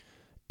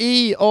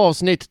I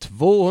avsnitt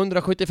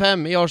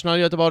 275 i Arsenal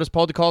Göteborgs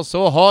podcast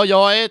så har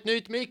jag ett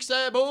nytt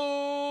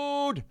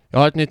mixerbord! Jag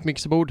har ett nytt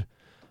mixerbord.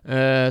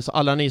 Så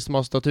alla ni som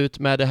har stått ut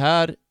med det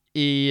här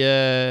i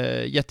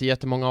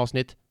jättemånga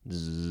avsnitt.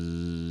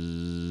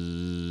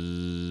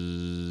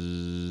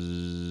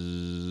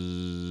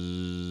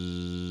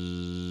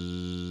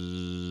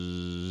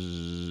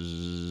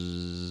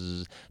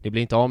 Det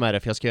blir inte av med det,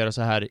 för jag ska göra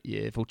så här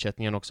i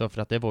fortsättningen också,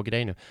 för att det är vår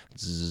grej nu.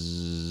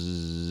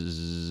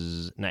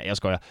 Nej, jag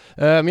skojar.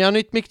 Men jag har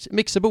ett nytt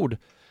mixerbord.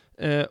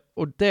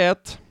 Och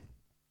det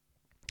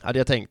hade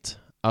jag tänkt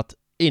att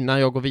innan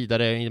jag går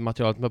vidare i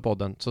materialet med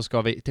podden så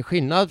ska vi, till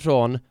skillnad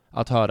från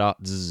att höra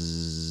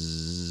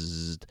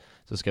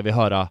så ska vi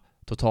höra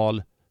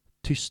total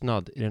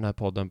tystnad i den här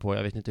podden på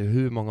jag vet inte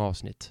hur många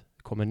avsnitt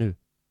kommer nu.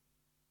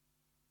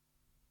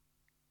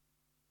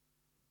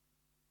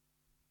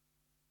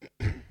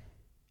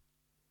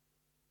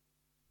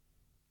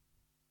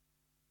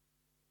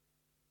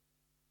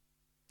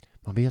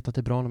 Man vet att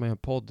det är bra när man gör en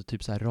podd,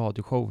 typ så här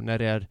radioshow, när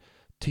det är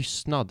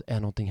tystnad är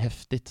någonting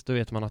häftigt. Då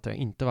vet man att det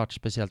inte varit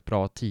speciellt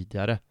bra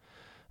tidigare.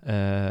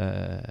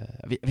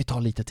 Vi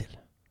tar lite till.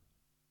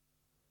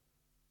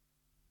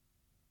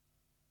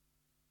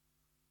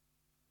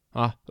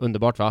 Ja,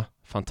 underbart va?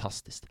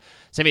 Fantastiskt.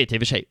 Sen vet jag i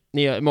och för sig,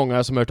 ni är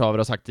många som har hört av er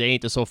och sagt det är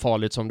inte så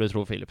farligt som du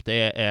tror, Filip.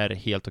 Det är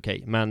helt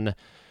okej. Men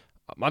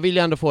man vill ju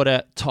ändå få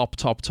det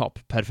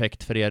top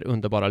perfekt för er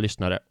underbara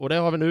lyssnare. Och det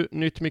har vi nu,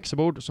 nytt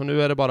mixerbord. Så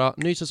nu är det bara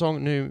ny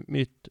säsong,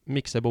 nytt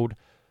mixerbord.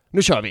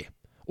 Nu kör vi!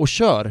 Och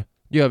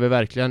det gör vi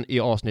verkligen i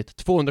avsnitt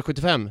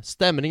 275.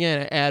 Stämningen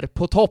är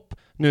på topp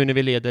nu när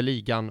vi leder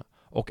ligan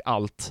och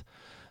allt.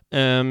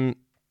 Men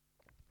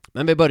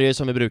vi börjar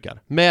som vi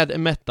brukar med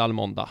Metal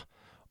Måndag.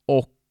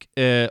 Och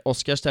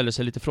Oskar ställer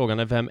sig lite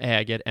frågan, vem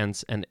äger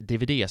ens en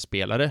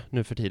DVD-spelare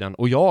nu för tiden?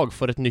 Och jag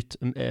får ett nytt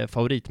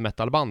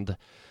favoritmetalband.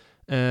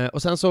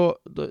 Och sen så,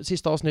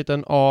 sista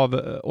avsnitten av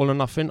All or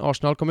Nothing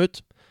Arsenal kom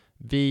ut.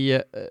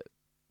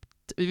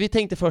 Vi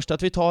tänkte först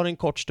att vi tar en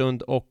kort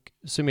stund och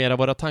summerar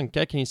våra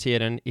tankar kring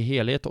serien i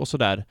helhet och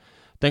sådär.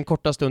 Den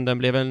korta stunden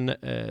blev en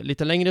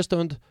lite längre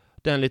stund.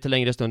 Den lite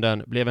längre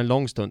stunden blev en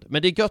lång stund.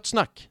 Men det är gött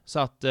snack, så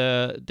att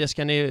det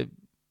ska ni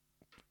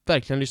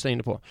verkligen lyssna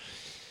in på.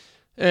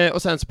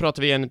 Och sen så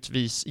pratar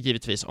vi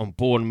givetvis om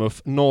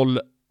Bournemouth 0,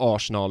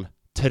 Arsenal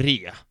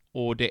 3.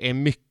 Och det är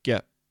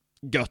mycket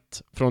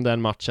gött från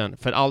den matchen.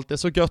 För allt är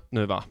så gött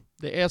nu va?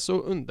 Det är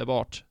så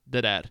underbart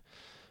det där.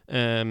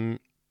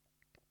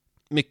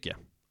 Mycket.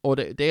 Och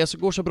det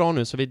går så bra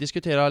nu så vi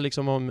diskuterar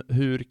liksom om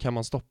hur kan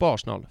man stoppa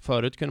Arsenal.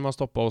 Förut kunde man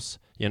stoppa oss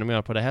genom att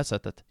göra på det här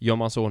sättet. Gör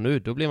man så nu,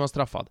 då blir man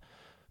straffad.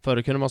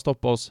 Förut kunde man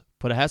stoppa oss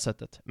på det här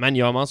sättet. Men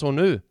gör man så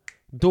nu,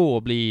 då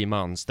blir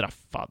man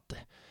straffad.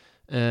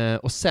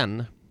 Och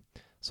sen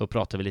så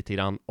pratar vi lite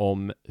grann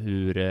om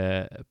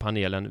hur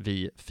panelen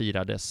vi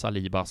firade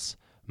Salibas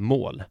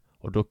mål.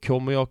 Och då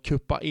kommer jag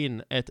kuppa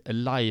in ett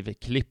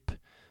live-klipp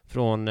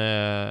från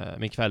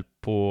min kväll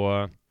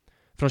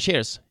från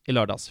Cheers i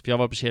lördags. För jag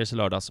var på Cheers i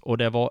lördags och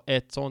det var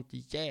ett sånt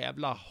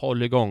jävla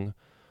hålligång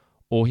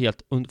och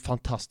helt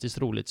fantastiskt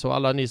roligt. Så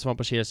alla ni som var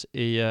på Cheers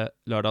i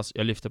lördags,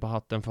 jag lyfter på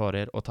hatten för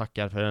er och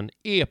tackar för en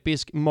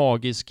episk,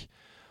 magisk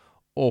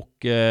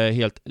och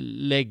helt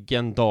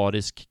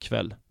legendarisk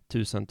kväll.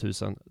 Tusen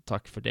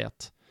tack för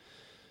det.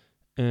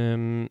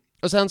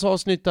 Och sen så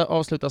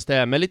avslutas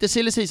det med lite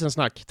silly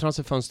season-snack.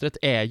 Transferfönstret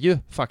är ju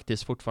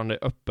faktiskt fortfarande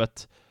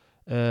öppet.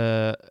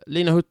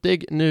 Lina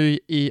Hurtig nu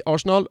i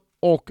Arsenal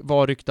och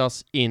vad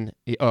ryktas in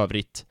i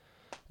övrigt.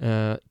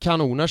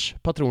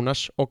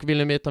 Patroners och vill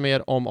ni veta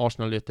mer om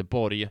Arsenal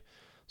Göteborg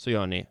så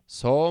gör ni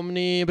som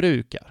ni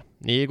brukar.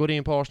 Ni går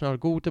in på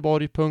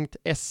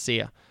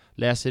arsenalgoteborg.se,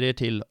 läser er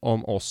till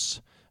om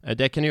oss.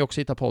 Där kan ni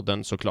också hitta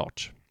podden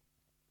såklart.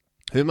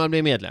 Hur man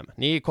blir medlem,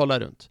 ni kollar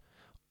runt.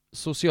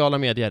 Sociala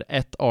medier,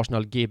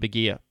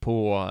 @ArsenalGBG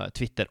på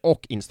Twitter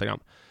och Instagram.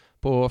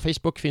 På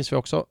Facebook finns vi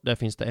också. Där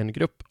finns det en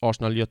grupp,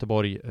 Arsenal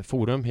Göteborg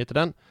Forum heter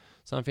den.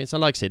 Sen finns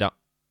en like-sida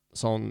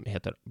som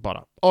heter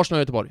bara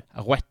Arsenal Göteborg,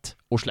 rätt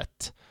och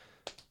slätt.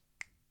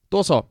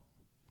 Då så,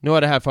 nu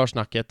har det här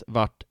försnacket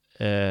varit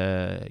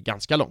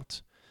ganska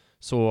långt.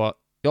 Så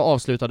jag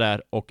avslutar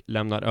där och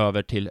lämnar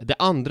över till det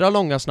andra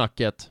långa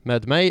snacket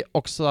med mig,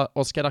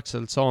 Oskar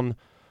Axelsson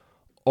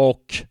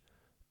och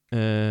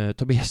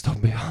Tobias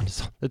Tobbe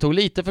Johansson. Det tog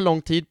lite för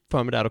lång tid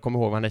för mig där att komma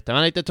ihåg vad han hette.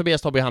 Han heter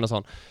Tobias Tobbe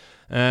Johansson.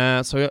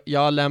 Så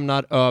jag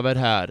lämnar över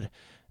här.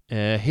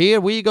 Here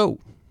we go!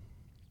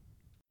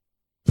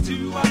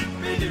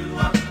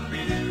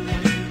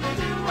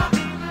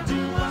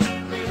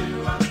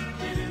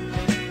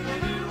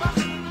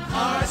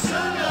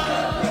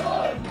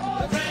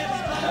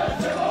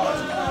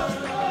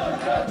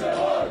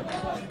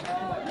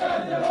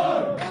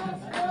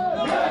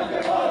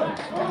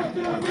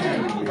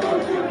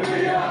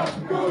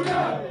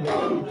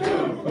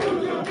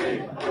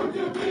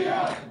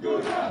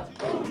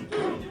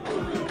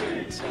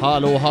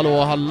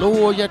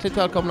 Hallå, hjärtligt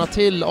välkomna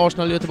till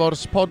Arsenal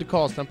Göteborgs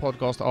podcast, en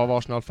podcast av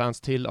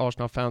Arsenal-fans till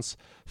Arsenal-fans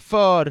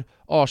för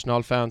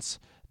Arsenal-fans.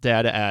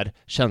 där det är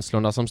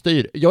känslorna som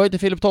styr. Jag heter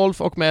Filip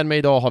Tolf och med mig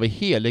idag har vi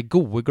hela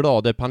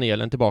glada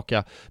panelen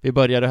tillbaka. Vi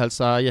börjar att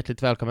hälsa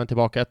hjärtligt välkommen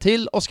tillbaka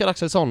till Oskar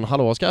Axelsson.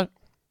 Hallå Oskar!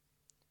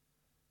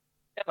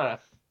 Tjenare!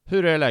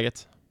 Hur är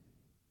läget?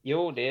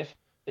 Jo, det är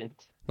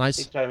fint.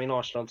 Nice. Sitter här i min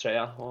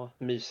Arsenal-tröja och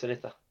myser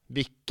lite.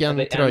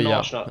 Vilken tröja?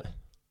 Arsenal.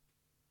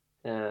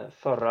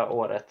 Förra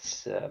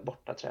årets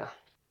bortatröja.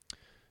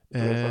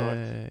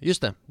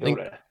 Just det. Jo,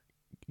 det är det.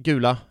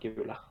 Gula.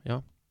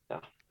 Ja.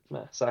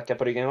 Med Saka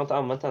på ryggen. Jag har inte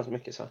använt den så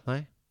mycket så.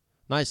 Nej.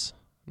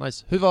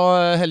 Nice. Hur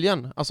var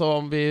helgen? Alltså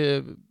om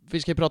vi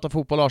ska prata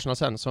fotboll och Arsenal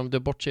sen, så om du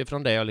bortser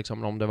från det och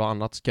liksom om det var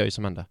annat skoj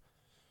som hände.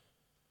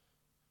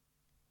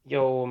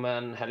 Jo,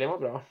 men helgen var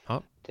bra.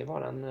 Ja. Det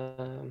var den.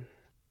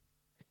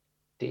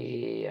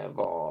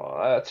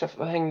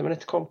 Jag hängde med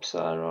lite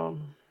kompisar och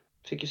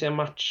fick ju se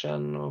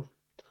matchen och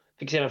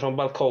fick se den från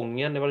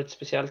balkongen. Det var lite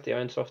speciellt. Jag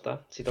är inte så ofta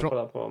sitta och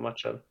kolla på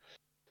matchen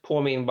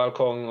på min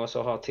balkong och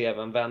så har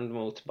tvn vänd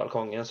mot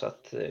balkongen så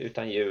att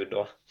utan ljud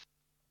och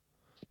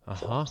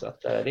så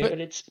att det är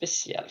lite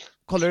speciellt.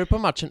 Kollar du på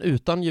matchen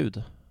utan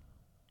ljud?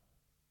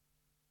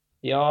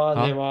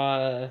 Ja,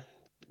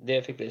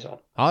 det fick bli så.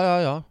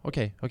 Ja,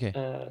 okej.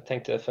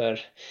 Tänkte för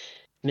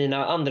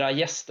mina andra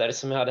gäster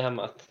som jag hade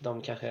hemma att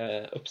de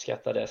kanske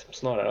uppskattade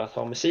snarare att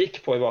ha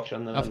musik på i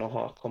bakgrunden än att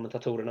ha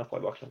kommentatorerna på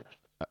i bakgrunden.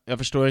 Jag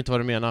förstår inte vad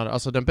du menar.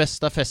 Alltså den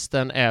bästa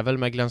festen är väl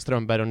med Glenn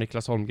Strömberg och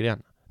Niklas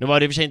Holmgren. Nu var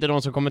det i och för sig inte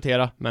de som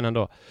kommenterade, men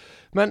ändå.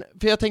 Men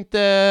för jag tänkte,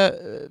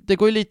 det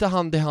går ju lite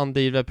hand i hand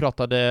i vi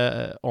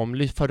pratade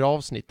om förra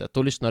avsnittet.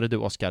 Då lyssnade du,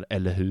 Oskar,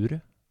 eller hur?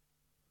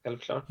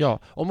 Självklart. Ja,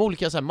 om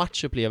olika så här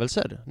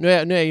matchupplevelser. Nu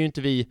är ju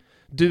inte vi,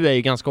 du är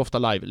ju ganska ofta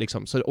live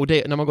liksom. Så, och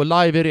när man går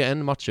live är det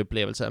en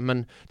matchupplevelse.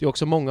 Men det är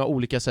också många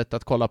olika sätt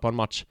att kolla på en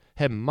match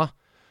hemma.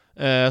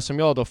 Som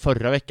jag då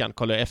förra veckan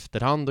kollade i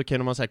efterhand. Då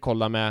kunde man säga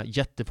kolla med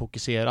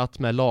jättefokuserat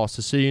med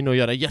lasersyn och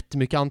göra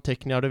jättemycket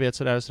anteckningar, du vet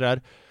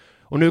sådär.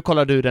 Och nu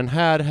kollar du den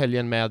här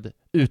helgen med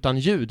utan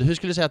ljud. Hur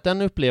skulle du säga att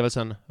den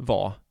upplevelsen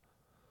var?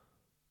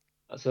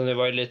 Alltså det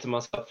var ju lite,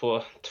 man satt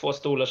på två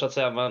stolar så att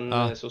säga.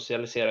 Man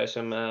socialiserar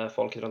sig med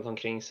folket runt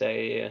omkring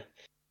sig.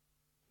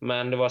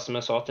 Men det var som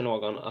jag sa till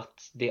någon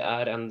att det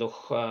är ändå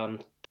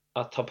skönt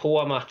att ta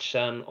på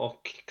matchen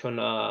och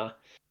kunna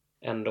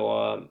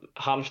ändå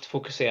halvt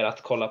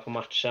fokuserat kolla på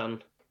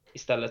matchen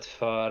istället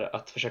för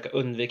att försöka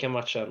undvika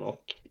matchen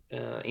och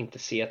inte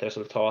se ett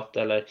resultat,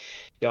 eller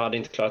jag hade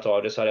inte klarat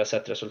av det så hade jag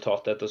sett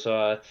resultatet och så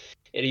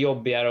är det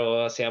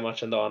jobbigare att se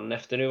matchen dagen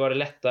efter. Nu var det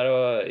lättare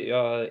och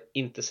jag har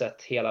inte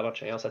sett hela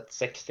matchen. Jag har sett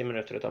 60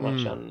 minuter av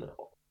matchen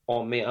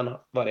om igen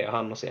vad det är jag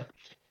hann att se.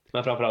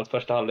 Men framförallt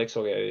första halvlek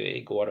såg jag ju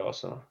igår då,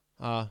 så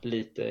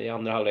lite i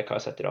andra halvlek har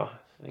jag sett idag,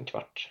 en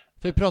kvart.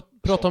 Vi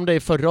pratade om det i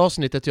förra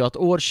avsnittet att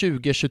år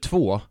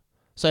 2022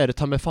 så är det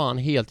ta med fan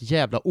helt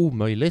jävla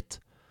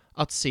omöjligt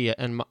att se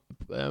en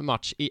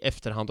match i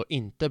efterhand och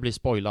inte bli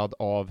spoilad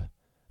av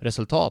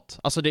resultat.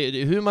 Alltså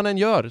hur man än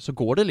gör så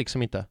går det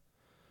liksom inte.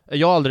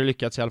 Jag har aldrig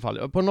lyckats i alla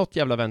fall. På något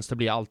jävla vänster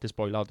blir jag alltid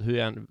spoilad. Hur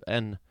jag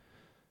än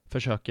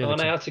försöker. Ja,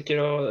 liksom. Nej,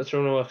 jag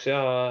tror nog också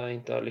jag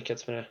inte har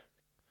lyckats med det.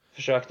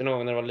 Försökte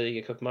någon när det var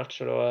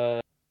ligacupmatch och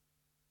då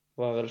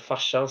var väl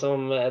farsan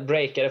som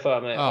breakade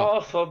för mig.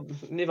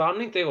 Ni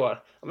vann inte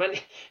igår. Men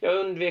jag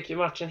undvek ju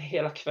matchen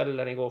hela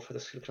kvällen igår för att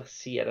jag skulle kunna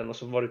se den och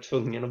så var du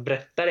tvungen att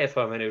berätta det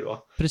för mig nu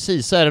då.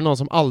 Precis, så är det någon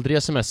som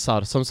aldrig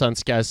smsar som sen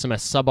ska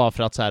smsa bara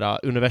för att så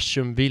här,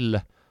 universum vill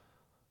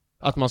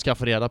att man ska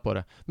få reda på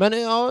det. Men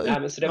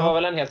så det var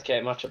väl en helt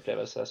okej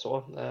matchupplevelse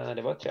så.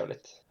 Det var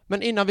trevligt.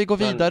 Men innan vi går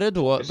vidare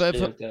då. Det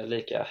är inte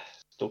lika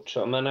stort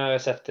så, men jag har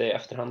sett det i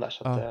efterhand där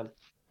så att,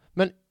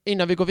 Men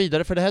innan vi går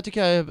vidare, för det här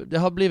tycker jag det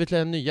har blivit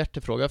en ny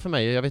hjärtefråga för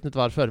mig, jag vet inte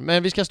varför.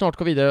 Men vi ska snart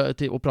gå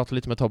vidare och prata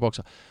lite med Tobbe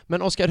också.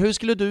 Men Oskar, hur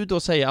skulle du då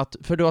säga att,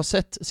 för du har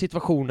sett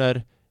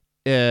situationer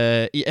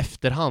i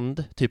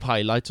efterhand, typ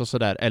highlights och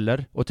sådär,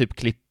 eller? Och typ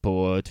klipp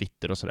på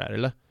Twitter och sådär,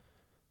 eller?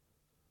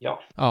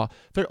 Ja,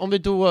 för om vi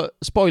då,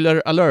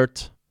 spoiler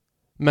alert,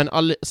 men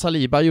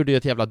Saliba gjorde ju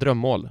ett jävla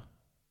drömmål.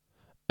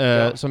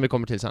 Som vi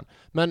kommer till sen.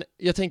 Men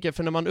jag tänker,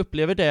 för när man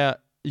upplever det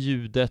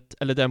ljudet,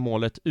 eller det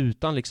målet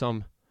utan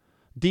liksom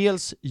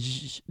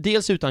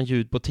dels utan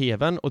ljud på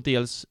tvn och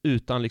dels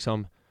utan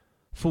liksom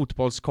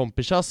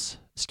fotbollskompisars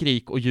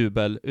skrik och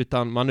jubel,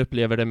 utan man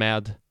upplever det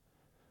med,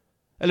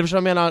 eller för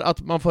jag menar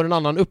att man får en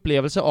annan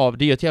upplevelse av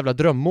det är ett jävla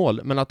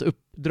drömmål, men att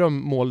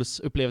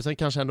drömmålsupplevelsen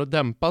kanske ändå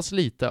dämpas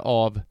lite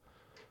av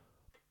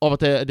att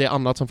det är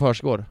annat som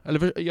försiggår.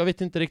 Eller jag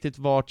vet inte riktigt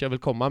vart jag vill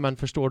komma, men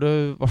förstår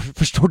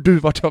du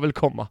vart jag vill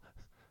komma?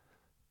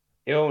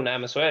 Jo, nej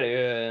men så är det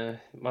ju.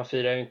 Man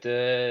firar ju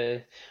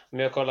inte, om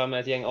jag kollar med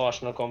ett gäng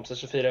Arsenal-kompisar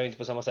så firar jag inte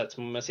på samma sätt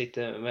som om jag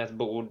sitter med ett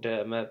bord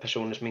med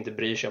personer som inte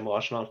bryr sig om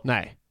Arsenal.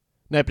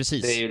 Nej,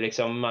 precis. Det är ju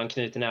liksom, man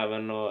knyter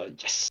näven och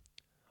yes,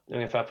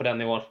 ungefär på den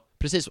nivån.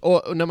 Precis,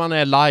 och när man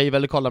är live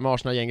eller kollar med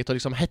Arsenal-gänget och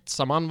liksom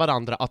hetsar man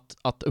varandra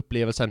att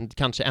upplevelsen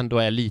kanske ändå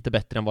är lite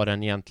bättre än vad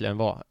den egentligen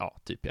var. Ja,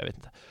 typ, jag vet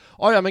inte.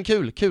 Ja, men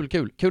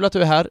kul att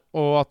du är här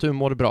och att du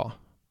mår bra.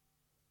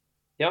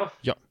 Ja.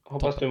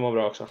 Hoppas du mår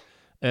bra också.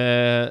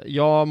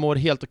 Jag mår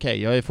helt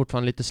okej. Jag är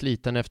fortfarande lite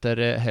sliten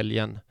efter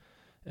helgen.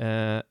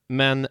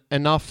 Men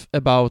enough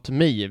about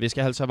me. Vi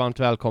ska hälsa varmt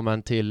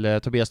välkommen till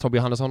Tobias Tobbe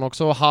Johannesson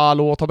också.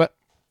 Hallå Tobbe!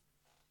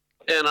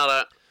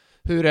 Enare.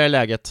 Hur är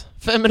läget?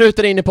 5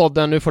 minuter in i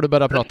podden, nu får du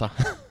börja prata.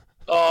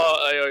 Ja,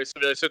 vi har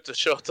ju suttit och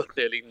kört en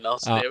del innan,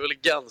 så det är väl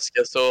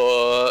ganska så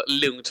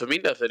lugnt för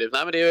min del. Nej,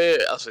 men det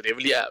är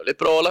väl jävligt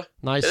bra, eller?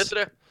 Nice. Är det inte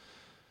det?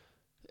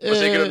 Och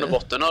så i grund och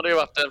botten har det ju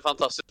varit en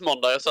fantastisk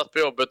måndag. Jag satt på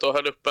jobbet och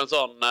höll upp en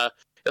sån...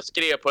 jag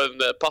skrev på en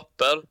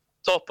papper,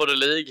 Top of the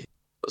League.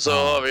 Och så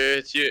har vi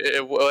ett,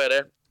 vad är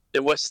det?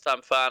 En West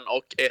Ham-fan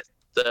och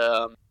ett...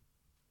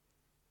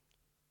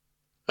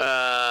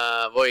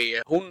 vad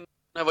är hon?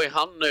 Nej, vad är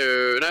han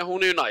nu? Nej,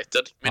 hon är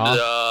United. Min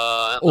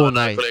nya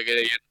kollega.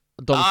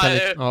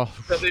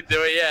 Jag tyckte det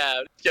var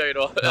jävligt skoj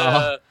då.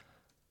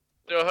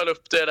 Jag höll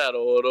upp det där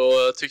och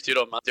då tyckte ju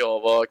de att jag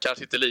var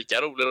kanske inte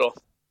lika rolig då.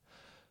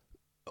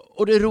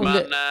 Och det är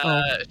roligt.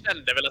 Men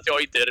kände väl att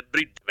jag inte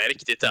brydde mig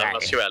riktigt där, om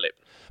jag ska vara ärlig.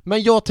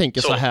 Men jag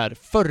tänker så här,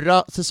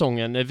 förra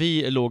säsongen när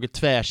vi låg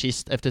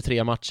tvärsist efter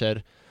 3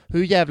 matcher,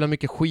 hur jävla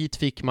mycket skit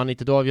fick man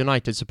inte då av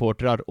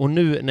United-supportrar? Och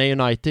nu när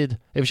United, i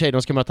och för sig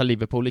de ska möta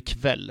Liverpool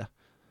ikväll,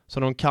 så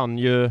de kan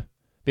ju,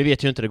 vi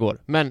vet ju inte det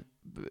går, men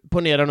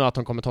ponera nu att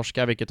de kommer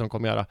torska, vilket de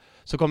kommer göra,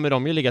 så kommer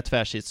de ju ligga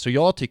tvärsist. Så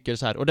jag tycker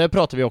så här, och det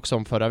pratade vi också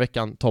om förra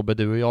veckan, Tobbe,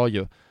 du och jag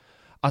ju,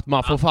 att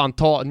man får fan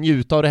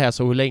njuta av det här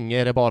så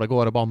länge det bara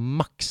går och bara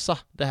maxa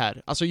det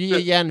här. Alltså ge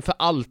igen för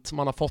allt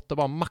man har fått och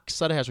bara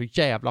maxa det här så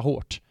jävla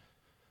hårt.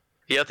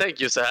 Jag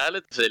tänker ju så här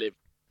lite, Filip.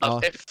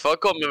 Att FA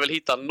kommer väl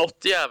hitta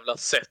något jävla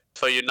sätt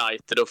för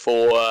United att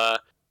få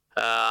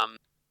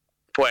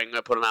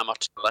poäng på den här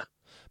matchen, eller?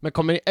 Men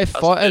kommer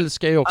FA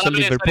älskar ju också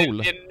Liverpool.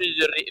 Det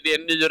är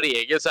en ny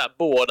regel så här,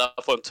 båda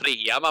får en 3.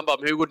 Man bara,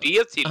 men hur går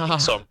det till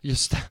liksom?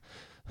 Just det.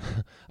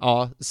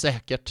 Ja,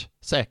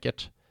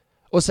 säkert.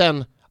 Och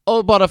sen,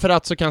 bara för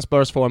att så kan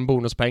Spurs få en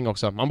bonuspoäng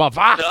också. Man bara,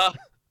 va? Ja.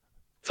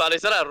 Fan, det är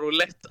sådär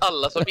roulette.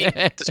 Alla som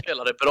inte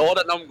spelade bra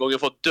den omgången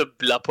får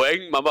dubbla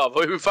poäng. Man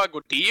bara, hur fan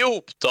går det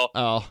ihop då?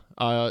 Ja,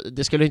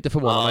 det skulle inte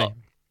förvåna mig.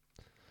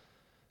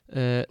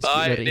 Nej,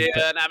 men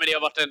det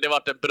har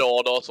varit en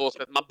bra dag så.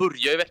 Man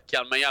börjar i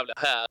veckan med en jävla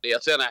härlig.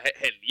 Alltså den här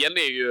helgen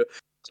är ju...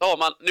 Så har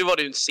man, nu var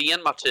det ju en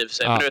sen match i och för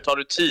sig, men nu tar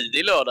du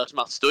tidig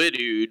lördagsmatch, då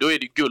är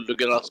det guld och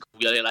gröna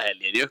skogar hela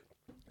helgen ju.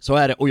 Så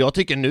är det, och jag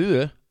tycker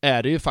nu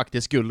är det ju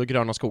faktiskt guld och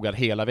gröna skogar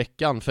hela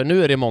veckan, för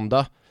nu är det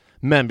måndag,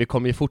 men vi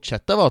kommer ju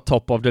fortsätta vara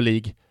top of the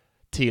League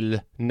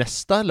till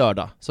nästa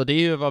lördag, så det är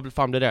ju, vad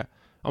fan blir det?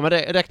 Ja, men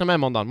räkna med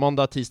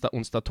måndag, tisdag,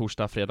 onsdag,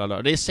 torsdag, fredag,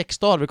 lördag. Det är 6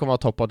 dagar vi kommer vara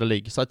top of the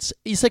League, så att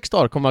i 6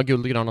 dagar kommer vara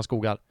guld och gröna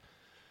skogar.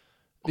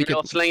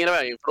 Jag slänger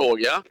iväg en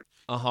fråga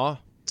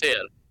till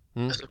er,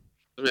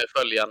 som är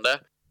följande.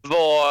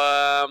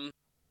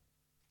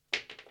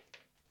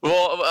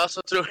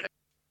 Alltså,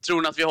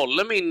 tror ni att vi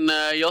håller min...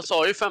 Jag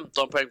sa ju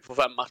 15 poäng på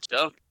 5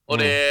 matcher. Och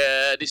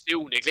det ser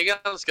onekligen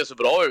ganska så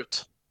bra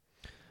ut.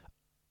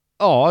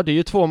 Ja, det är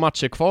ju 2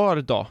 matcher kvar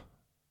då.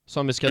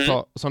 Som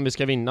vi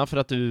ska vinna för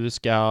att du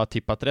ska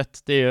tippat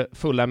rätt. Det är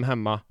Fulham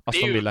hemma,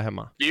 Aston Villa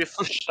hemma. Det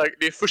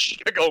är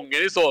första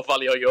gången i så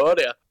fall jag gör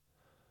det.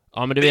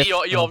 Ja, men du vet...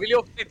 Jag vill ju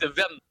också inte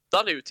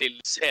vänta nu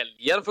till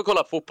helgen för att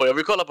kolla på fotboll. Jag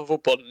vill kolla på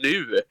fotboll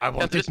nu. Jag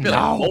kan inte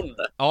spela imorgon.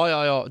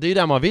 Ja. Det är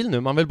det man vill nu.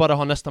 Man vill bara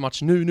ha nästa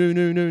match nu.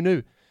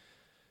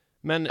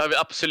 Men... Jag vill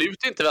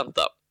absolut inte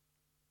vänta.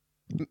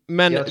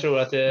 Men... Jag tror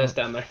att det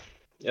stämmer.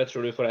 Jag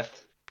tror du får rätt.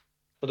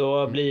 Och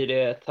då blir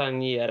det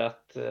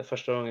tangerat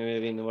första gången vi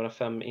vinner våra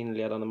 5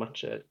 inledande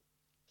matcher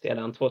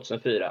sedan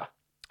 2004.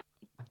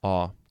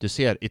 Ja, du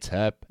ser,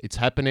 it's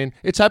happening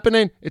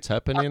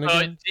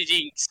again.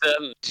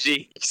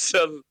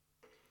 Jinxen.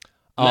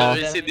 Ja.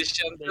 Det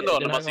känns ändå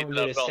när man sitter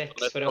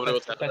där och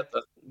pratar om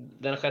det.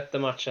 Den 6:e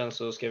matchen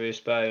så ska vi ju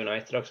spöa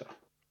United också.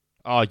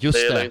 Ja,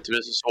 just det. Det är inte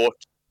så svårt.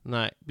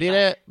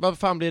 Nej. Vad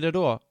fan blir det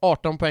då?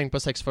 18 poäng på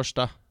 6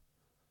 första.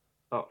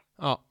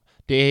 Ja.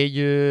 Det är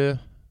ju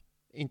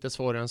inte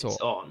svårare än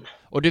så.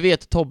 Och du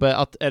vet, Tobbe,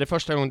 att är det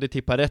första gången du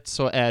tippar rätt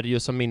så är det ju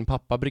som min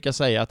pappa brukar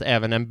säga, att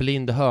även en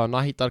blind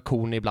höna hittar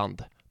kon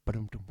ibland.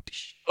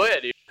 Så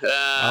är det ju.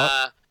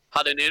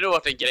 Hade det nu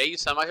varit en grej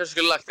så man kanske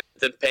skulle lagt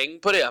en peng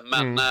på det,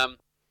 men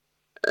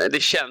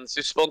det känns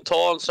ju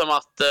spontant som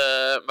att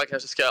man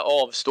kanske ska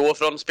avstå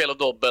från spel och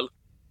dobbel.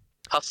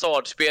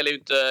 Hazard-spel är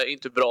ju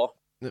inte bra.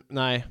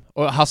 Nej,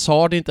 och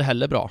Hazard är inte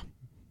heller bra.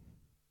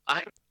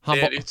 Nej,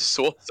 det är ju inte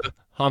så.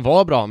 Han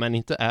var bra, men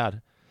inte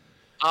är.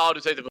 Ja,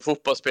 du tänkte på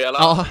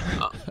fotbollsspelare. Ja.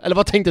 Eller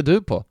vad tänkte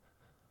du på?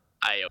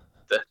 Nej, jag vet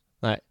inte.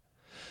 Nej.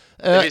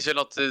 Det finns ju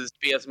något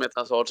spel som heter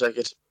Hazard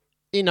säkert.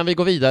 Innan vi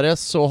går vidare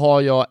så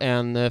har jag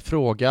en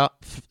fråga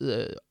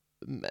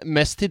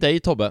mest till dig,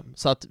 Tobbe.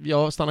 Så att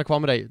jag stannar kvar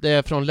med dig. Det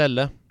är från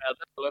Lelle.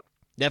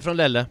 Det är från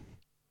Lelle.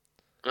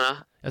 Ja.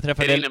 Jag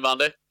träffade är det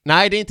innebandy?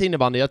 Nej, det är inte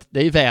innebandy. Det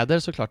är väder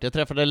såklart. Jag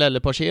träffade Lelle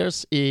på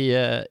Cheers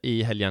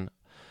i helgen.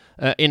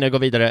 Innan jag går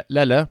vidare.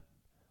 Lelle,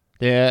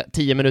 det är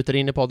 10 minuter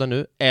in i podden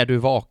nu. Är du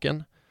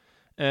vaken?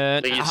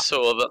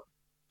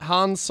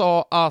 Han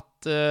sa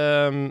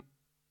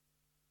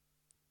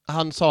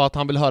att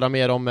han vill höra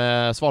mer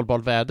om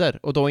svalbardväder,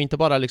 och då inte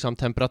bara liksom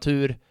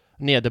temperatur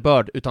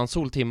nederbörd, utan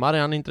soltimmar är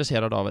han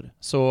intresserad av.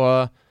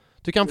 Så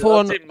du kan få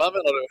en... 24 timmar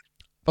menar du?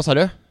 Vad sa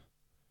du?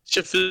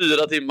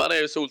 24 timmar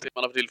är ju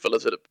soltimmarna för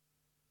tillfället, typ.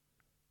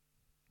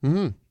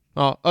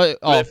 Ja. Vi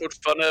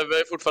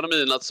är fortfarande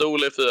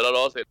midnattssol i 4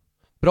 dagar till.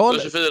 Bra.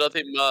 24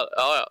 timmar,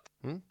 ja.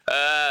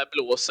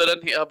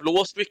 Jag har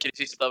blåst mycket i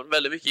sista,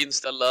 väldigt mycket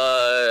inställda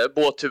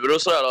båtturer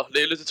och sådär då.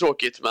 Det är lite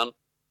tråkigt, men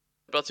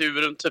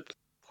temperaturen typ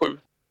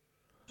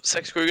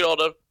 6-7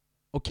 grader.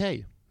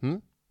 Okej. Ja.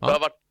 Det har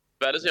varit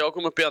värre, så jag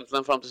kom upp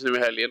egentligen fram till nu i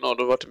helgen och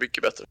då var det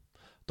mycket bättre.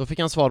 Då fick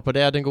han svar på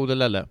det, den gode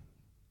Lelle.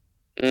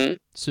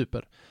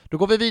 Super. Då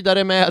går vi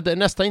vidare med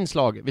nästa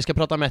inslag. Vi ska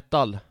prata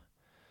metal.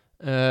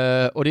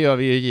 Och det gör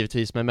vi ju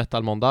givetvis med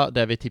Metal Måndag,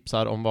 där vi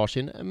tipsar om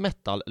varsin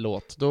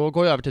metal-låt. Då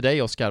går jag över till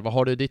dig, Oskar. Vad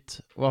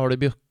har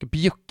du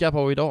bjucka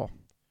på idag?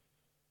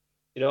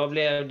 Idag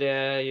blev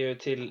det ju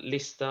till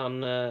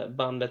listan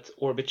bandet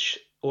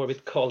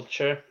Orbit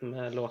Culture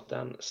med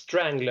låten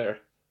Strangler.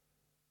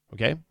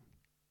 Okej.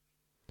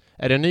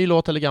 Är det en ny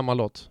låt eller gammal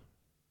låt?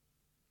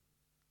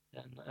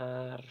 Den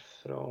är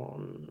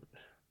från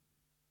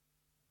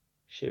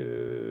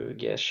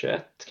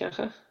 2021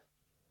 kanske.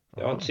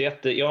 Jag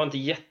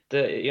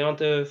har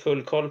inte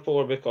full koll på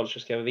Orbit Culture,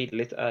 ska jag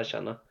villigt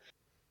erkänna.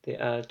 Det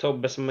är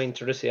Tobbe som har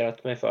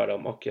introducerat mig för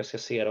dem och jag ska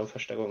se dem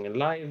första gången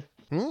live.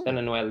 Den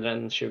är nog äldre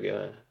än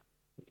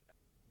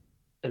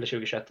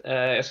 2021.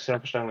 Jag ska se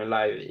dem första gången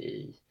live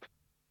i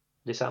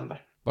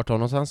december. Vart var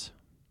någonstans?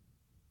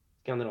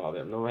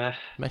 Skandinavien. De är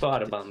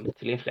förband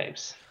till In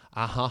Flames.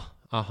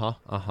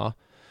 Aha.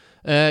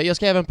 Jag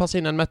ska även passa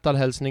in en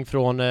metal-hälsning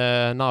från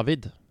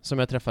Navid, som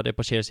jag träffade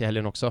på Cheers i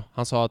helgen också.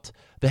 Han sa att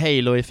The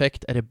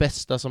Halo-effekt är det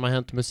bästa som har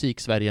hänt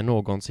musik-Sverige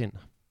någonsin.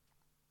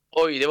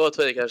 Oj, det var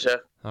ett kanske.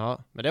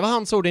 Ja, men det var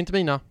hans ord, inte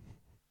mina.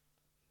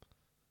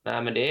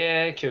 Nej, men det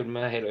är kul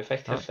med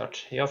Halo-effekt, helt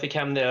klart. Jag fick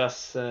hem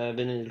deras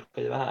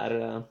vinylskiva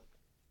här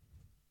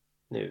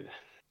nu,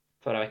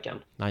 förra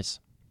veckan.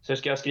 Nice. Så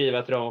ska jag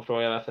skriva till dem och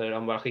fråga varför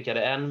de bara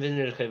skickade en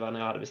vinylskiva när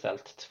jag hade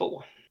beställt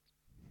 2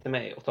 till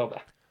mig och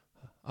Tobbe.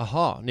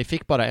 Aha, ni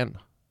fick bara en?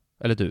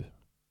 Eller du?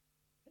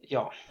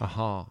 Ja.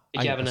 Aha.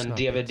 Fick även en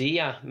DVD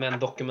med en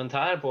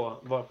dokumentär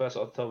på, varpå jag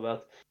sa till Tobbe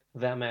att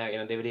vem äger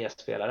en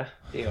DVD-spelare?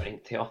 Det gör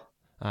inte jag.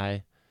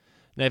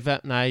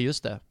 Nej,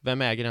 just det.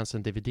 Vem äger ens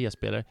en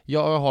DVD-spelare?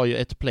 Jag har ju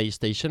ett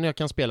PlayStation jag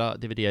kan spela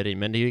DVD i,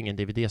 men det är ju ingen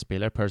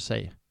DVD-spelare per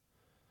se.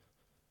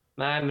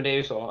 Nej, men det är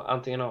ju så.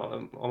 Antingen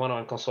om man har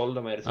en konsol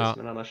då möjligtvis,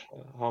 men annars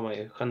har man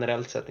ju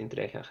generellt sett inte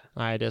det kanske.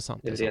 Nej, det är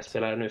sant.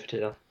 DVD-spelare nu för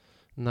tiden.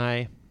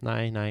 Nej.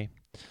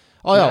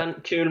 Men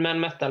kul med en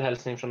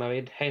metal-hälsning från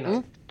Navid. Hej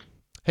Navid.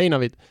 Hej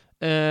Navid.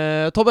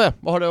 Tobbe,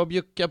 vad har du att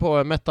bjucka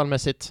på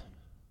metalmässigt?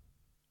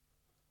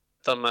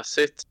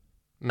 Metalmässigt?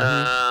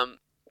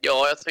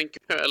 Ja, jag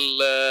tänker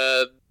väl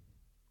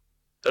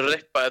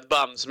reppa ett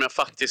band som jag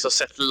faktiskt har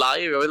sett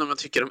live. Jag vet inte om jag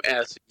tycker de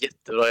är så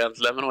jättebra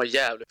egentligen, men de är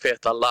jävligt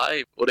feta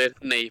live. Och det är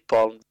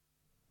Napalm.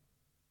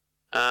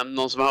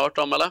 Någon som har hört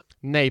dem, eller?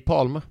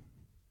 Napalm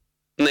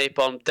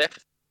Death.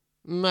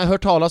 Jag har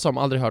hört talas om,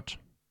 aldrig hört.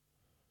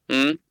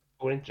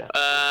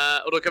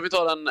 Och då kan vi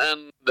ta den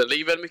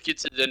ligger väl mycket i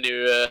tiden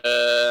nu.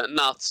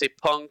 Nazi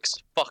Punks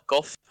Fuck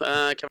Off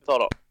kan vi ta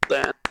då. Det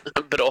är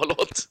en bra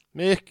låt.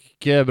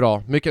 Mycket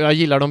bra. Jag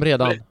gillar dem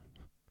redan.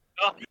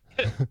 Ja.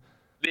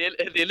 Det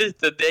är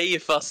lite dig,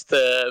 fast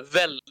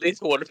väldigt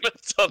hård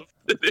metal.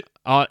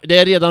 Ja, det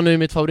är redan nu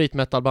mitt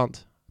favoritmetalband.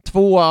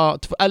 Tvåa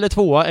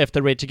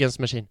efter Rage Against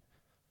the Machine.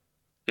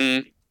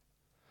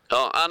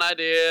 Ja, nej,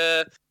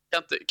 det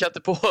kan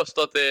inte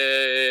påstå att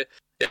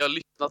jag har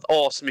lyssnat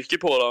asmycket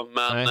på dem,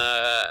 men jag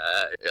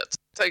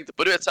tänkte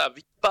på, du vet, så här,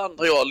 vilket band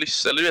har jag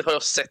lyssnat, eller du vet, har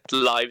jag sett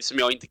live som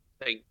jag inte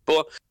tänkt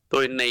på?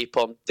 Då är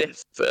Napalm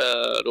Death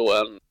då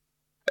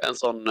en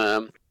sån...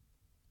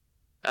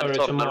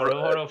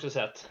 Tomorrow har du också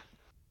sett.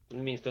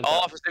 Minst inte.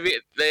 Ja, fast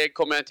det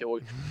kommer jag inte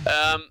ihåg.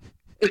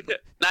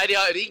 Nej, det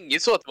är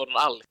inget så att det var någon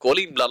alkohol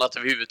inblandat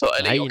överhuvudtaget.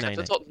 Eller jag kan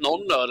inte ta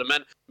någon öl,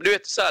 men du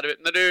vet så här,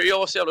 jag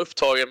var så jävla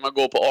upptagen med att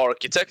gå på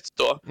Architect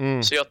då.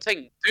 Så jag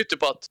tänkte ju inte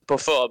på att på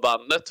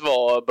förbandet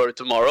var Bury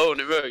Tomorrow.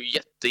 Nu var jag ju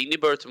jättein i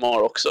Bury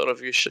Tomorrow också. Då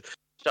fick jag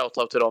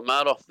shoutout till dem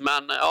med då.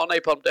 Men ja,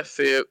 Napalm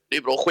Death är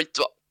ju bra skit,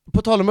 va?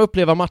 På tal om att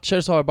uppleva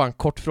matcher så har jag bara en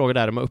kort fråga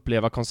där om att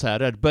uppleva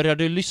konserter.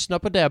 Började du lyssna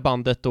på det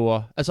bandet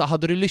då? Alltså,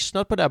 hade du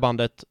lyssnat på det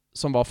bandet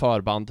som var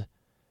förband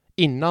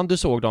innan du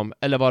såg dem?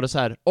 Eller var det så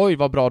här, oj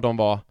vad bra de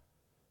var,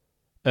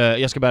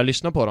 jag ska börja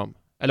lyssna på dem?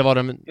 Eller var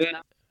det... Nej,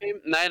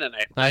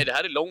 det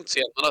här är långt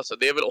senare alltså.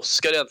 Det är väl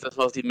Oscar egentligen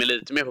som har varit med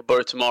lite mer på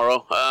Bury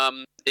Tomorrow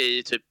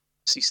i typ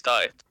sista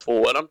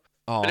 1-2 åren.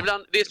 Men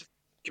ibland, det är så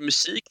mycket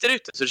musik där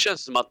ute, så det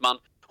känns som att man,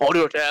 har du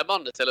hört det här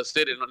bandet? Eller så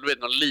är det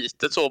något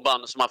litet så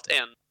band som haft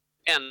en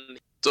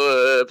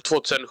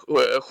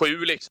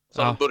 2007 liksom,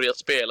 som har börjat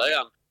spela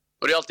igen.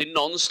 Och det är alltid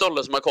någon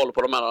stolle som har koll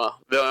på de här.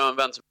 Vi har en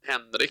vän som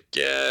Henrik,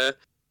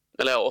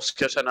 eller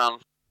Oskar känner han,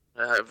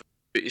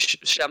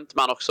 känt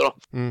man också då.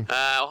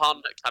 Och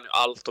han kan ju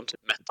allt om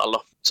typ metal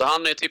då. Så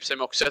han tipsar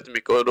mig också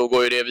jättemycket, och då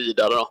går ju det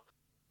vidare då.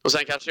 Och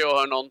sen kanske jag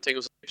hör någonting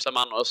och så tipsar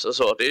man och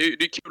så. Det är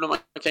kul om man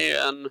kan ge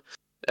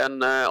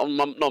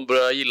om någon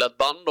börjar gilla ett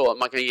band då,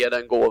 man kan ge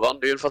den gåvan.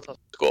 Det är ju en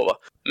fantastisk gåva.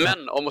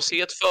 Men om man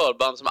ser ett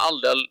förband som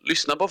aldrig har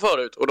lyssnat på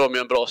förut och de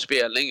gör en bra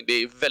spelning, det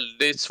är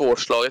väldigt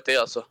svårslaget det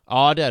alltså.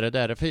 Ja, det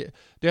är det. För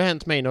det har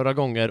hänt mig några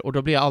gånger och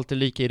då blir jag alltid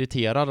lika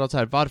irriterad att så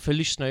här, varför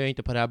lyssnar jag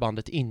inte på det här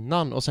bandet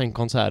innan och sen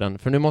konserten?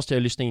 För nu måste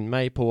jag lyssna in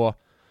mig på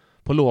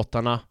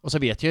låtarna och så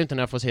vet jag ju inte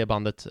när jag får se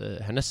bandet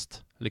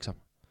härnäst, liksom.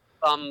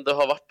 Band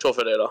har varit så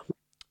för dig då?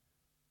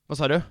 Vad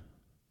sa du?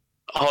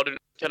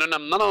 Kan du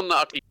nämna någon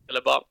artikel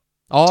eller band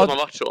som har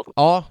varit så?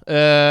 Ja,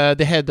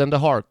 The Head and the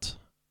Heart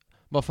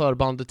var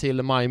förbandet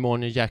till My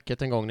Morning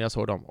Jacket en gång när jag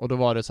såg dem. Och då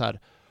var det så här: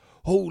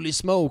 holy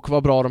smoke,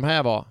 vad bra de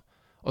här var.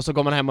 Och så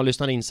går man hem och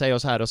lyssnar in sig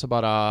och så här och så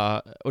bara...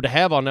 Och det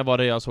här var när var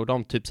det jag såg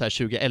dem? Typ så här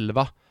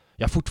 2011.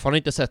 Jag har fortfarande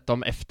inte sett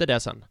dem efter det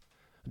sen.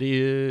 Det är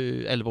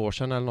ju 11 år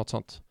sedan eller något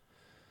sånt.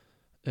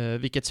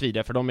 Vilket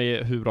svider, för de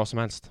är hur bra som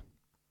helst.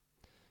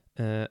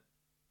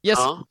 Yes,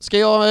 ska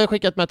jag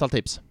skicka ett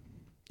metal-tips?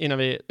 Innan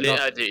vi...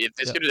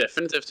 Det ska du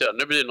definitivt göra.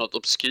 Nu blir det något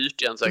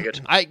obskyrt igen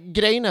säkert. Nej,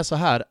 grejen är så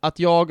här att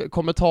jag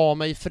kommer ta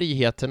mig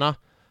friheterna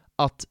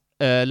att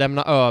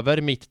lämna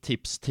över mitt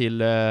tips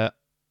till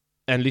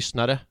en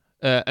lyssnare.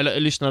 Eller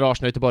lyssnare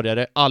Arsenal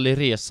göteborgare, Ali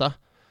Reza,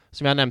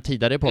 som jag nämnt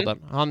tidigare i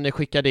podden. Han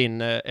skickade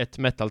in ett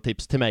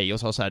metal-tips till mig och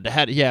sa så här: det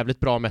här är jävligt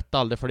bra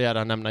metal, det får du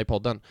gärna nämna i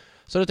podden.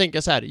 Så då tänker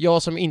jag så här: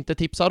 jag som inte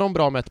tipsar om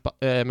bra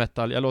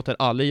metal, jag låter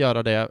Ali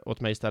göra det åt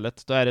mig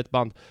istället. Då är det ett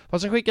band.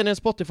 Fast jag skickade en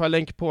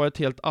Spotify-länk på ett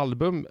helt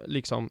album,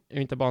 liksom,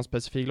 inte bara en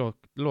specifik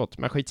låt,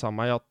 men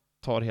skitsamma, jag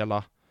tar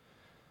hela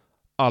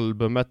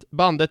albumet.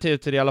 Bandet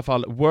heter i alla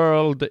fall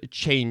World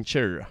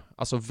Changer,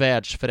 alltså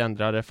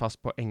världsförändrare,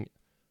 fast på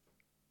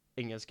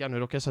engelska. Nu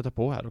råkar jag sätta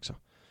på här också.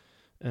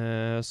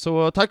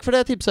 Så tack för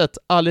det tipset,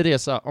 Ali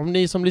Reza. Om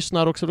ni som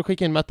lyssnar också vill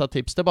skicka in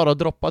metatips, det är bara att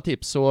droppa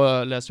tips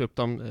så läser vi upp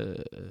dem.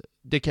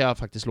 Det kan jag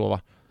faktiskt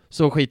lova.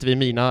 Så skiter vi i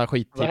mina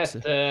skittips.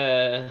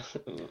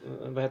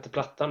 Vad heter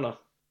plattan då?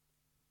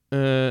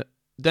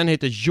 Den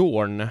heter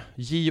Jorn.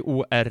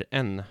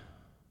 Jorn.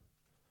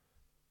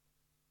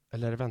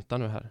 Eller vänta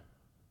nu här.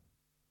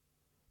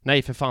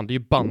 Nej för fan, det är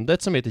ju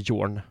bandet som heter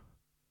Jorn.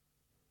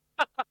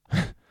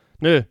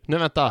 Nu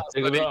vänta.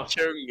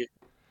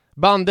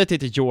 Bandet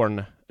heter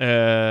Jorn.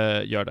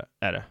 Gör det,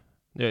 är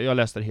det. Jag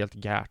läste det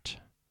helt gärt.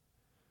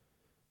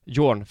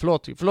 Jorn,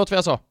 förlåt vad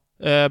jag sa.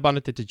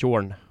 Bandet heter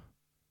Jorn.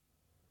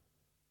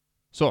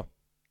 Så.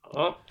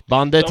 Ja.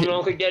 Bandet... Om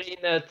någon skickar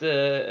in ett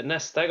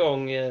nästa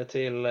gång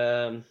till...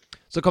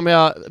 Så kommer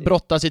jag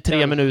brottas i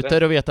 3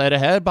 minuter och veta, är det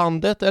här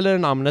bandet eller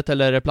namnet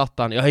eller är det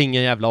plattan? Jag har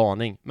ingen jävla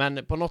aning.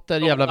 Men på något där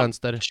jävla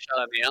vänster.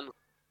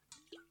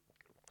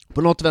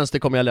 På något vänster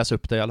kommer jag läsa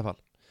upp det i alla fall.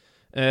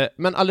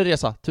 Men Ali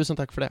Reza, tusen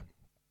tack för det.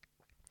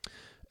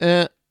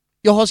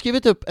 Jag har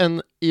skrivit upp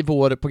en i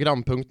vår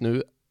programpunkt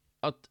nu,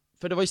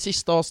 för det var ju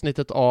sista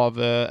avsnittet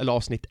av, eller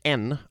avsnitt 1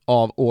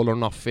 av All or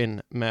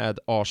Nothing med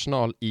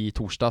Arsenal i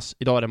torsdags.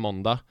 Idag är det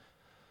måndag.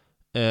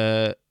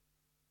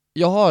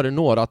 Jag har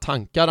några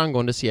tankar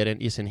angående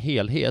serien i sin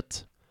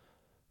helhet.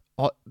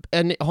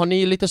 Har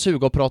ni lite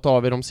sug att prata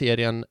av er om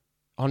serien?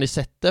 Har ni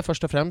sett det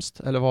först och främst?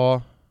 Eller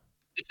vad?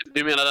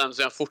 Du menar den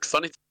som jag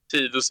fortfarande inte har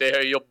tid att se? Jag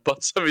har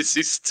jobbat som vi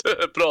sist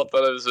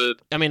pratade vid.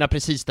 Jag menar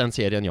precis den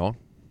serien, ja.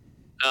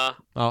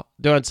 Ja,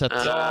 du har inte sett?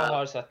 Jag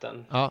har sett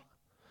den. Ja.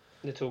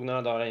 Det tog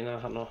några dagar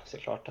innan han se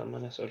klart den,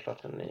 men jag såg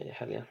klart den i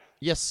helgen.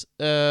 Yes,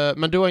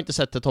 men du har inte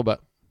sett det, Tobbe?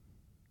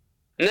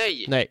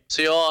 Nej.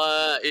 Så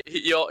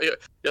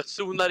jag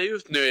zonar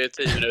ut nu i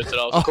 10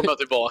 minuter och så kommer jag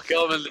tillbaka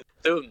om en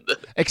stund.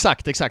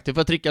 Exakt. Du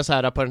får trycka så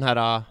här på den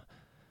här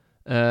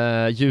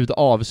ljud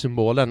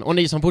av-symbolen. Och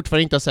ni som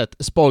fortfarande inte har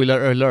sett,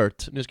 spoiler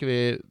alert. Nu ska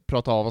vi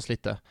prata av oss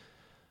lite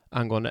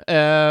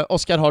angående.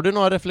 Oskar, har du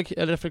några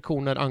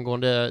reflektioner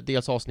angående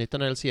dels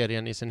avsnitten eller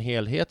serien i sin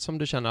helhet som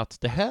du känner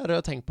att det här har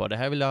jag tänkt på, det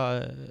här vill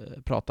jag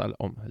prata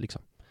om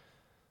liksom?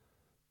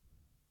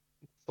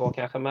 Så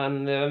kanske,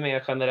 men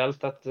mer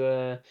generellt att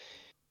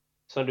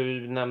som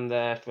du nämnde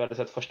efter vi hade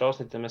sett första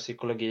avsnittet med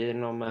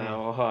psykologin och med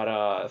att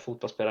höra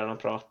fotbollsspelarna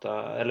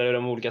prata, eller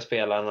de olika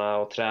spelarna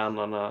och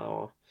tränarna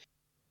och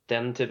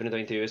den typen av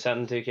intervjuer.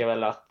 Sen tycker jag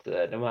väl att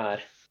de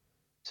här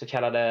så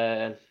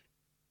kallade,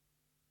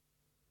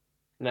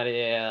 när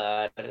det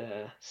är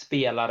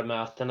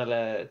spelarmöten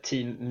eller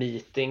team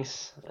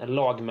meetings,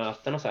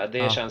 lagmöten och så här,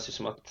 det känns ju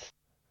som att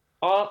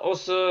och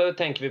så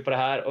tänker vi på det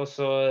här och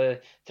så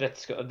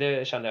 30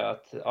 det kände jag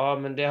att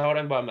men det har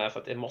den bara med för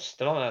att det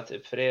måste vara med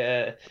typ, för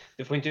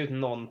du får inte ut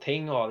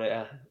någonting av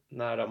det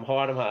när de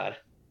har de här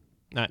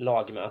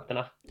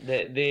lagmötena.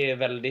 Det är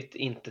väldigt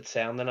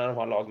intetsägande när de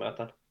har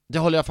lagmöten. Det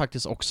håller jag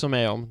faktiskt också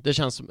med om.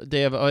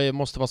 Det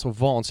måste vara så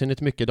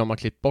vansinnigt mycket de har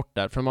klippt bort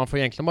där. För man får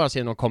egentligen bara se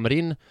när de kommer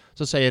in,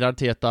 så säger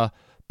Arteta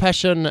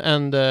passion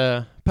and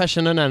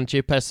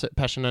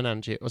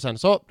energy. Och sen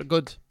så,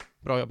 good.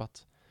 Bra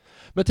jobbat.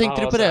 Men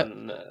tänkte du på det?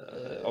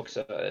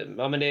 Också,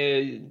 men det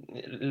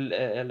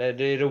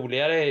är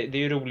roligare. Det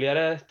är ju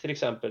roligare till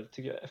exempel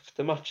tycker jag,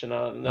 efter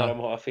matcherna när de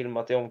har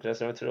filmat i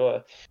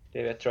omklädningsrummet.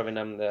 Det tror jag vi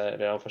nämnde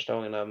redan första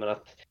gången, men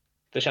att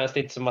då känns det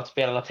inte som att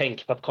spelarna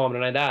tänker på att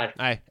kamerorna är där.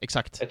 Nej,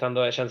 exakt. Utan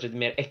då känns det lite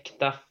mer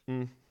äkta.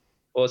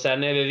 Och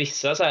sen är det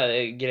vissa så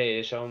här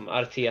grejer som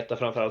Arteta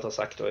framförallt har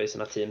sagt då i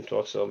sina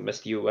teamtalks, och med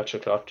Stewart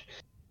såklart,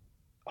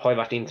 har ju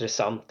varit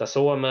intressanta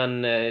så,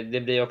 men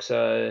det blir också,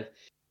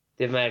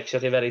 det märks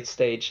att det är väldigt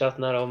stageat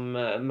när de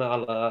med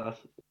alla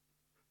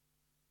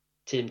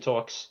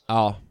teamtalks.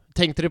 Ja,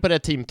 tänkte du på det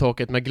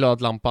teamtalket med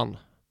glödlampan?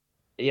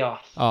 Ja.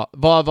 Ja,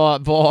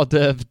 vad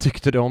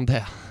tyckte du om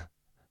det?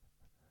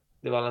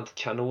 Det var inte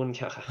kanon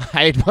kanske.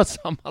 Nej, det var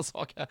samma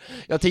sak här.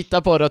 Jag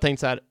tittade på det och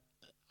tänkte så här: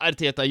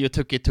 Arteta, you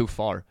took it too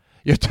far.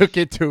 You took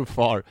it too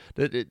far.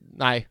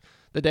 Nej,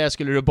 det där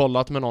skulle du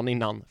bollat med någon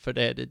innan. För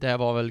det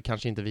var väl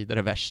kanske inte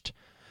vidare värst.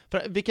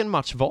 För vilken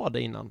match var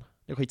det innan?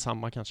 Det är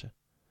skitsamma kanske.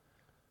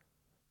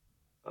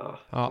 Ja,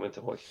 jag kommer inte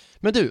ihåg.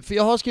 Men du, för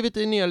jag har skrivit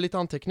ner lite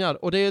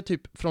anteckningar. Och det är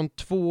typ från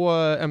 2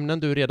 ämnen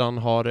du redan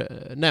har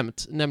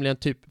nämnt. Nämligen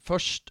typ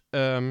först...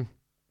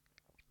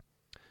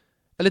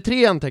 eller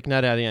 3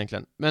 anteckningar är det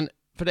egentligen. Men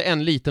för det är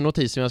en liten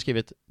notis som jag har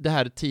skrivit. Det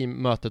här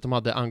teammötet de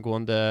hade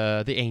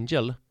angående The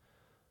Angel.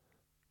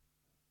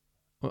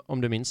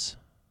 Om du minns.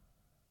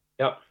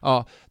 Ja.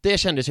 Ja, det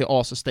kändes ju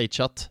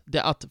as-stageat.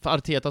 Det att för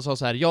Arteta sa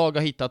så här: jag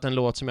har hittat en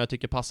låt som jag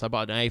tycker passar,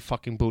 bara nej,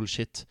 fucking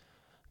bullshit.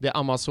 Det är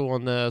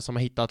Amazon som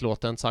har hittat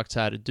låten, sagt så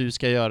här: du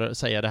ska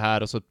säga det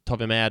här och så tar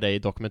vi med dig i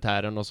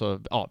dokumentären, och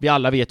så, ja, vi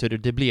alla vet hur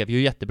det blev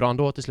ju jättebra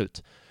ändå till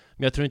slut.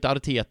 Men jag tror inte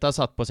Arteta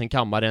satt på sin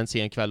kammare en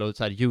sen kväll och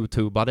så här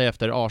YouTubade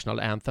efter Arsenal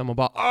Anthem och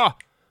bara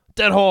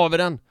där har vi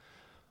den!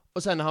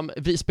 Och sen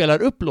när vi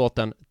spelar upp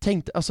låten,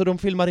 alltså de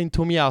filmar in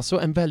Tomiyasu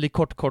en väldigt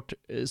kort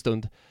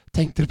stund.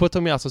 Tänkte du på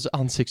Tomiyasus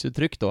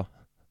ansiktsuttryck då?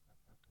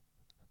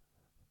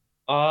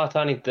 Ja, att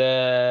han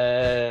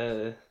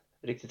inte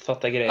riktigt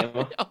fattar grejen,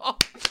 va?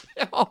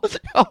 Ja.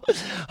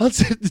 Han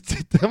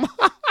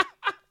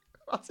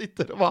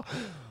sitter och bara,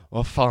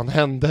 vad fan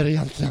händer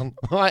egentligen?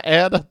 Vad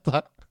är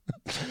detta?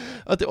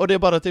 Och det är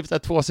bara typ så här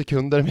 2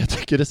 sekunder, men jag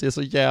tycker det ser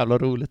så jävla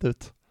roligt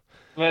ut.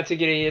 Men jag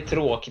tycker det är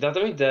tråkigt att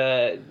de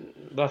inte...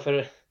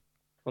 Varför...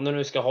 Om de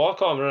nu ska ha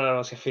kamerorna när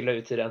de ska fylla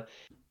ut tiden.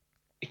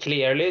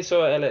 Clearly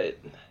så... Eller...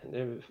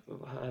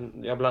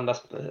 Jag blandar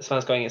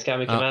svenska och engelska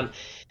mycket, men...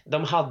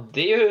 De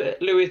hade ju...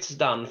 Louis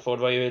Dunford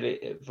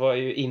var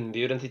ju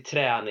inbjuden till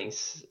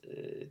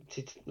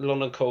till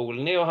London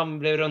Colney, och han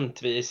blev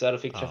runtvisad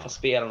och fick träffa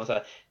spelarna och så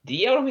här.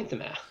 Det har de inte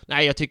med.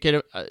 Nej,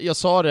 jag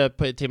sa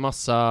det till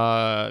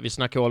massa, vi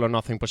snackade All or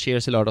Nothing på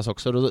Cheers i lördags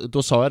också,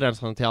 då sa jag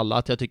det till alla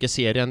att jag tycker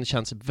serien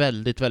känns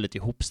väldigt, väldigt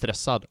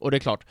ihopstressad. Och det är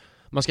klart,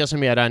 man ska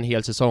summera en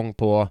hel säsong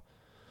på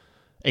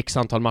x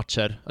antal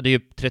matcher. Det är ju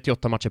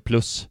 38 matcher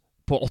plus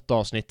på 8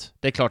 avsnitt.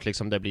 Det är klart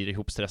liksom det blir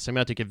ihopstressat, men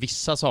jag tycker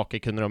vissa saker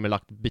kunde de ha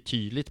lagt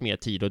betydligt mer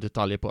tid och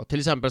detaljer på. Till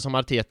exempel som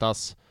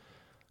Artetas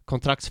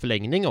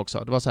kontraktsförlängning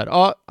också. Det var så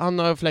här, han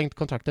har förlängt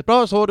kontraktet.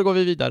 Bra, så då går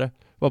vi vidare.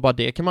 Vad bara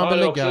det kan man väl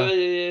lägga...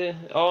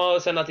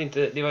 sen att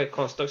inte... Det var ju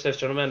konstigt också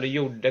eftersom de ändå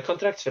gjorde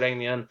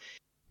kontraktsförlängningen.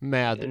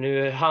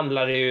 Nu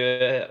handlar det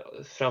ju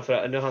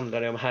framförallt, nu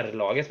handlar det om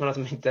herrlaget, men att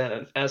de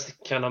inte ens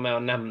kan ha med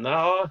att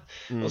nämna.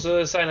 Och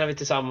så signar vi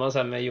tillsammans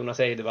här med Jonas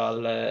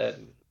Eidevall,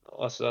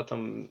 och så att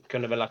de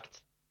kunde väl lagt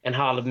en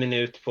halv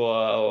minut på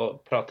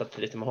och pratat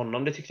lite med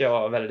honom. Det tyckte jag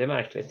var väldigt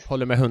märkligt.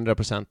 Håller med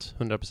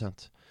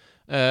 100%.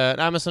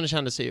 Nej, men så det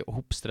kändes sig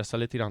ihopstressad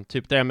lite grann.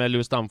 Typ det med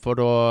Louis Dunford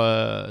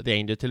och The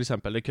Angel till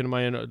exempel. Det kunde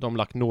man ju de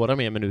lagt några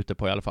mer minuter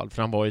på i alla fall.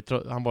 För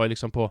han var ju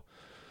liksom på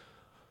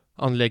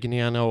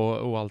anläggningarna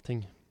och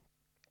allting.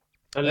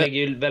 Han lägger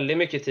ju väldigt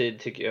mycket tid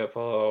tycker jag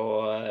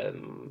på att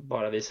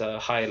bara visa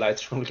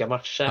highlights från olika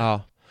matcher.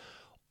 Ja,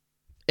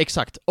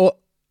 exakt. Och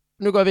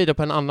nu går jag vidare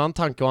på en annan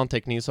tanke och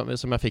anteckning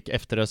som jag fick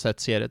efter att ha sett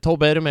serien.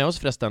 Tobbe, är du med oss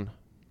förresten?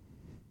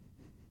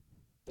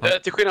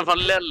 Till skillnad från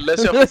Lelle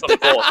så jag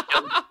fortfarande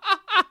vaken.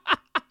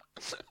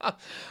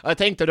 Jag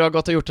tänkte du har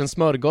gått och gjort en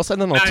smörgås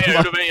eller något. Nej,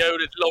 jag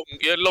gjorde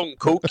ett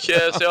långkok så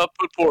jag har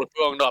pulled pork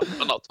på gång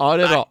då. Något. Ja,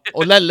 det är bra.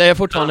 Och Lelle är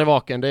fortfarande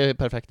vaken, det är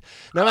perfekt.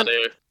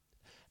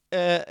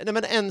 Nej,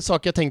 men en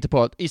sak jag tänkte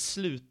på i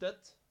slutet,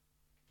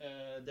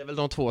 det är väl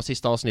de 2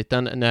 sista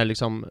avsnitten när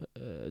liksom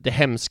det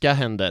hemska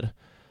händer.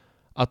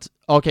 Att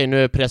okej,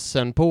 nu är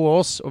pressen på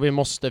oss och vi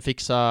måste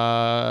fixa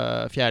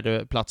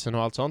 4:e platsen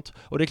och allt sånt.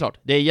 Och det är klart,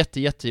 det är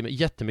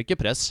jättemycket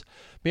press.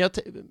 Men jag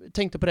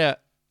tänkte på det,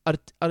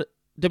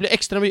 det blir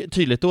extra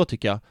tydligt då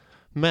tycker jag.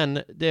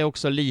 Men det är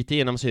också lite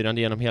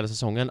genomsyrande genom hela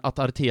säsongen att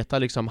Arteta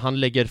liksom, han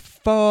lägger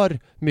för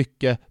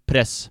mycket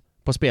press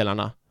på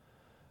spelarna.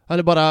 Han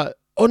är bara,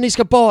 ni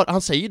ska bara,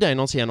 han säger det i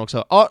någon scen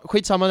också.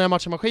 Skitsamma, den här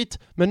matchen var skit,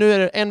 men nu är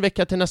det en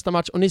vecka till nästa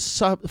match och ni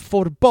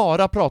får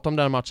bara prata om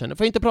den här matchen. Ni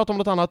får inte prata om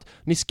något annat,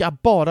 ni ska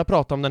bara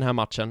prata om den här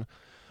matchen.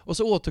 Och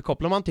så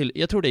återkopplar man till,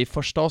 jag tror det är i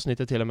första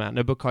avsnittet till och med,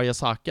 när Bukayo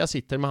Saka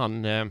sitter med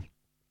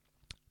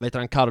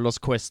han Carlos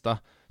Cuesta,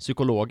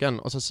 psykologen,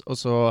 och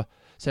så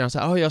säger han så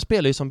här: jag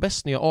spelar ju som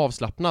bäst när jag är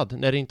avslappnad,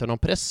 när det inte är någon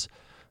press.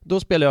 Då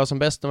spelar jag som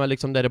bäst när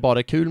liksom, där det bara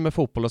är kul med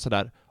fotboll och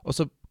sådär. Och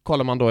så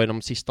kollar man då i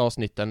de sista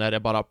avsnitten när det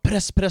är bara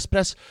press.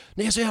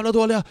 Ni är så jävla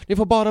dåliga, ni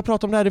får bara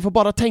prata om det här, ni får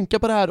bara tänka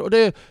på det här. Och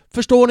det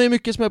förstår ni hur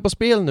mycket som är på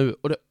spel nu.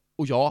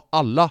 Och ja,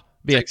 alla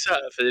vet. Tänk så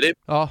här, Filip.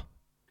 Ja.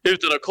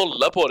 Utan att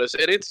kolla på det så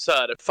är det inte så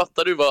här.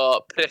 Fattar du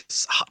vad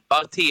press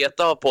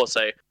Arteta har på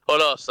sig? och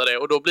lösa det.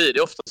 Och då blir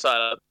det ofta så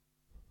här att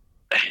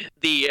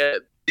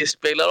det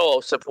spelar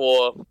av sig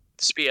på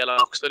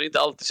spelarna också. Det är inte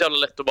alltid så jävla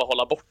lätt att bara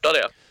hålla borta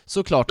det.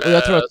 Såklart, och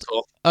jag tror att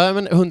ja,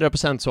 men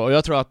 100% så. Och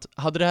jag tror att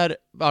hade det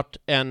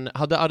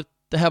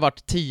här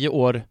varit 10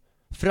 år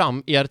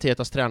fram i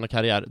Artetas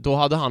tränarkarriär, då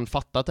hade han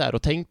fattat det här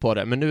och tänkt på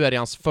det. Men nu är det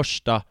hans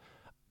första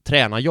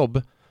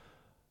tränarjobb.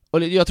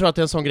 Och jag tror att det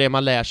är en sån grej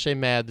man lär sig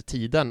med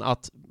tiden,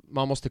 att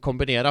man måste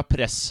kombinera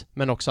press,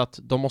 men också att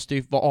de måste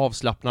ju vara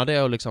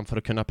avslappnade och liksom för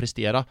att kunna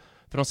prestera.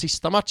 För de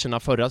sista matcherna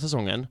förra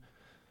säsongen,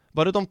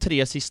 var det de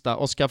 3 sista,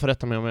 Oskar får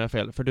rätta mig om jag har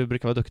fel, för du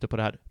brukar vara duktig på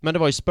det här. Men det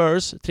var ju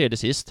Spurs, 3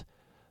 sist.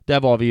 Där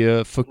var vi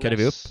ju, fuckade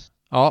vi upp.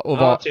 Ja, och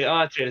var...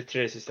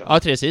 tre sist. Ja,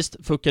 3 sist.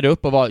 Fuckade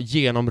upp och var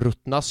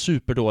genomruttna,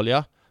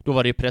 superdåliga. Då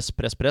var det ju press.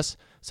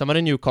 Sen var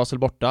det Newcastle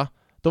borta.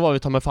 Då var vi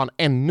ta med fan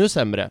ännu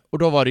sämre. Och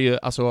då var det ju,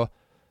 alltså,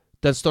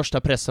 den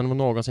största pressen vi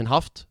någonsin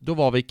haft. Då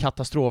var vi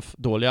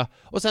katastrofdåliga.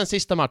 Och sen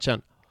sista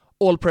matchen,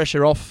 all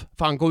pressure off.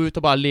 Fan, gå ut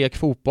och bara lek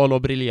fotboll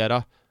och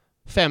briljera.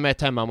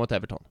 5-1 hemma mot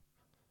Everton.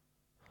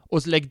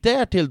 Och lägg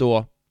där till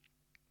då,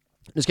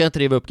 nu ska jag inte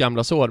riva upp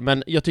gamla sår,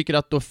 men jag tycker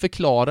att då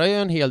förklarar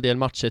jag en hel del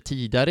matcher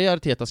tidigare i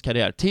Artetas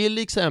karriär. Till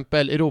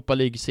exempel Europa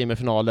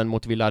League-semifinalen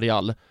mot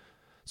Villarreal.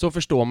 Så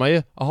förstår man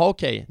ju, aha,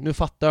 okej, nu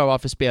fattar jag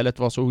varför spelet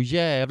var så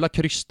jävla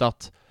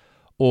krystat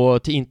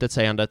och till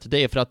intetsägandet.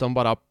 Det är för att de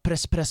bara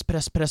press,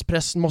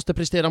 måste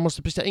prestera,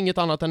 inget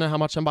annat än den här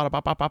matchen,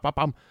 bara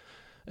bam.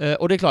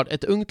 Och det är klart,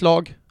 ett ungt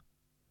lag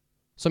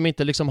som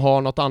inte liksom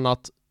har något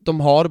annat, de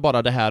har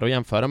bara det här att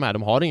jämföra med,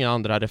 de har inga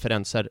andra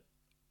referenser.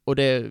 Och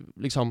det är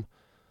liksom,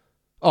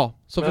 ja,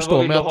 så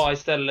förstår man att... Vad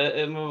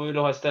vill du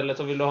ha istället?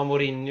 Och vill du ha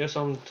Mourinho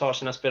som tar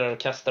sina spelare och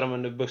kastar dem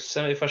under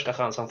bussen vid första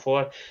chans han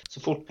får?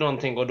 Så fort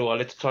någonting går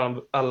dåligt tar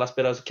han alla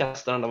spelare och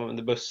kastar han dem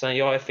under bussen.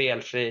 Jag är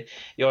felfri,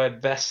 jag är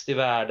bäst i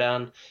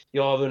världen,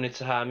 jag har vunnit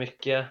så här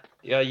mycket.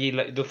 Jag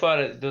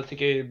gillar, då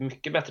tycker jag ju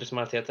mycket bättre som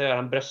Arteta gör.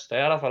 Han bröstar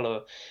i alla fall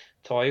och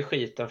tar ju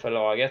skiten för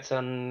laget.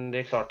 Sen det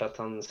är klart att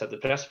han sätter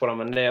press på dem,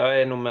 men det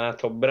jag är nog med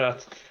Tobbe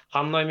att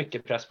han har ju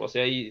mycket press på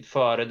sig. Jag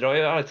föredrar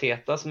ju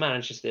Artetas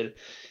managerstil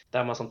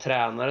där man som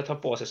tränare tar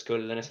på sig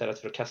skulden istället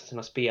för att kasta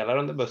sina spelare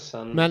under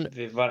bussen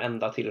vid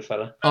varenda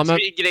tillfälle. Ja, men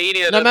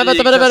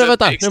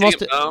vänta.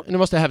 Nu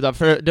måste jag hävda,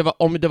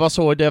 för om det var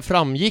så det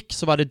framgick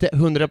så var det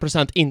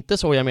 100% inte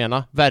så jag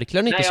menar.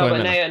 Verkligen inte så jag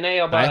menar.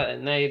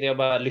 Nej, jag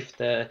bara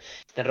lyfte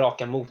den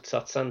raka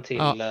motsatsen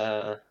till...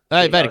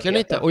 Nej, verkligen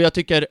inte. Och jag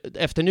tycker,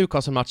 efter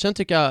Newcastle-matchen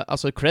tycker jag,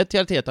 alltså cred till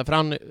Arteta, för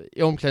han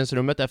i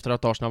omklädningsrummet efter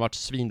att Arsenal varit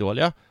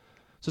svindåliga,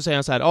 så säger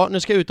han så här, ja, nu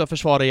ska jag ut och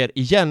försvara er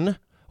igen.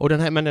 Och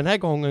men den här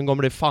gången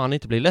kommer det fan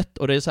inte bli lätt.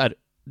 Och det är så här,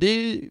 det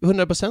är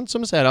 100%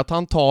 som säger att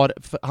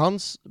han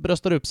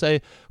bröstar upp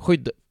sig,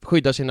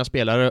 skyddar sina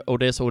spelare, och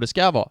det är så det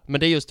ska vara. Men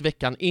det är just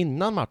veckan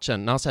innan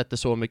matchen när han sätter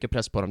så mycket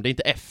press på dem. Det är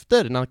inte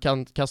efter när han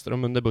kan kasta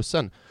dem under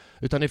bussen,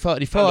 utan i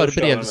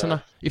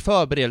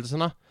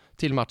förberedelserna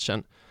till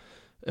matchen.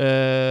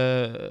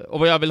 Och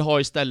vad jag vill ha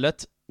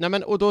istället,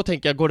 och då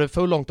tänker jag, går det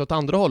för långt åt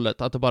andra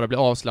hållet, att det bara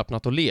blir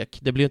avslappnat och lek,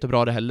 det blir inte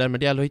bra det heller, men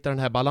det gäller att hitta den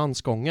här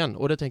balansgången,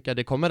 och det tänker jag,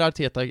 det kommer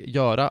Arteta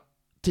göra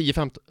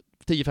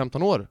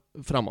 10-15 år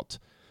framåt.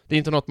 Det är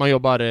inte något man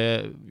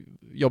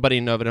jobbar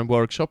in över en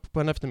workshop på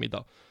en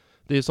eftermiddag.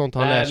 Det är sånt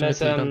han lär sig med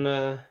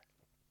tiden.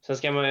 Sen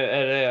ska man,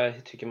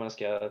 jag tycker man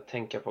ska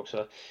tänka på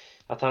också,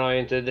 att han har ju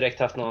inte direkt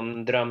haft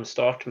någon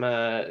drömstart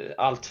med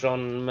allt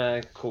från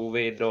med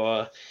covid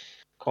och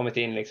kommit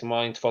in liksom,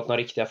 har inte fått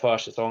några riktiga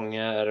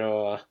försäsonger,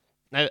 och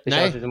det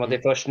känns som att det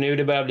är först nu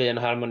det börjar bli en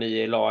harmoni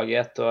i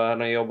laget, och han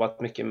har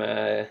jobbat mycket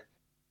med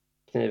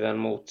kniven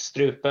mot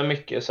strupen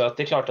mycket, så att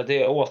det är klart att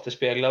det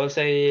återspeglar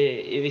sig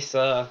i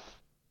vissa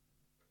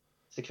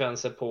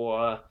sekvenser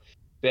på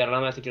spelarna,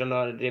 men jag tycker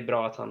det är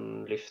bra att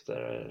han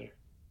lyfter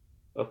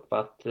upp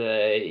att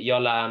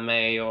jag lär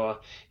mig och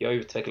jag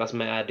utvecklas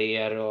med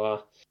er, och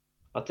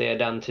att det är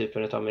den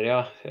typen av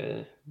miljö.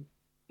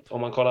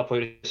 Om man kollar på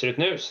hur det ser ut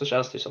nu så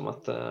känns det som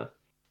att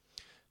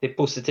det är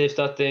positivt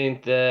att det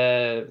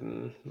inte,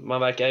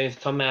 man verkar ju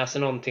inte ta med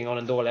sig någonting av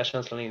den dåliga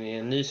känslan in i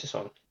en ny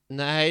säsong.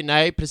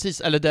 Nej,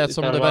 precis. Eller det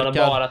som det verkar. Man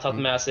har bara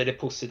tagit med sig det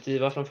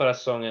positiva från förra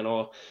säsongen,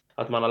 och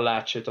att man har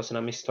lärt sig av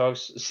sina misstag.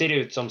 Ser det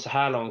ut som så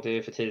här långt, det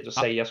är för tidigt att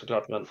säga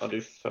såklart, men jag fattar,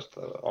 du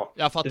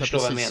förstår precis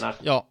vad jag menar.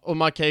 Ja, och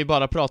man kan ju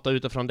bara prata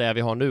utifrån det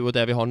vi har nu, och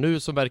det vi har nu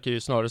så verkar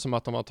ju snarare som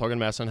att de har tagit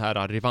med sig den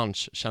här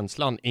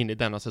revanschkänslan in i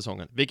denna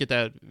säsongen, vilket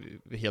är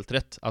helt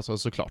rätt, alltså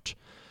såklart.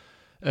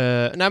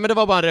 Men det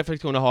var bara en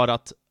reflektion jag har,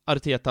 att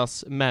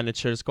Artetas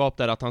managerskap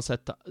där, att han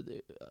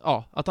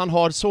att han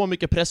har så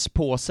mycket press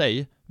på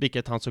sig,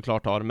 vilket han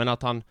såklart har, men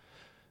att han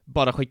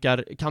bara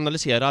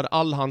kanaliserar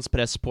all hans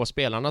press på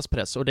spelarnas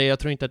press, och jag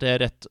tror inte att det är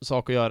rätt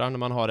sak att göra när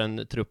man har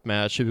en trupp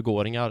med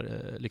 20-åringar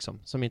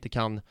liksom, som inte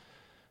kan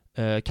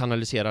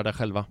kanalisera det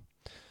själva.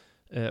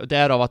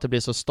 Därav att det blir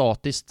så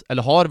statiskt,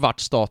 eller har varit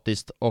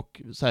statiskt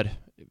och så här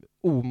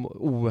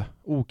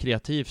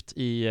okreativt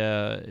i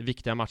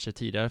viktiga matcher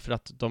tidigare, för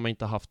att de har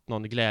inte haft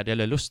någon glädje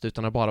eller lust,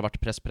 utan har bara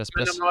varit press. Men de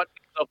har varit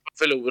att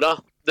förlora.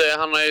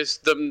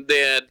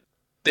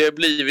 det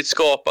blivit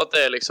skapat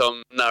det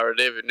liksom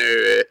narrative.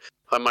 Nu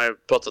har man ju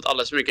pratat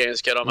alldeles för mycket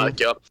engelska då,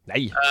 märker jag.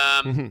 Nej.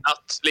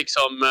 Att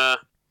liksom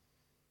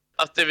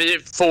att vi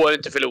får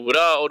inte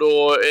förlora, och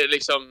då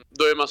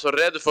är man så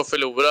rädd för att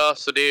förlora,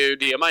 så det är ju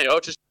det man gör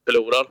till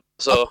förlorar.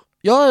 Så.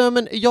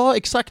 Ja,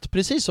 exakt,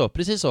 precis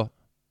så.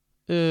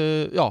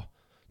 Ja,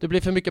 det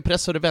blir för mycket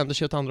press och det vänder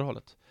sig åt andra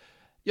hållet.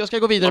 Jag ska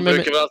gå vidare Man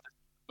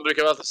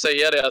brukar väl alltid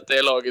säga det, att det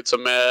är laget som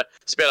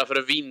spelar för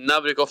att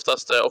vinna brukar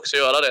oftast också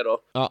göra det då.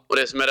 Ja. Och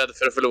det som är rädd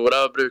för att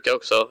förlora brukar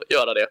också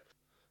göra det.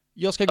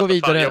 Jag ska gå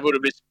vidare. Fan, jag borde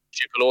bli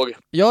psykolog.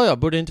 Ja,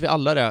 borde inte vi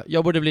alla det?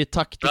 Jag borde bli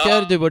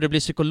taktiker, du borde bli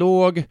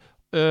psykolog.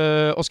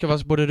 Oskar,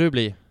 vad borde du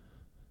bli?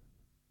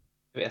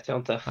 Det vet jag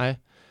inte. Nej.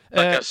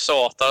 Tackar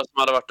satan som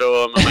hade varit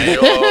med mig.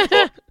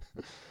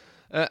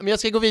 Men jag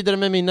ska gå vidare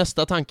med min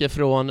nästa tanke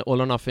från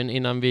All or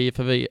Nothing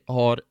för vi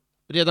har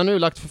redan nu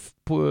lagt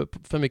på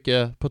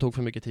tok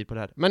för mycket tid på det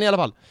här. Men i alla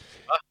fall.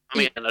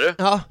 Vad menar du?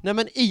 Ja, nej,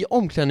 men i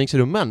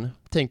omklädningsrummen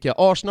tänker jag,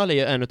 Arsenal är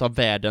ju en av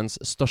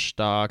världens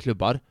största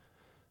klubbar.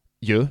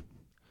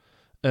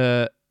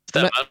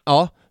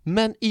 Stämmer.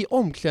 Men i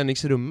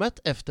omklädningsrummet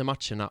efter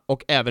matcherna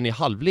och även i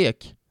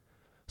halvlek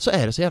så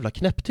är det så jävla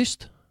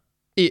knäpptyst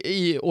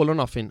i All or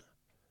Nothing.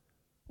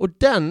 Och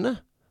den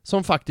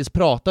som faktiskt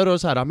pratar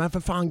och så här, men för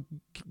fan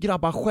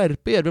grabbar,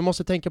 skärp er, vi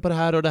måste tänka på det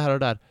här och det här och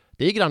det där.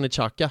 Det är Granit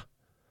Xhaka.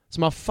 Så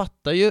man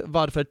fattar ju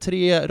varför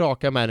 3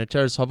 raka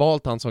managers har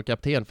valt han som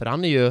kapten, för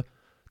han är ju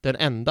den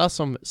enda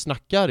som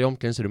snackar i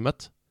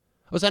omklädningsrummet.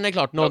 Och sen är det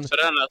klart någon... Också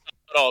den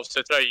tar av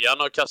sig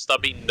tröjan och kastar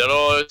binder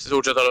och i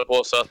stort sett håller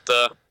på, så att...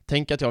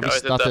 Tänk att jag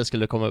visste att det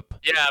skulle komma upp.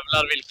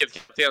 Jävlar vilket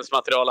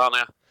kaptensmaterial han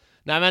är.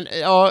 Nej men,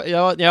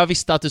 jag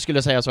visste att du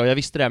skulle säga så, jag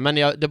visste det, men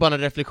det är bara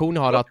en reflektion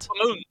jag har att...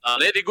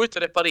 Det går inte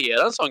att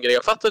reparera en sån grej.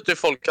 Jag fattar inte hur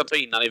folk kan ta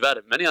in han i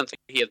värmen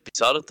egentligen, helt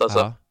bizarrt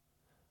alltså.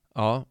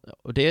 Ja,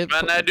 och det...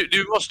 Men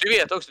du måste ju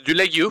veta också, du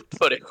lägger ju upp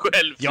för dig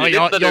själv. Ja,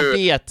 jag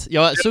vet,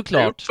 ja,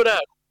 såklart. För det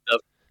här.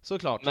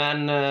 Såklart.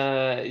 Men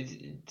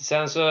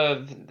sen så,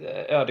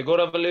 Ödegård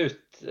har väl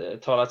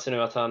uttalat sig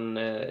nu att han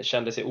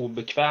kände sig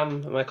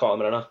obekväm med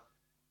kamerorna.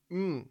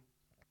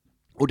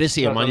 Och det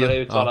ser man ju. Han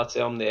har uttalat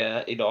sig om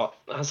det idag.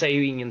 Han säger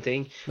ju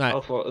ingenting. Nej.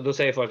 Och då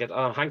säger folk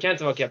att han kan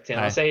inte vara kapten.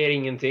 Nej. Han säger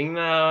ingenting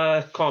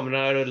när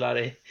kamerorna rullar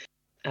i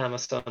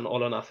Amazon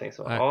All or Nothing.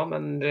 Så, ja,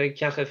 men det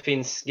kanske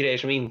finns grejer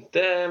som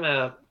inte är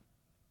med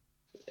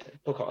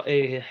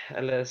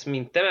eller som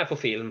inte är med på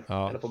film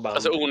eller på band.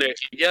 Alltså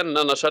onekligen,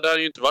 annars hade han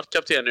ju inte varit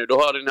kapten nu.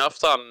 Då hade ni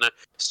haft han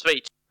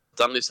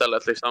Schweiz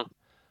istället liksom.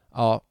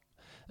 Ja.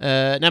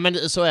 Nej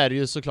men så är det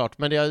ju såklart.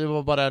 Men det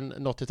var bara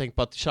något jag tänkte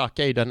på, att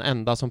Xhaka är ju den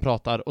enda som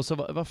pratar. Och så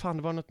vad fan,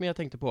 det var något mer jag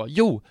tänkte på.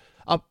 Jo,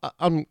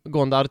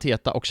 angående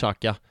Arteta och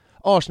Xhaka.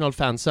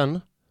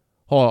 Arsenal-fansen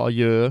har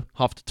ju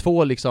haft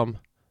 2 liksom...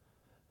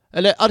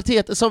 Eller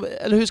Arteta,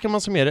 eller hur ska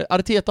man summera det?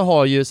 Arteta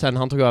har ju sen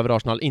han tog över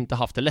Arsenal inte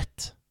haft det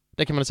lätt.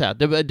 Det kan man säga.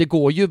 Det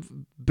går ju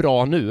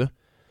bra nu.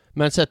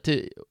 Men sett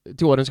till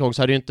årens gång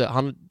så har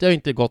det har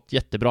inte gått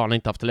jättebra. Han har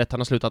inte haft det lätt. Han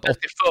har slutat 8.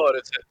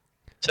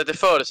 Sett till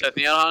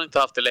förutsättningar har han inte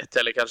haft det lätt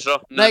heller kanske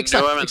då. Nej,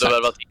 exakt.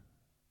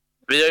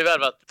 Vi har ju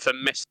värvat för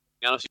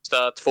mästningarna de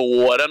sista 2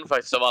 åren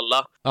faktiskt av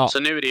alla. Ja. Så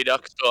nu är det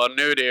dags då.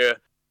 Nu är det ju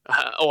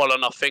all or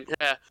nothing.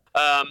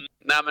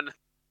 Nej men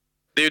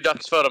det är ju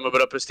dags för dem att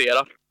börja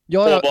prestera.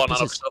 På banan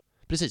precis. Också.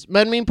 Precis,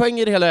 men min poäng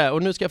i det hela är,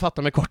 och nu ska jag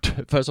fatta mig kort,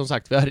 för som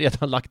sagt, vi har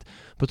redan lagt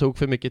på tok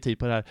för mycket tid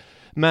på det här.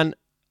 Men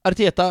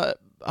Arteta,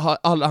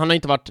 han har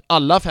inte varit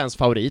alla fans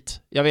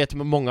favorit. Jag vet att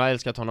många har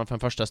älskat honom från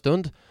första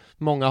stund.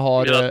 Många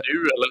har... Ja,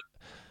 du eller?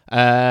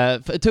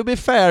 To be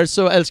fair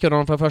så älskade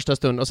honom från första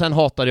stund, och sen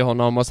hatade jag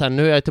honom, och sen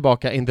nu är jag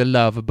tillbaka in the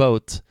love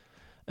boat.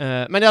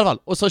 Men i alla fall,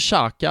 och så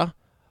Xhaka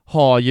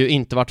har ju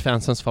inte varit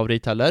fansens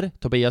favorit heller.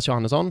 Tobias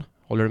Johannesson,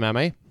 håller du med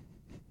mig?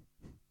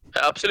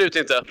 Absolut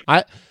inte.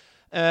 Nej.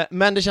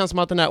 Men det känns som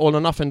att den här All or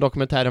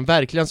Nothing-dokumentären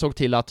verkligen såg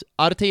till att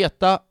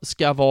Arteta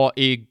ska vara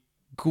i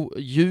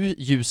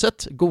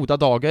ljuset, goda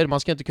dagar. Man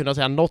ska inte kunna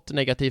säga något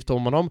negativt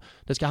om honom.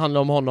 Det ska handla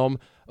om honom,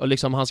 och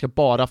liksom han ska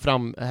bara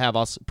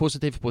framhävas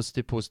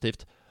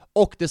positivt.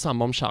 Och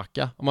detsamma om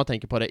Xhaka, om man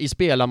tänker på det. I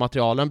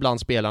spelarmaterialen bland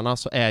spelarna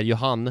så är ju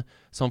han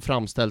som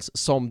framställs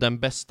som den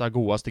bästa,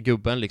 godaste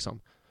gubben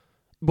liksom.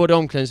 Både i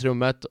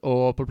omklädningsrummet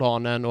och på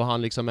planen, och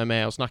han liksom är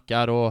med och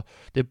snackar, och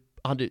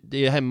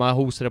det är hemma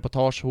hos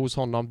reportage hos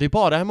honom. Det är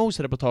bara hemma hos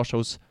reportage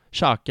hos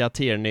Xhaka,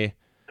 Tierney,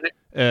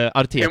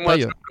 Arteta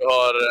ju.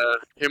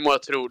 Hur många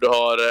tror du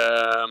har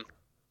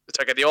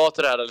tackat ja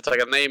till det här, eller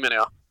tackat nej menar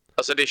jag?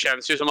 Alltså det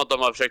känns ju som att de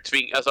har försökt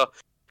tvinga. Alltså,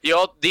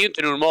 ja, det är ju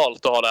inte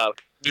normalt att ha det här.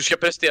 Du ska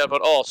prestera på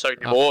en ashög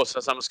nivå, och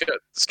sen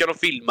ska de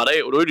filma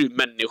dig, och då är du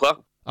människa.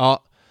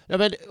 Ja. Ja,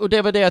 men, och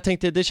det var det jag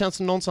tänkte, det känns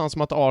någonstans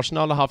som att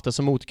Arsenal har haft det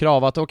som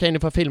motkrav, att okej, ni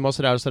får filma och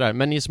sådär,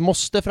 men ni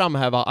måste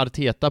framhäva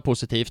Arteta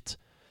positivt,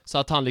 så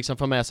att han liksom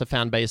får med sig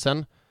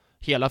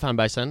hela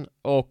fanbasen,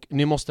 och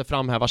ni måste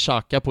framhäva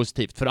Xhaka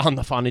positivt, för han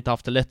har fan inte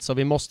haft det lätt, så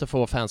vi måste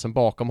få fansen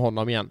bakom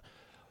honom igen.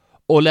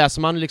 Och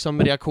läser man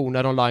liksom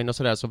reaktioner online och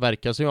sådär, så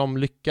verkar det som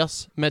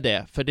lyckas med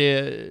det, för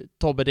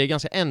Tobbe, det är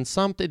ganska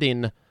ensamt i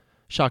din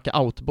Xhaka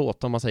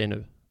out-båt, om man säger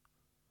nu.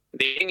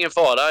 Det är ingen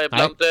fara.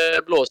 Ibland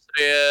blåser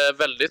det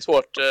väldigt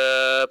hårt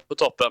på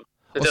toppen.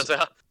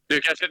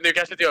 Nu kanske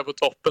inte jag är på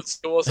toppen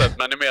så sätt,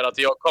 men det är mer att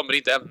jag kommer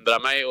inte ändra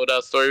mig. Och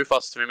där står jag ju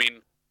fast med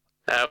min,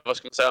 vad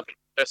ska man säga,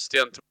 röst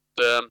gentemot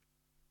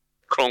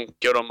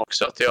Kroenke och dem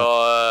också. Att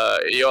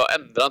jag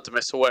ändrar inte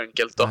mig så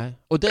enkelt då. Nej.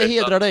 Och det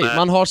hedrar dig.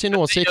 Man har sin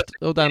åsikt.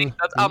 Och den...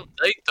 Att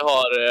andra inte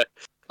har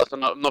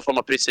någon form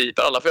av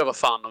principer. Alla får göra vad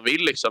fan de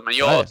vill liksom. Men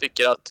jag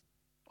tycker att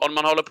om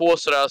man håller på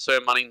sådär så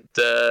är man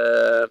inte...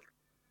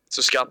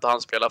 Så ska inte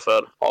han spela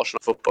för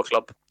Arsenal Football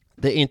Club.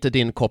 Det är inte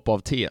din kopp av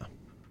te?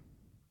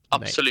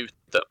 Absolut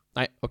inte.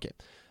 Nej, okej.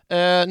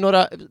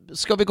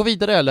 Ska vi gå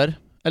vidare eller?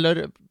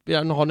 Eller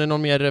har ni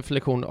någon mer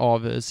reflektion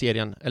av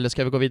serien? Eller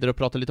ska vi gå vidare och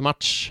prata lite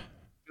match?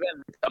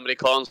 Väldigt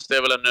amerikanskt. Det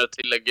är väl en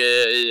tillägg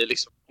i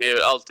liksom,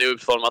 allt är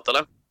utformat,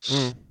 eller?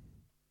 Mm.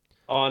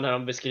 Ja, när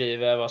de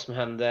beskriver vad som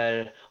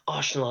händer.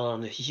 Arsenal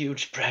under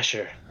huge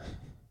pressure.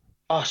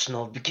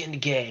 Arsenal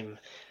begin the game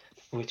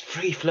with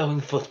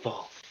free-flowing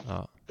football.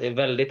 Ja. Det är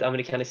väldigt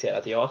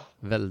amerikaniserat, ja.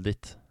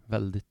 Väldigt.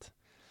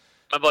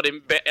 Men var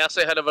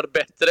det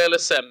bättre eller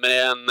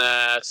sämre än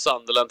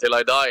Sunderland till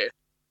I Die?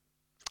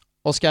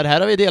 Oskar, här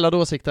har vi delade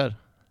åsikter.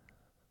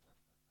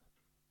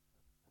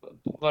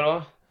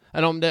 Vadå?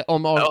 Eller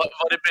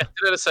var det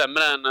bättre eller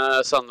sämre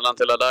än Sunderland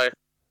till I Die?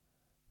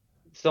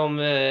 Som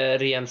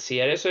ren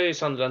serie så är ju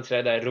Sunderland till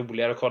I Die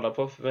roligare att kolla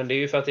på. Men det är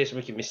ju för att det är så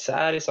mycket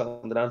misär i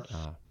Sunderland.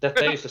 Ja.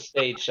 Detta är ju så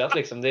stageat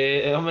liksom.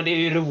 Men det är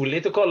ju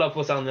roligt att kolla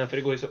på Sunderland för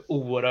det går ju så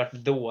oerhört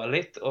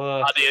dåligt. Och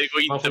ja, det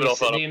går inte bra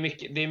för dem.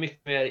 Det är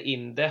mycket mer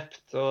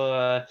in-depth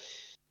och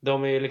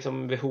de är ju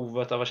liksom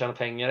behovet av att tjäna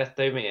pengar.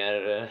 Detta är ju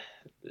mer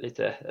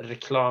lite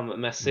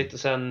reklammässigt. Och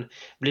sen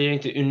blir det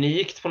inte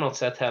unikt på något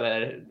sätt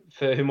heller.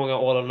 För hur många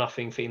All or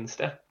Nothing finns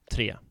det?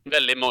 3.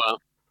 Väldigt många.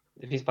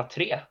 Det finns bara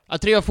 3. Ja,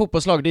 3 av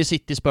fotbollslag. Det är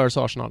City, Spurs,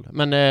 Arsenal.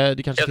 Men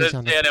det kanske finns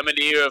andra. Men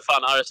det är ju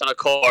fan Arsenal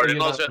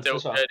Cardinals.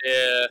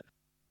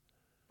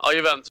 Ja,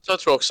 Juventus jag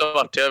tror också har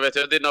varit. Jag vet,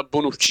 det är några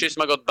Bonucci som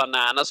har gått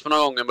bananas för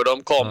några gånger. Men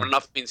de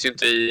kamerorna finns ju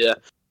inte i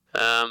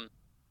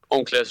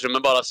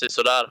omklädningsrummet bara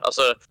sådär.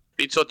 Alltså,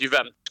 det är inte så att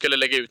Juventus skulle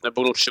lägga ut när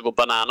Bonucci går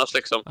bananas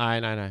liksom.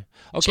 Nej.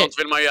 Okay. Sånt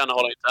vill man ju gärna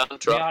hålla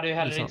internt, tror jag. Jag hade ju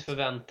heller inte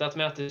förväntat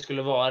mig att det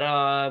skulle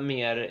vara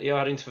mer... Jag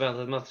hade inte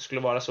förväntat mig att det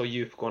skulle vara så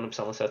djupgående på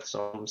samma sätt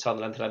som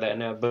Sunderland till det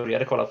när jag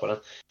började kolla på den.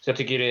 Så jag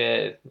tycker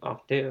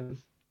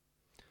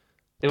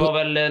det var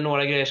väl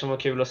några grejer som var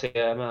kul att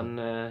se, men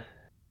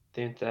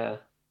det är inte...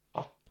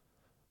 Ja,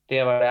 det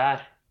är vad det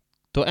är.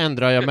 Då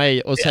ändrar jag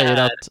mig och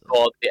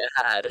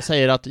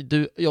säger att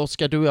du,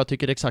 Oskar, du och jag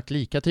tycker exakt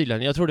lika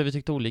tydligen. Jag trodde vi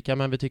tyckte olika,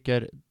 men vi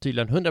tycker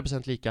tydligen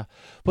 100% lika.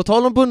 På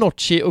tal om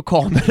Bonucci och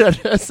kameror.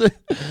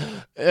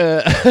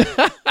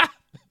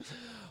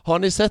 Har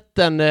ni sett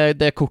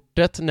det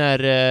kortet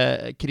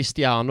när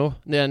Cristiano,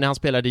 när han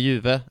spelade i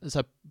Juve, så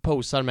här,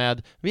 posar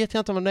med, vet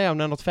jag inte om det är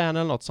något fan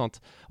eller något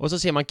sånt. Och så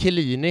ser man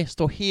Chiellini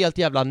stå helt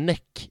jävla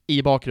näck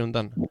i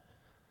bakgrunden.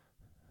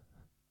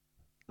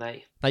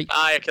 Nej. Jag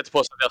kan inte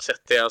påstå att jag har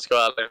sett det, jag ska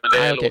vara ärlig. Men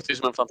det låter ju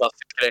som en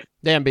fantastisk grej.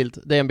 Det är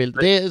en bild.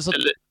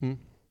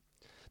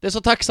 Det är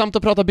så tacksamt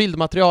att prata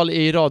bildmaterial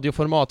i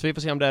radioformat. Vi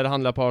får se om det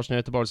handlar på Arsenal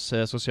Göteborgs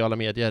sociala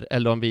medier.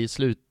 Eller om vi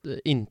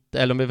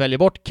väljer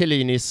bort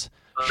Chiellinis...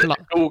 Eller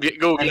om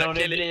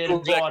det blir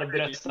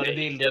barbröstade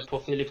bilder på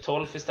Filip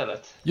Tolf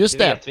istället. Just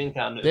det. Vet vi inte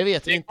ännu. Det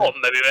vet vi inte. Det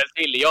kommer vi väl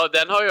till. Ja,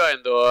 den har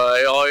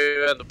jag har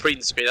ju ändå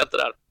printscreenat det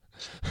där.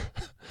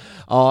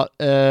 Ja,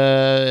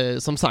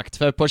 som sagt,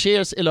 för på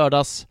Cheers i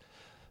lördags,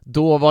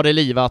 då var det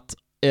livat,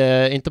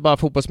 inte bara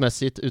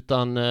fotbollsmässigt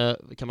utan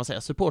kan man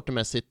säga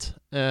supportermässigt.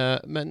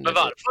 Men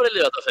varför var det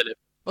livat då, Filip?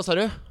 Vad sa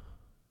du?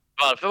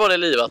 Varför var det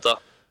livat då?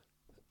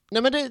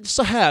 Nej, men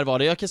så här var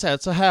det, jag kan säga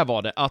att så här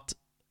var det, att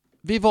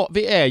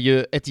vi är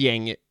ju ett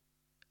gäng.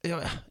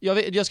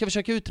 Jag ska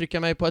försöka uttrycka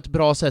mig på ett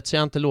bra sätt så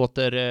jag inte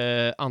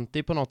låter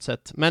anti på något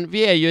sätt, men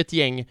vi är ju ett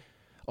gäng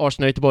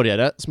Arsenal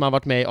Göteborgare som har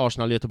varit med i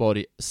Arsenal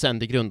Göteborg sedan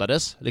det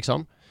grundades,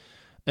 liksom.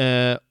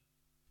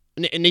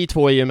 Ni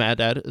två är ju med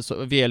där, så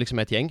vi är liksom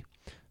ett gäng.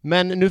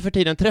 Men nu för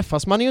tiden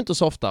träffas man ju inte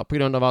så ofta på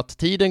grund av att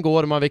tiden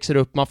går, man växer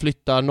upp, man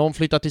flyttar, någon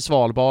flyttar till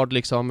Svalbard,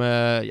 liksom,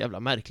 jävla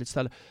märkligt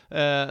ställe.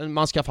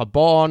 Man skaffar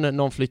barn,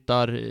 någon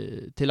flyttar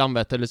till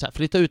Landvetter, eller så här,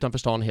 flyttar utanför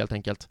stan helt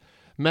enkelt.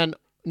 Men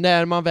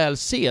när man väl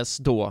ses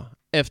då,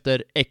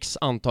 efter x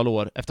antal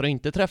år, efter att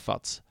inte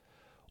träffats,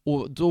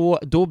 och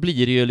då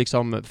blir det ju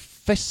liksom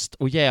fest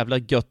och jävla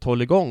gött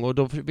håll igång, och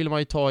då vill man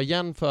ju ta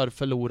igen för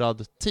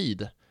förlorad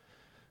tid.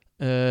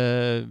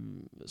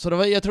 Så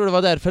jag tror det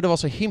var därför det var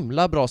så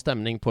himla bra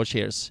stämning på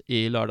Cheers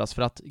i lördags,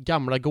 för att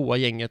gamla goa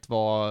gänget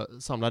var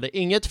samlade.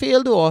 Inget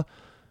fel då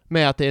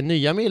med att det är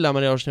nya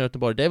medlemmar i Arsenal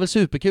Göteborg, det är väl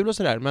superkul och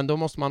sådär, men då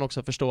måste man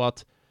också förstå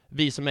att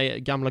vi som är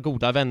gamla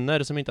goda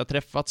vänner som inte har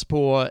träffats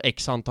på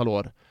x antal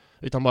år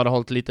utan bara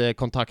hållit lite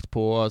kontakt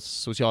på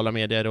sociala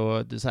medier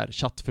och så här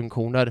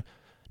chattfunktioner,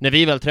 när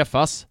vi väl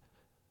träffas,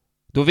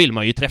 då vill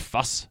man ju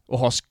träffas och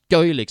ha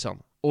skoj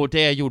liksom. Och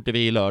det gjorde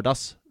vi i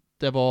lördags.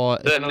 Det var...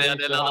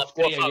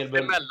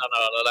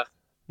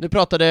 Nu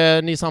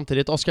pratade ni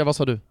samtidigt. Oskar, vad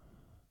sa du?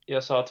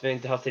 Jag sa att vi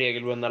inte haft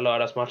regelbundna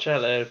lördagsmatcher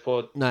eller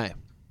på... Nej.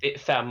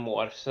 5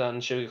 år. Sedan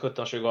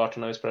 2017-2018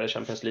 när vi spelade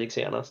Champions League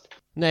senast.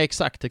 Nej,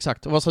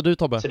 exakt. Vad sa du,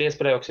 Tobbe? Så det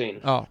spelar jag också in.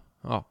 Ja.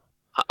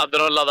 Hade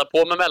de laddat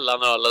på med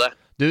mellanöl eller?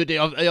 Du,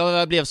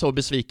 jag blev så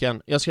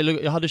besviken.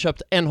 Jag hade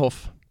köpt en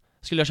Hoff.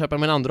 Skulle jag köpa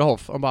min andra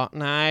Hoff? Och bara,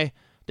 nej,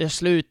 det är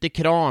slut i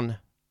kran.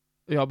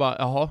 Och jag bara,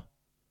 jaha.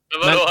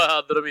 Men vadå,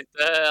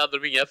 hade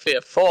de inga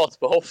fler fat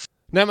på Hoff?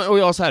 Nej, men och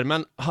jag så här,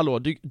 men hallå,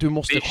 du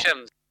måste... Det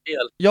känns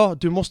fel. Ja,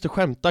 du måste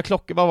skämta.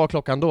 Vad var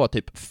klockan då?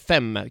 Typ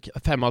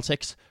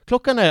 5:30.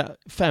 Klockan är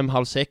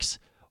 5:30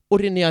 och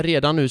det är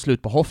redan nu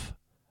slut på Hoff.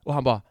 Och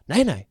han bara,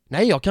 nej,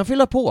 jag kan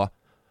fylla på.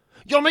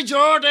 Ja, men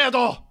gör det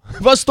då!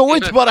 Vad står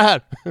inte bara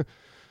här?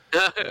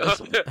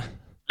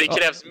 Det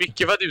krävs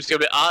mycket för att du ska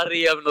bli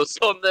arg av något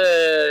sån,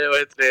 vad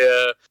heter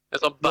det, en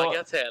sån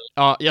bagatell.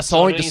 Ja, jag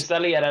sa inte...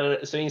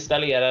 Så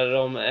installerar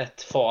de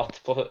ett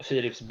fat på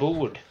Philips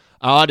bord.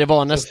 Ja, det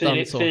var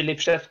nästan så.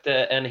 Filip köpte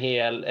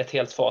ett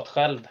helt fat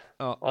själv.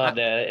 Ja. Och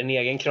hade en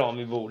egen kram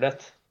vid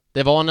bordet.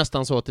 Det var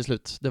nästan så till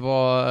slut. Det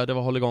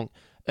var hålligång.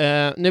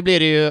 Nu blir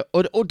det ju,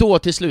 och då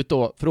till slut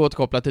då, för att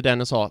återkoppla till det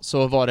ni sa,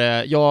 så var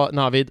det jag,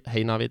 Navid,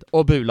 hej Navid,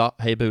 och Bula,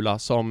 hej Bula,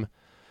 som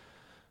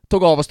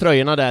tog av oss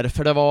tröjorna där,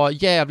 för det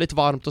var jävligt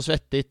varmt och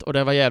svettigt och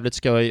det var jävligt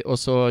skoj, och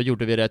så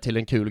gjorde vi det till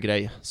en kul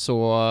grej.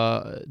 Så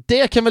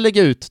det kan vi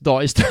lägga ut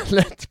då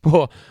istället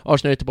på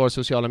Arsenal Göteborgs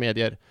sociala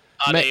medier.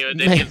 Ja, det är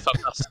en helt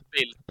fantastisk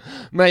bild.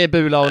 Med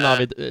Bula och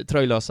Navid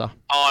tröjlösa.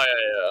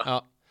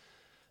 Ja.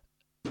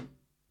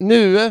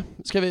 Nu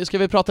ska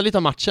vi prata lite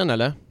om matchen,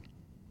 eller?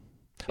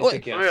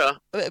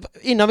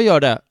 Innan vi gör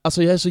det,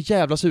 alltså jag är så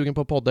jävla sugen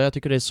på podda, jag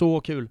tycker det är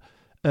så kul.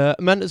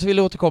 Men så vill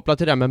jag återkoppla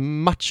till det med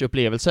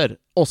matchupplevelser,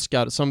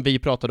 Oskar, som vi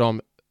pratade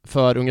om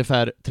för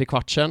ungefär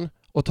 3/4 sedan,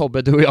 och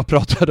Tobbe, du och jag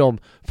pratade om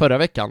förra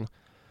veckan.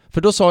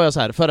 För då sa jag så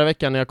här, förra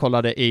veckan när jag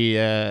kollade i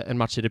en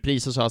match i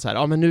repris, så sa jag så här,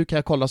 ja men nu kan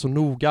jag kolla så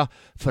noga,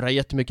 föra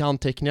jättemycket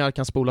anteckningar,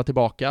 kan spola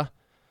tillbaka.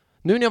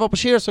 Nu när jag var på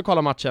Cheers och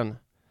kollade matchen,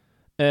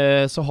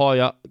 så har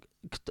jag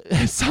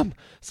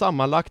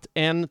sammanlagt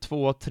 1,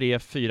 2, 3,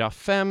 4,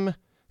 5,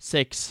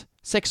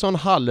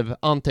 6,5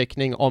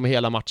 anteckning om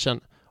hela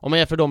matchen. Om man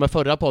jämför då med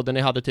förra podden,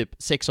 jag hade typ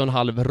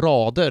 6,5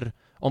 rader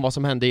om vad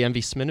som hände i en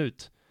viss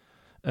minut.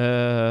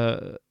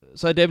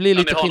 Så det blir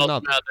lite skillnad. Har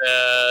något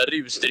med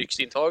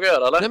rusdrycksintag att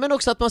göra, eller? Nej, men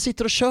också att man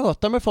sitter och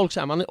tjötar med folk så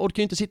här. Man orkar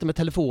ju inte sitta med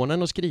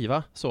telefonen och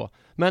skriva så.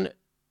 Men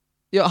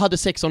jag hade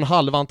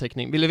 6,5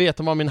 anteckning. Vill du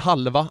veta vad min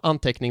halva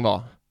anteckning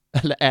var?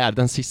 Eller är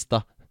den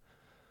sista?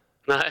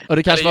 Nej. Och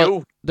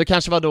det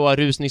kanske var då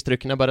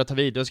rusningsdryckerna började ta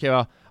vid. Då skrev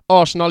jag,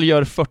 Arsenal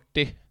gör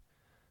 40.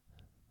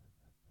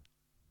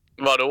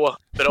 Vadå?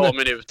 Bra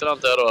minuter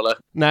antar jag då, eller?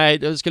 Nej,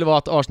 det skulle vara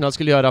att Arsenal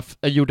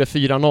gjorde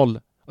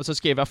 4-0. Och så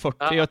skrev jag 40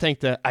 och jag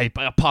tänkte,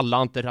 jag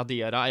pallar inte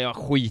radera, jag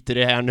skiter i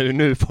det här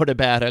nu får det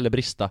bära eller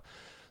brista.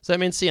 Så är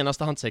min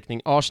senaste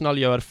handsäckning, Arsenal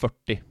gör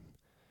 40.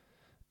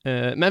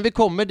 Men vi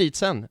kommer dit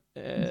sen.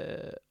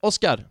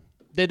 Oskar,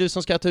 det är du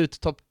som ska ta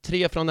ut topp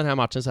 3 från den här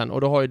matchen sen,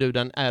 och då har ju du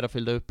den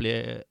ärofyllda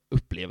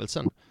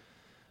upplevelsen.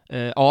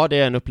 Ja, det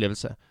är en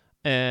upplevelse.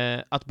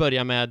 Att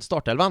börja med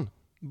startelvan.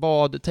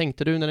 Vad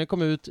tänkte du när den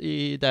kom ut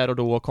där och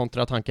då,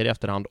 kontra tankar i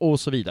efterhand och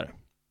så vidare?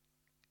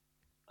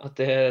 Att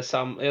det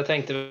är jag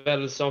tänkte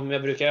väl som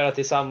jag brukar göra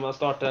till samma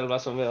startelva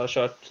som vi har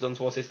kört de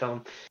 2 sista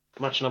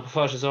matcherna på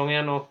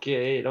försäsongen och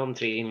i de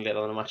 3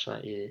 inledande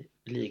matcherna i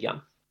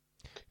ligan.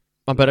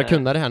 Man börjar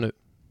kunna det här nu.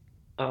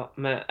 Ja,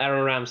 med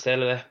Aaron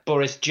Ramsdale eller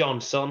Boris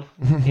Johnson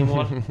i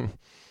mål.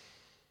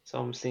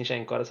 Som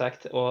Zinchenko hade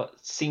sagt. Och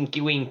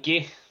Sinky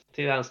Winky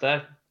till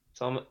vänster,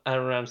 som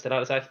Aaron Ramsdale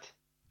hade sagt.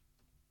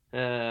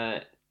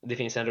 Det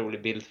finns en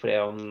rolig bild på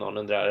det om någon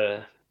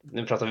undrar.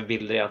 Nu pratar vi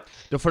bilder igen.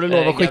 Då får du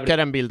lov att skicka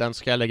den bilden,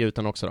 ska jag lägga ut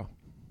den också då.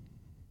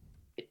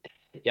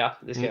 Ja,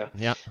 det ska jag.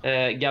 Ja.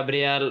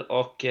 Gabriel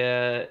och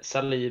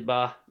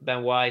Saliba,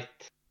 Ben White,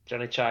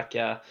 Granit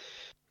Xhaka,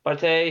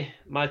 Partey,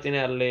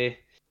 Martinelli,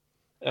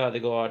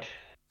 Ödegaard,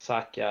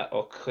 Saka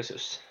och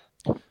Jesus.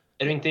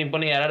 Är du inte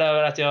imponerad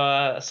över att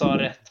jag sa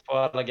rätt på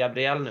alla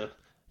Gabriel nu?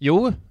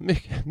 Jo,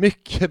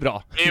 mycket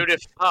bra. Det gjorde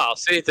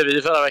fas inte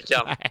vi förra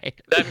veckan. Nej.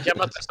 Den kan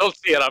man inte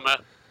stoltsera med.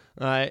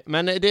 Nej,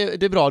 men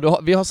det är bra.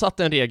 Vi har satt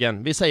en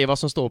regeln. Vi säger vad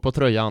som står på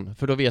tröjan,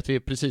 för då vet vi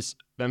precis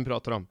vem vi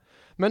pratar om.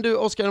 Men du,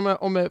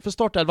 Oskar, för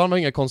startelvan var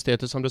inga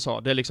konstigheter som du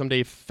sa. Det är liksom det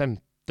är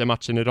 5:e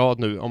matchen i rad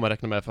nu, om man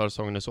räknar med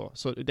försäsongen och så.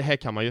 Så det här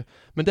kan man ju.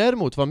 Men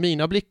däremot, vad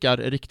mina blickar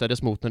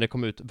riktades mot när det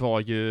kom ut var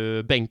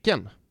ju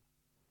bänken.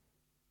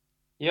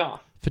 Ja.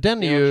 För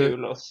den är ju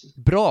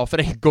bra för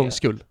en gångs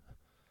skull.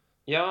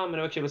 Ja, men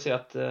det var kul att se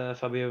att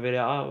Fabio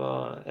Vieira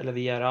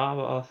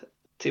var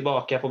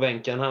tillbaka på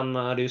bänken. Han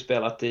hade ju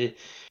spelat i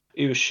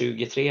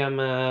U23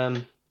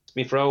 med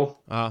Smith Rowe.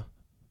 Ja.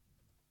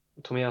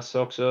 Tomias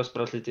har också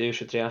spelat lite i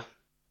U23.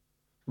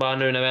 Bara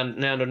nu när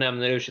jag ändå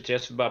nämner U23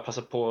 så bara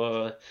passa på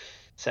att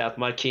säga att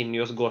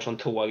Marquinhos går som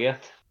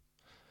tåget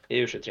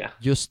i U23.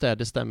 Just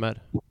det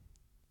stämmer.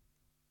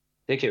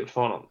 Det är kul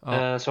för honom.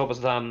 Ja. Så hoppas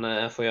att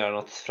han får göra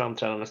något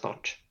framträdande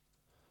snart.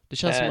 Det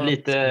känns som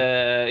lite,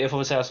 jag får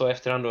väl säga så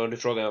efterhand då, du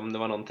frågade om det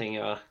var någonting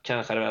jag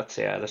kanske hade velat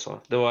se eller så.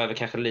 Då var jag väl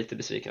kanske lite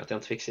besviken att jag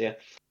inte fick se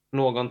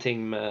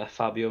någonting med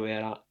Fabio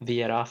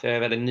Vieira, för jag är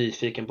väldigt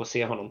nyfiken på att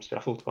se honom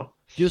spela fotboll.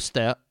 Just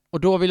det, och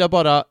då vill jag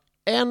bara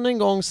än en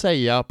gång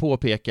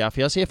påpeka,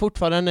 för jag ser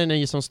fortfarande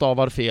ni som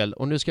stavar fel,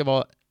 och nu ska jag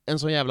vara en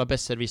sån jävla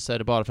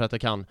besserwisser bara för att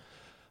jag kan.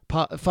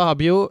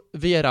 Fabio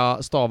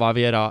Vieira stavar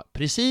Vieira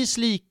precis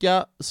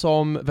lika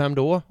som vem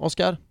då,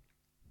 Oskar?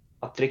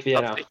 Patrick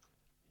Vieira.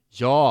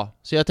 Ja,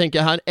 så jag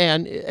tänker här,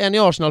 är ni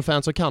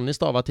Arsenal-fans så kan ni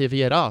stava till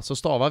Vieira, så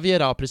stava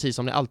Vieira precis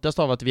som ni alltid har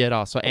stavat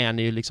Vieira, så är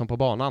ni liksom på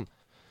banan.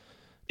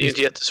 Det är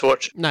inte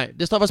jättesvårt. Nej,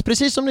 det stavas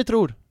precis som ni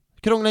tror.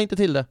 Krångla inte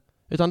till det.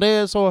 Utan det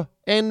är så,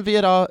 en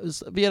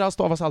Vieira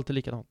stavas alltid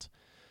likadant.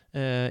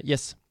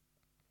 Yes.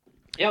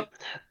 Ja,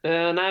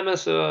 nej men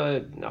så,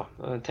 ja,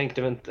 jag har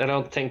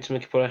inte tänkt så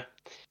mycket på det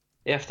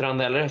i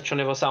efterhand heller, eftersom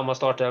det var samma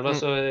startelva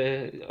så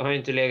har jag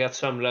inte legat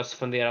sömnlös och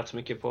funderat så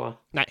mycket på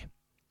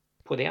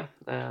det.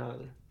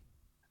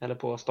 Eller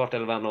på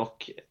startelvan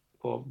och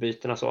på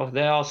bytena så.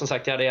 Det är som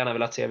sagt, jag hade gärna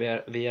velat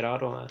se Vieira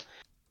då.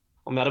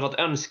 Om jag hade fått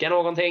önska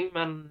någonting,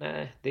 men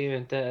det är ju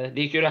inte,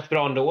 det gick ju rätt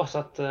bra ändå så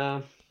att...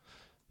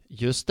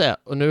 Just det,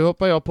 och nu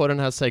hoppar jag på den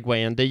här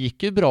segwayen. Det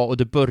gick ju bra och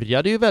det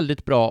började ju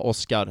väldigt bra,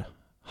 Oskar.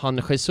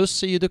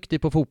 Jesus är ju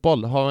duktig på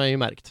fotboll, har man ju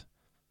märkt.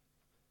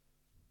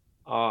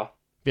 Ja.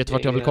 Vet du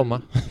vart jag vill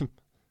komma?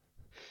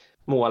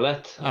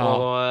 Målet. Ja.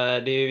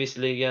 Och det är ju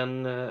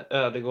visserligen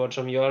Ödegård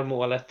som gör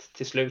målet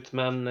till slut,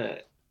 men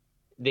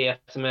det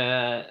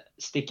som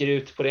sticker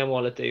ut på det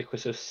målet är ju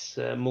Jesus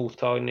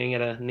mottagning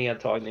eller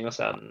nedtagning, och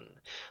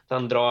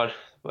sen drar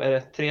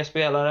 3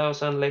 spelare och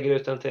sen lägger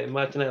ut den till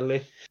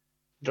Martinelli,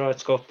 drar ett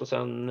skott och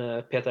sen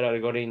Peter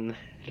Ödegård in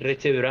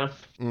returen.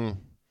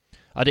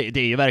 Ja, det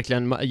är ju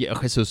verkligen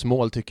Jesus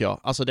mål tycker jag.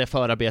 Alltså det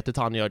förarbetet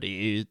han gör,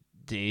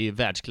 det är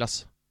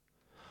världsklass.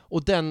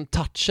 Och den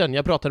touchen,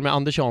 jag pratade med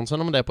Anders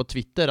Jansson om det på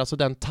Twitter, alltså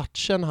den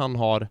touchen han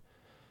har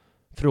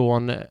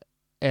från,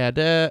 är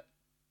det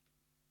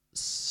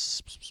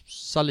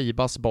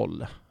Salibas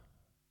boll?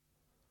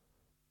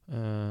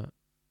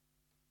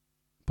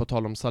 På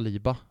tal om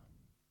Saliba.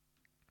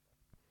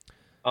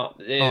 Ja,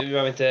 jag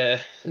vill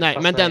inte...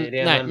 Men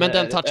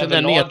den touchen,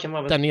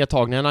 den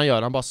nedtagningen han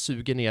gör, han bara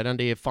suger ner den,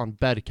 det är fan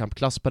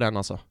Bergkamp-klass på den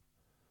alltså.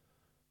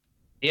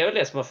 Det är väl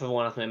det som har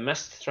förvånat mig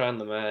mest, tror jag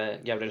ändå,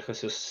 med Gabriel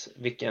Jesus.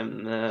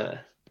 Vilken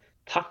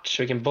touch,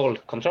 vilken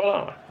bollkontroll han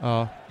har.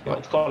 Ja. Jag har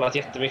inte kollat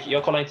jättemycket.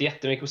 Jag kollar inte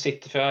jättemycket på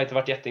City, för jag har inte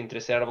varit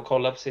jätteintresserad av att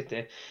kolla på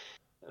City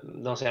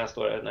de senaste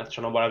åren,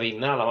 eftersom de bara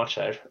vinner alla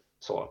matcher.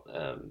 Så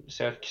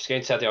jag ska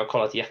inte säga att jag har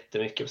kollat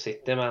jättemycket på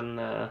City,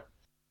 men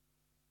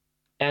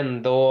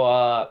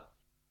ändå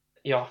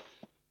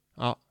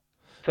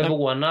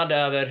förvånad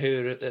över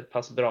hur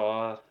pass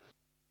bra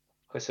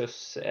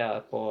Jesus är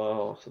på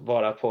att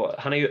vara på.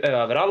 Han är ju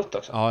överallt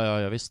också.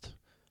 Ja, visst.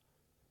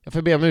 Jag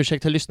får be om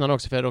ursäkt till lyssnarna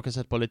också, för jag råkar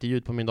sätta på lite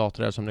ljud på min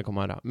dator där som det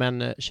kommer här.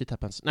 Men shit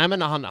happens. Nej,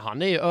 men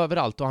han är ju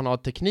överallt, och han har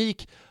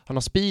teknik, han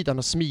har speed, han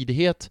har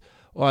smidighet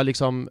och är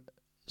liksom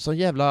sån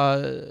jävla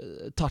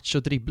touch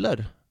och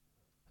dribbler.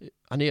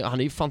 Han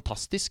är ju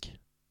fantastisk,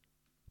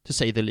 to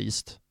say the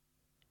least.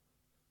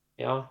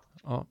 Ja.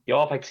 Jag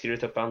har faktiskt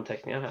skrivit upp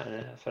anteckningar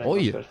här för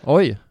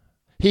Oj.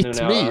 Hit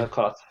nu me.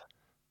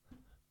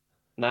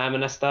 Nej, men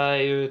nästa är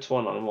ju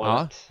 2-0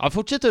 målet. Ja,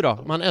 fortsätt du då.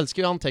 Man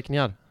älskar ju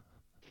anteckningar.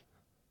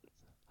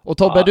 Och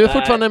Tobbe, du är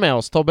fortfarande med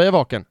oss. Tobbe är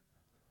vaken.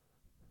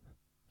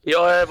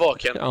 Jag är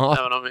vaken. Ja.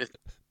 Även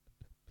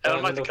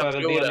om då får jag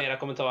väl be mera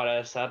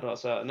kommentarer så här då.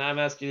 Så, nej, men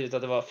jag har skrivit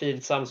att det var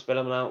fint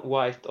samspel mellan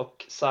White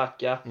och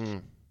Saka.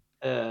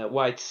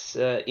 Whites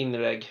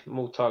inlägg,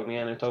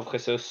 mottagningen utav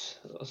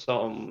Jesus,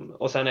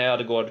 och sen är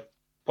Ödegård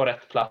på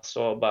rätt plats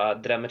och bara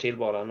drämmer till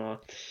bollen. Och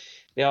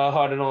jag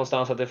hörde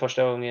någonstans att det är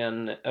första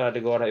gången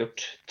Ödegård har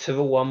gjort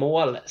 2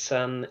 mål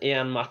i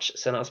en match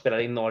sen han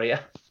spelade i Norge.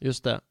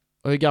 Just det.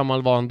 Och hur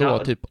gammal var han då?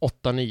 Typ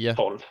 8-9?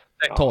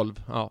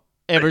 12, ja.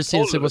 Ever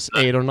since it was 8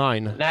 or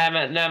 9. Nej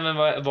men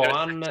var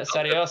han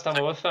seriöst? Han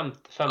var väl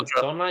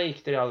 15 när han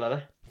gick till Real,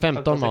 eller?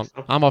 15 man.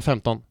 Han var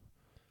 15.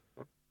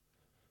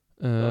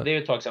 Det är ju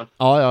ett tag sedan.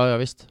 Ja,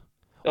 visst.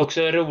 Det är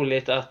också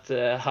roligt att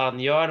han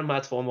gör de här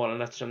 2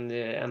 målen, eftersom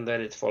det ändå är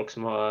lite folk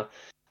som har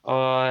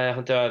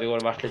inte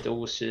Ödegård varit lite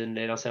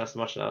osynlig i de senaste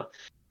matcherna.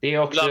 Det är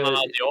också...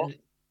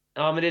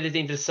 Ja, men det är lite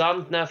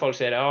intressant när folk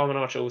säger man har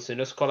varit så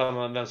osynlig, och så kollar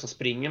man vem som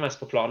springer mest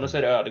på planen, så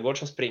är det Ödegård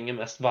som springer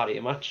mest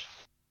varje match.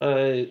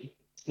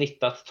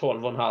 Snittat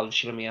 12,5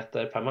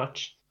 kilometer per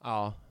match.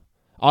 Ja,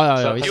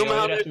 visst.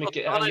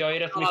 Han gör ju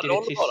rätt mycket i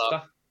det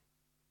tysta.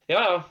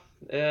 Ja.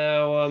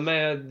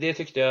 Men det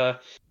tyckte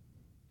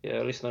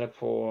jag lyssnade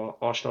på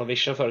Arsenal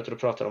Vision förut, och då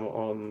pratade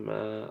om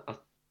att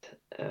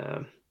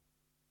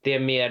det är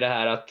mer det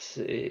här att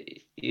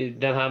i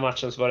den här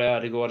matchen så var det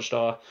Ödegårds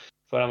dag,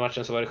 förra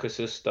matchen så var det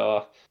Jesus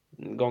dag,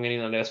 gången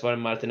innan det så var det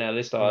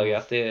Martinellis dag,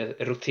 att det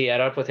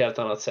roterar på ett helt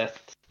annat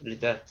sätt,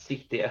 lite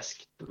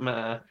City-eskt,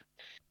 med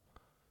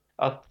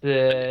att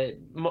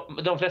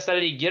de flesta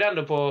ligger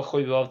ändå på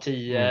 7 av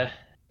 10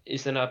 i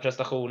sina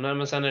prestationer,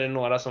 men sen är det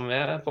några som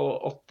är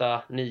på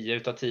 8-9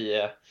 utav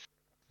 10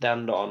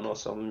 den dagen och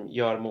som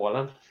gör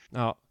målen.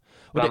 Ja.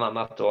 Bland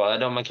annat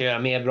då, man kan göra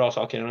mer bra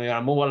saker än att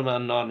göra mål,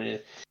 men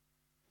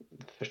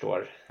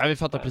förstår. Ja, vi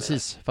fattar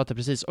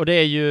precis. Och det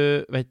är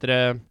ju, vad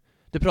heter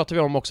det pratar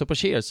vi om också på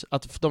Cheers,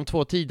 att de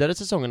 2 tidigare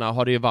säsongerna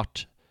har det ju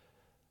varit,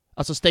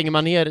 alltså stänger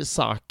man ner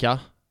Saka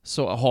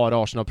så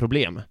har Arsenal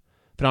problem.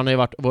 För han har ju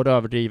varit vår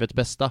överdrivet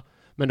bästa.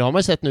 Men det har man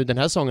ju sett nu den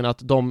här säsongen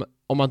att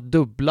om man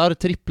dubblar,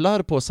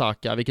 tripplar på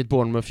Saka, vilket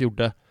Bournemouth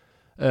gjorde,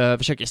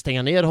 försöker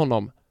stänga ner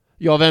honom.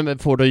 Ja, vem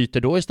får då ytor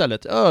då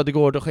istället?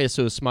 Ödegaard,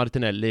 Jesus,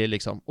 Martinelli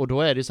liksom. Och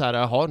då är det så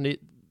här,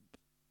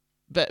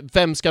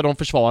 vem ska de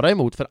försvara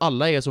emot? För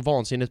alla är så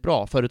vansinnigt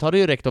bra. Förut har det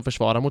ju räckt att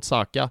försvara mot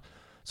Saka,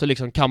 så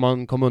liksom kan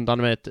man komma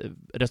undan med ett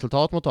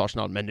resultat mot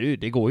Arsenal. Men nu,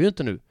 det går ju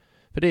inte nu.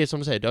 För det är som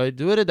du säger,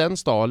 då är det den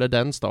stad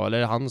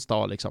eller hans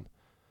stad liksom.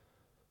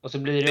 Och så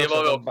blir det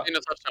var vi också inne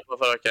på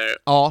förra veckan ju.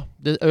 Ja,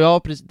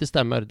 det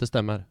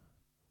stämmer.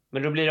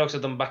 Men då blir det också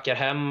att de backar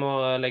hem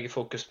och lägger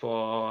fokus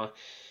på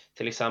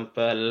till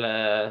exempel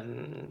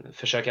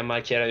försöka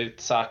markera ut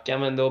Saka,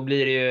 men då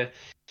blir det ju,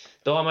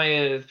 då har man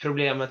ju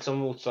problemet som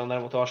motståndare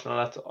mot Arsenal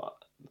att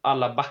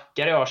alla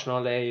backar i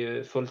Arsenal är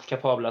ju fullt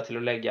kapabla till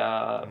att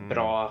lägga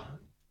bra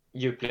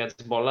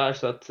djupledsbollar,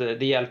 så att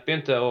det hjälper ju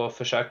inte att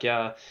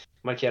försöka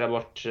markera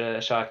bort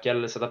Xhaka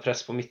eller sätta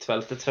press på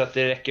mittfältet, för att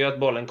det räcker ju att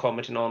bollen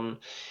kommer till någon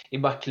i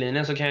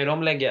backlinjen, så kan ju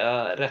de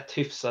lägga rätt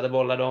hyfsade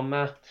bollar de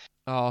med.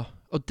 Ja,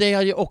 och det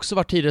har ju också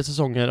varit tidigare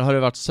säsonger, har det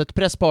varit sett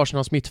press på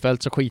Arsenals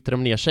mittfält så skiter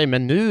de ner sig,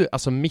 men nu,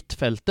 alltså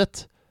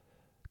mittfältet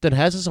den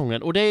här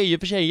säsongen, och det är ju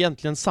för sig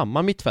egentligen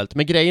samma mittfält,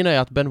 men grejen är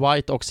att Ben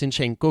White och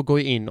Zinchenko går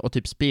in och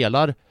typ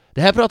spelar,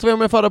 det här pratade vi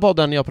om i förra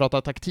podden när jag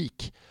pratade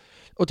taktik,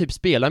 och typ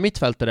spelar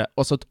mittfältare,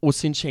 och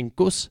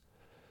Zinchenkos,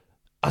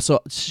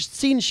 alltså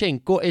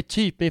Zinchenko är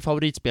typ min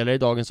favoritspelare i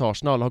dagens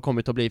Arsenal, har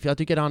kommit att bli, för jag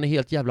tycker han är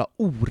helt jävla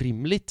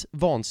orimligt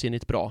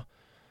vansinnigt bra.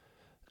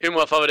 Hur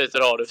många favoriter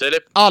har du,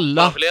 Filip?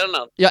 Alla.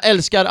 Jag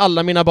älskar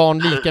alla mina barn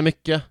lika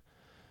mycket.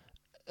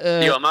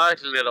 Gör man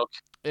verkligen det dock?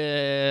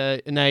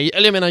 Nej,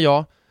 eller jag menar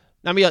ja.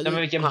 Nej, men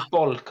vilken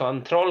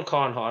bollkontroll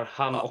Karn har,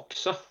 han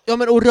också. Ja,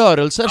 men och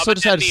rörelser, så men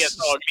det så här.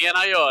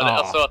 Nedtagningarna gör det,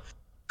 alltså.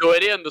 Då är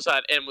det ändå så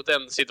här en mot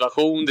en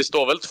situation. Det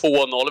står väl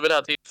 2-0 vid det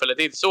här tillfället.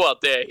 Det är inte så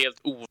att det är helt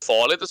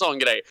ofarligt en sån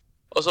grej.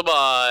 Och så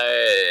bara...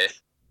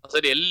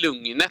 Alltså det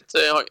lugnet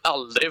har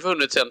aldrig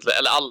funnits egentligen.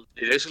 Eller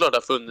aldrig, det är såklart det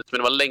har funnits. Men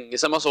det var länge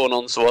sedan man såg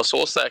någon som var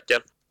så säker.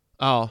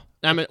 Ja,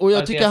 nej men, och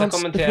jag tycker han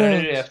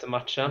kommenterade det efter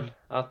matchen.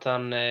 Att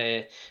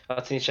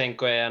att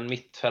Zinchenko är en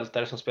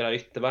mittfältare som spelar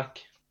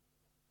ytterback.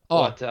 Ja.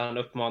 Och att han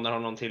uppmanar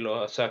honom till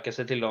att söka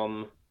sig till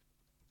de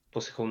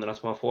positionerna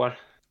som han får.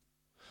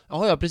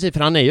 Ja, precis, för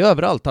han är ju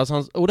överallt.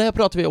 Alltså och det här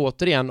pratar vi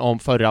återigen om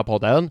förra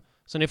podden.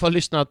 Så ni får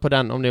lyssna på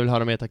den om ni vill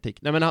höra mer taktik.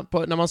 Nej, men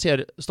när man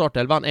ser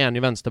startelvan är han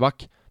ju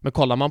vänsterback. Men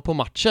kollar man på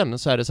matchen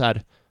så är det så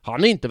här,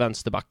 han är inte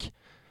vänsterback.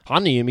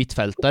 Han är ju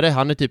mittfältare,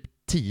 han är typ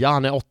 10,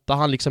 han är 8,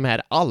 han liksom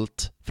är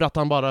allt. För att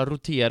han bara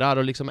roterar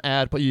och liksom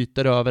är på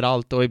ytor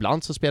överallt, och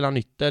ibland så spelar han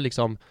ytter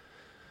liksom.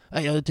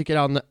 Jag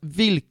tycker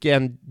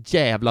vilken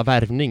jävla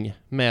värvning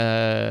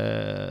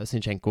med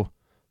Zinchenko.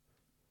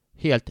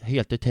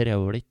 Helt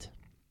otroligt.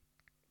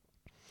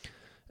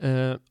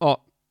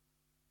 Ja.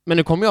 Men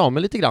nu kommer jag av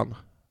mig lite grann.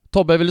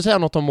 Tobbe, vill du säga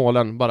något om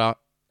målen bara?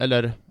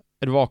 Eller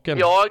är du vaken?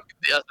 Ja,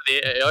 alltså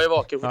jag är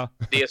vaken. Ja.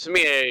 Det som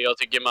jag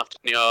tycker matchen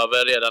är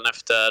över redan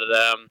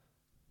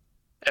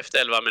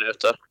efter 11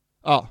 minuter.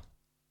 Ja.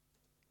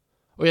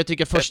 Och jag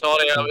tycker först...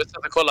 Jag vill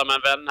kolla med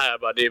en vän här.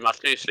 Bara, det är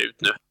matchen är slut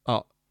nu.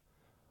 Ja.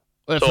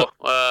 Och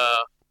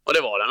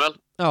det var den väl?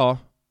 Ja.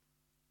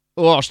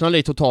 Och Arsenal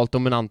är totalt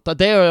dominanta.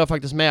 Det har jag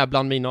faktiskt med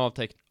bland mina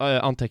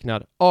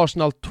anteckningar.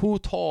 Arsenal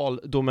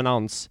total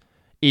dominans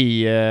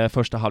i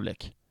första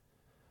halvlek.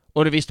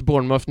 Och det visst,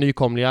 Bournemouth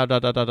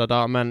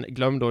nykomlingar, men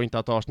glöm då inte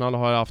att Arsenal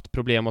har haft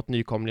problem mot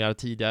nykomlingar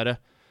tidigare.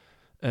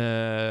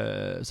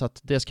 Så att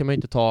det ska man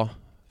inte ta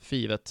för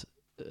givet.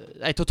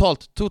 Nej,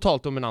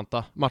 totalt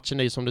dominanta. Matchen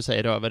är ju som du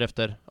säger över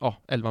efter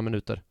 11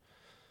 minuter.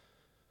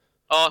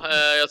 Ja,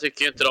 jag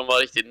tycker inte de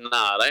var riktigt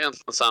nära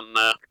egentligen sen.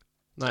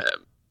 Nej.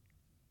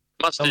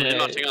 Matchen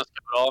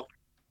ganska bra.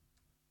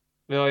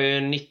 Vi har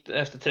ju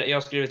jag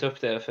har skrivit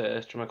upp det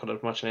eftersom jag kollade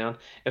på matchen igen.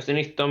 Efter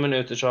 19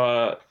 minuter så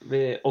har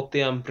vi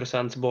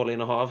 81%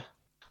 bollinnehav.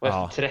 Och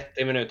efter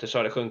 30 minuter så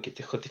har det sjunkit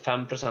till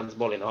 75%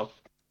 bollinnehav.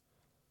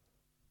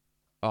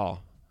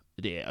 Ja,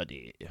 det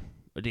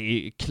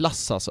är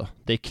klass alltså.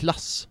 Det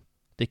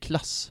är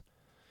klass.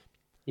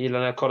 Gillar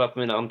när jag kollar på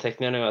mina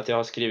anteckningar nu att jag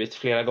har skrivit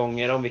flera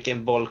gånger om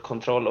vilken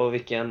bollkontroll och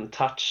vilken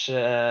touch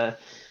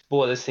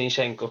både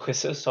Zinchenko och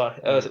Jesus har.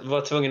 Jag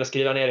var tvungen att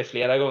skriva ner det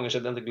flera gånger så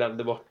att jag inte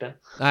glömde bort det.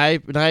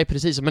 Nej,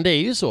 precis. Men det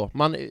är ju så.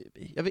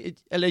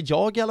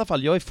 Jag i alla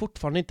fall, jag är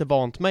fortfarande inte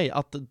vant mig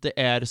att det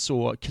är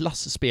så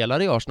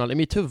klassspelare i Arsenal. I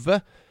mitt huvud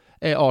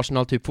är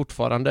Arsenal typ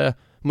fortfarande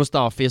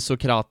Mustafi,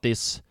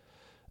 Sokratis,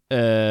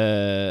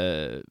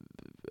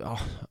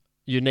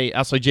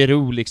 alltså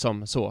Giroud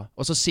liksom så.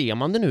 Och så ser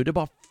man det nu, det är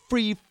bara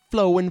free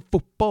flowing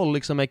fotboll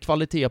liksom med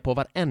kvalitet på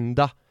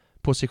varenda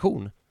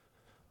position.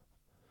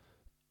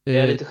 Det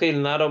är lite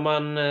skillnad om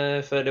man,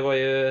 för det var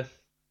ju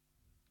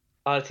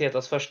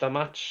Artetas första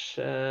match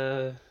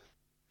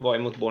var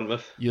emot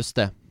Bournemouth. Just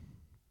det.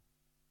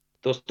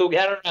 Då stod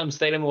Aaron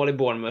Ramsdale i mål i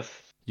Bournemouth.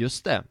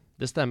 Just det.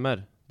 det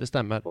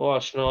stämmer. Och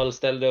Arsenal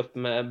ställde upp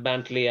med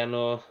Bernt Len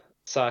och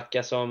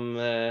Saka som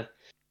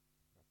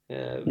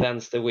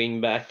vänster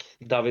wingback,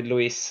 David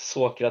Luiz,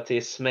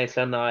 Sokratis,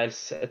 Maitland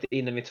Niles, ett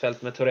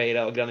innermittfält med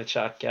Torreira och Granit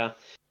Xhaka,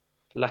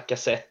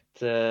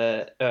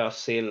 Lacazette,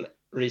 Özil,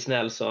 Reece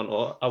Nelson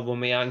och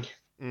Aubameyang.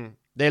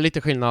 Det är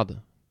lite skillnad.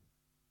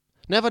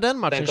 När var den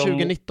matchen?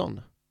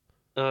 2019?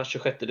 Ja,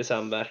 26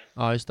 december.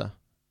 Ja, just det.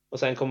 Och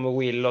sen kommer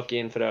Willock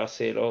in för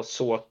Özil och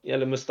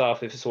eller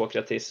Mustafi för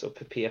Sokratis och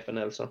Pepe för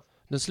Nelson.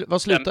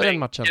 Vad slutar den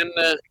matchen?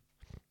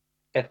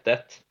 1-1.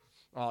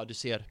 Ja, du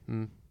ser.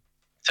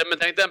 Men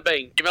tänk den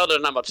bänken vi hade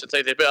den här matchen.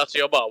 Alltså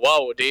jag bara,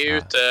 wow, det är ju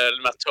inte...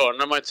 De här törnen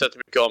har man inte sett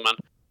mycket av, men...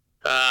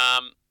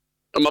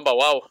 och man bara,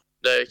 wow,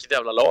 det är ett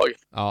jävla lag.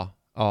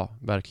 Ja,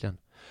 verkligen.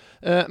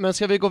 Men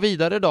ska vi gå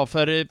vidare då?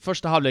 För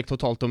första halvlek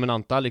totalt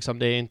dominanta, liksom,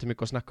 det är inte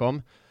mycket att snacka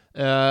om.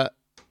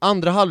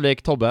 Andra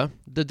halvlek, Tobbe,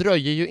 det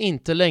dröjer ju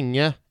inte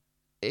länge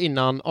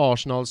innan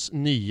Arsenals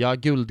nya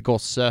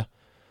guldgosse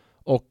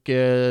och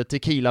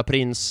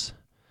tequila-prins.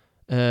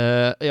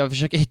 Jag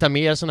försöker hitta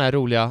mer såna här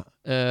roliga...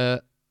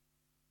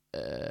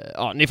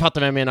 ja, ni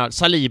fattar vad jag menar.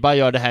 Saliba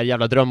gör det här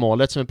jävla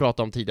drömmålet som vi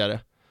pratade om tidigare.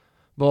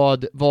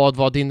 Vad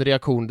var din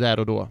reaktion där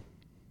och då?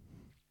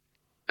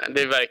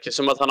 Det verkar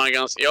som att han har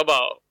ganska... Jag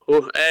bara...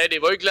 det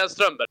var ju Glenn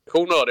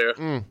Strömberg-reaktion var det ju.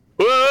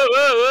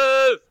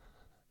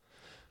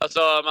 Alltså,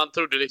 man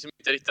trodde liksom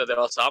inte riktigt att det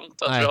var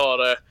sant.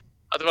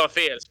 Att det var en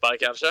felspark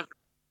kanske.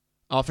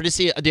 Ja, för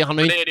det han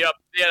har det är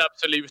det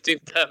absolut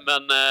inte.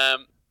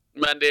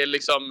 Men det är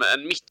liksom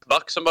en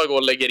mittback som bara går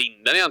och lägger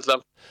in den egentligen.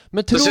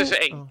 Det ser så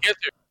enkelt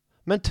ut.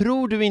 Men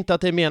tror du inte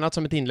att det är menat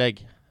som ett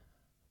inlägg?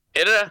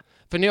 Är det?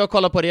 För när jag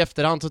kollar på det i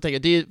efterhand så tänker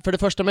jag, det är för det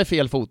första med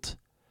fel fot.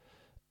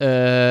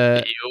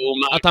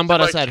 Att han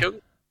bara säger.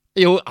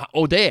 Jo,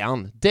 och det är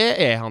han.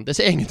 Det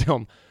säger ingenting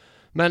om.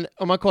 Men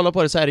om man kollar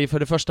på det så är det ju för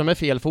det första med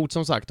fel fot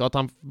som sagt, och att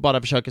han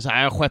bara försöker så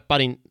här, jag skeppar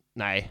in.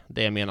 Nej,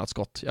 det är menat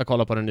skott. Jag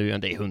kollar på det nu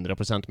igen, det är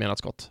 100% menat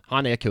skott.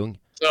 Han är kung.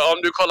 Så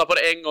om du kollar på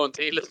det en gång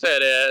till så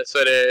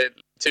är det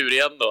tur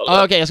igen då, eller?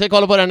 Ja, okej, jag ska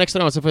kolla på den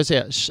extra gång så får vi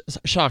se.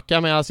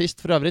 Xhaka med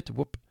assist för övrigt.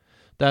 Whoop.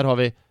 Där har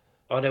vi.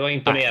 Ja, det var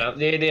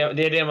imponerande.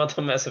 Det är det man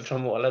tar med sig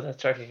från målet. Jag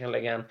tror att jag kan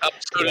lägga en...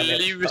 Absolut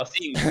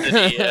inte.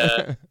 Det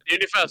är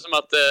ungefär som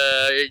att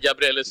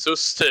Gabriel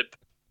Jesus typ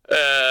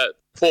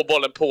får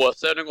bollen på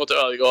sig, den går till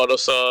Ödegaard och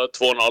så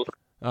 2-0.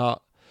 Ja.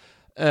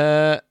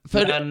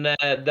 Men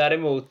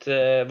däremot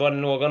var det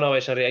någon av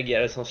er som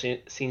reagerade som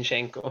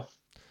Zinchenko?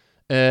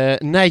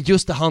 Nej,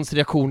 just det, hans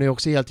reaktion är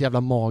också helt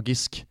jävla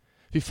magisk.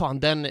 Fy fan,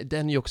 den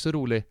är ju också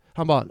rolig.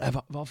 Han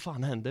bara, vad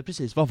fan hände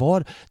precis? Vad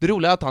var det?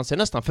 Roliga är att han ser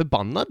nästan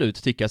förbannad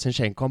ut, tycker jag,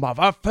 Zinchenko. Han bara,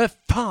 varför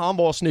fan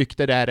vad snyggt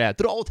det där är?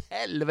 Dra åt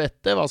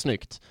helvete vad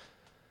snyggt.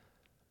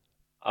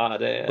 Ja,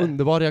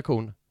 underbar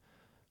reaktion.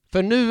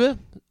 För nu,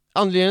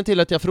 anledningen till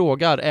att jag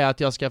frågar är att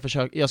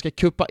jag ska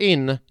kuppa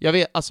in. Jag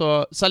vet,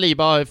 alltså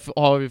Saliba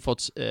har ju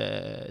fått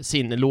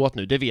sin låt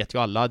nu, det vet ju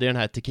alla. Det är den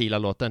här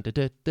tequila-låten.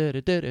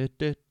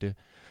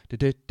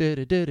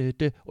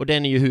 Och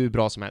den är ju hur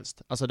bra som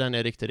helst. Alltså den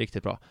är riktigt,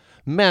 riktigt bra.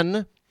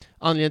 Men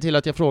anledningen till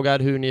att jag frågar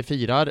hur ni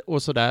firar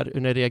och sådär,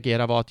 hur ni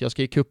reagerar, var att jag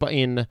ska kuppa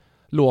in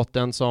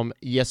låten som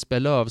Jesper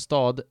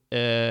Lövstad,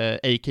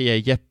 a.k.a.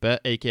 Jeppe,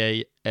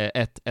 a.k.a.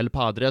 ett El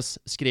Padres,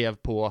 skrev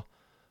på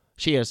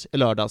Cheers i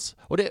lördags.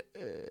 Och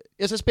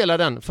jag ska spela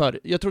den för,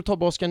 jag tror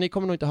Tobbe och Oskar, ni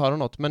kommer nog inte höra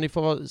något, men ni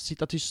får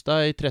sitta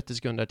tysta i 30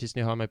 sekunder tills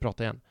ni hör mig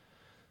prata igen.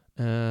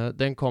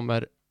 Den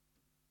kommer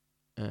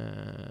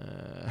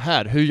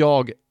här, hur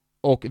jag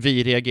och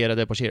vi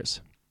reagerade på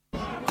Cheers.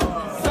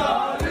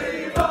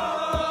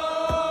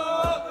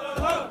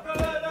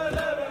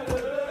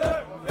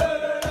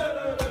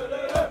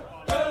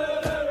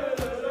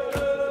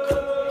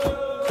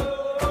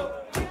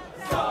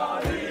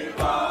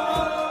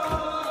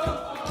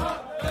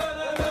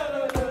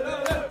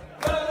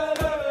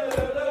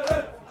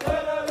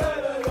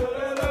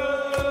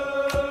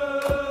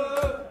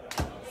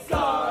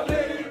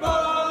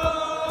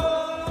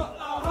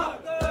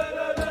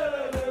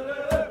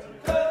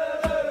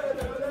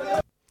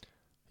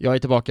 Jag är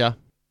tillbaka.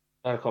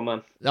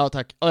 Välkommen. Ja,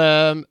 tack.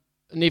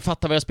 Ni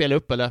fattar vad jag spelar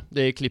upp, eller?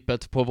 Det är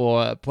klippet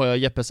på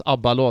Jeppes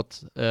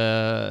ABBA-låt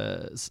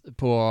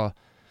på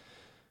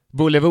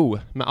Boulevou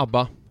med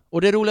ABBA.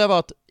 Och det roliga var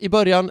att i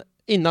början,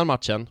 innan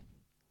matchen,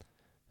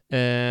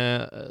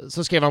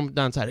 så skrev han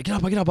den så här: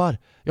 grabbar,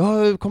 jag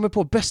har kommit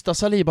på bästa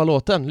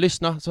Saliba-låten.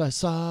 Lyssna, så här: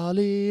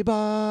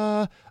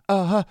 Saliba,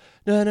 aha,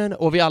 na.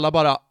 Och vi alla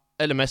bara,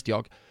 eller mest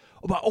jag,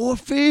 och bara, åh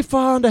fy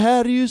fan, det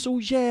här är ju så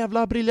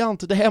jävla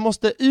briljant. Det här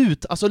måste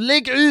ut. Alltså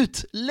lägg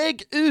ut.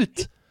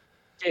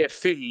 Det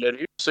fyller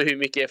ju så hur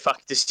mycket är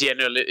faktiskt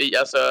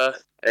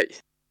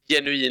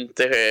genuint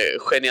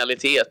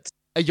genialitet.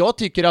 Jag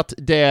tycker att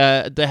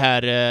det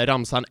här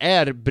ramsan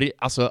är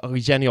alltså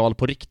genial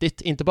på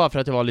riktigt. Inte bara för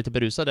att jag var lite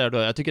berusad där då.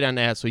 Jag tycker den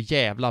är så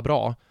jävla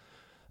bra.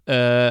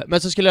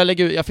 Men så skulle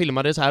jag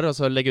filmade det så här och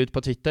så lägga ut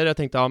på Twitter. Jag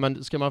tänkte, ja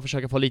men ska man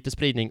försöka få lite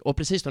spridning. Och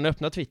precis när jag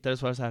öppnade Twitter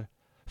så var det så här: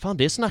 fan,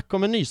 det är snack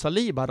om en ny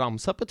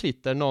Saliba-ramsa på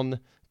Twitter. Någon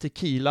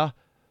tequila.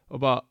 Och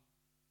bara,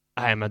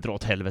 nej men dra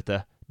åt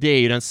helvete. Det är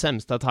ju den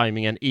sämsta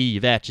tajmingen i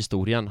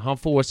världshistorien. Han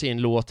får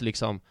sin låt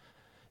liksom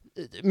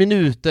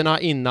minuterna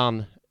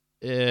innan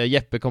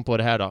Jeppe kom på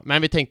det här då.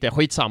 Men vi tänkte,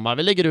 skitsamma,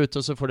 vi lägger ut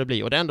och så får det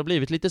bli. Och det har ändå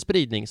blivit lite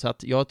spridning, så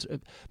att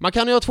man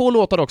kan ju ha 2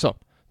 låtar också.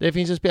 Det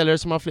finns ju spelare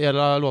som har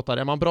flera låtar.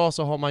 Är man bra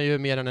så har man ju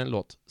mer än en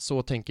låt.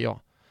 Så tänker jag.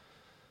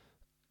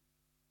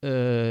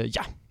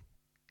 Ja.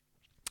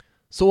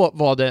 Så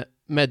var det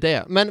med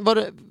det. Men var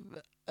det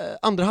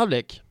andra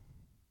halvlek?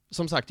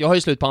 Som sagt, jag har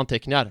ju slut på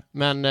anteckningar.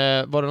 Men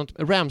var det något...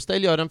 Ramsdale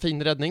gör en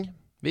fin räddning.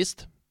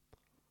 Visst?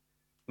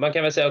 Man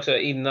kan väl säga också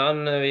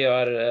innan vi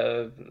gör...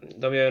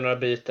 De gör några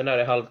byten där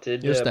i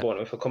halvtid. Just det.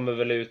 Vi får komma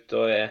väl ut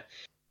och... det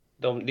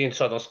är inte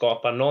så att de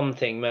skapar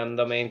någonting, men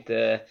de är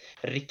inte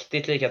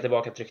riktigt lika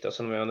tillbakatryckta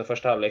som de är under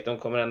första halvlek. De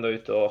kommer ändå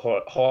ut och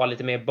ha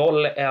lite mer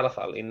boll i alla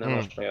fall innan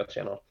Arsenal gör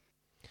 3-0.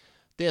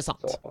 Det är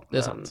sant. Det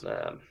är sant.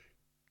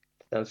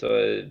 Sen så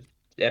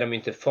är de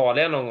inte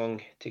farliga någon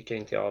gång, tycker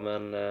inte jag,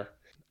 men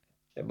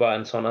det är bara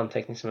en sån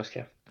anteckning som jag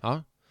skrev.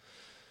 Ja.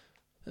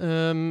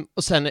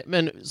 Och sen,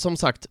 men som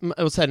sagt,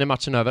 och sen är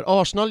matchen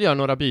över. Arsenal gör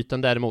några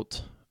byten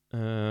däremot.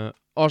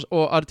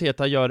 Och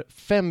Arteta gör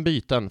 5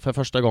 byten för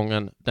första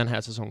gången den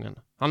här säsongen.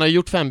 Han har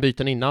gjort 5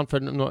 byten innan,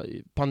 för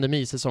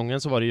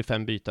pandemisäsongen så var det ju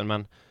 5 byten,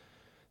 men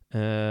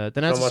den här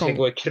säsongen... Om man ska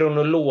gå i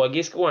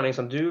kronologisk ordning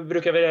som du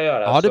brukar vilja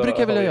göra. Ja, det brukar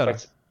jag vilja göra.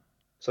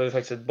 Så har vi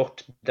faktiskt ett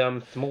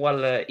bortdömt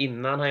mål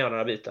innan han gör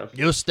några byten.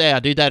 Just det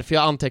är därför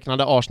jag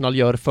antecknade Arsenal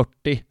gör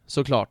 40,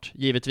 såklart,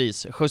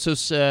 givetvis.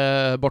 Jesus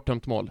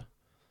bortdömt mål.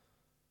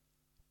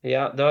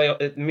 Ja,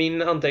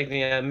 min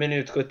anteckning är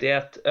minut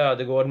 71,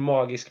 Ödegård,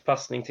 magisk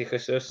passning till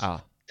Jesus.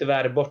 Ja.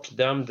 Tyvärr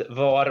bortdömd,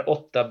 var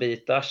 8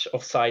 bitars,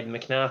 offside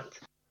med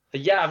knät. För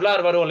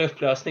jävlar vad dålig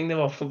upplösning det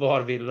var på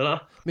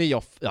VAR-bilderna. Men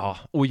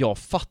jag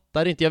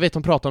fattar inte, jag vet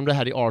de pratar om det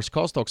här i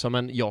Arscast också,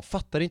 men jag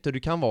fattar inte hur det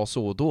kan vara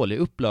så dålig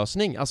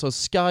upplösning. Alltså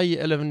Sky,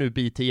 eller nu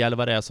BT eller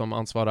vad det är som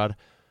ansvarar,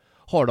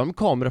 har de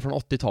kameror från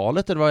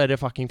 80-talet eller vad är det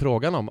fucking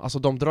frågan om? Alltså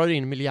de drar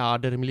in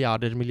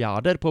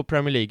miljarder på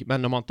Premier League,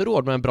 men de har inte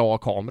råd med en bra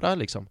kamera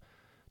liksom.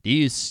 Det är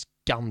ju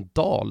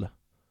skandal.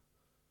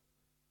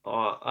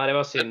 Ja, det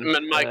var synd.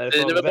 Men Mike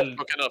Dean är väl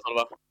bortplockad i alla fall,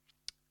 va?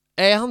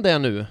 Är han det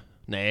nu?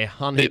 Nej,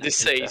 han är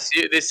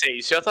det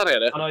sägs ju att han är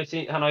det.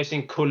 Han har ju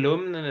sin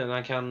kolumn nu,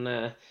 han kan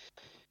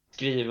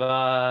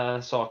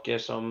skriva saker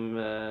som...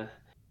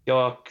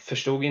 Jag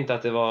förstod inte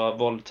att det var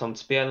våldsamt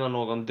spel när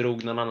någon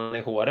drog någon annan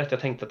i håret. Jag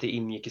tänkte att det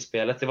ingick i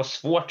spelet. Det var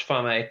svårt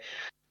för mig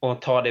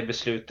att ta det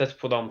beslutet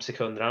på de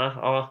sekunderna.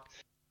 Ja,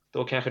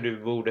 då kanske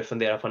du borde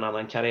fundera på en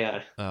annan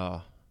karriär.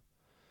 Ja.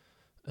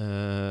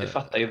 Det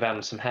fattar ju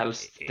vem som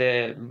helst.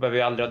 Det behöver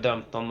ju aldrig ha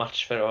dömt någon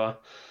match för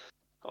att...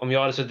 Om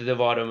jag hade suttit i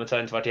varummet så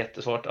hade det inte varit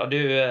jättesvårt. Ja,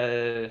 du,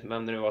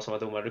 vem det nu var som var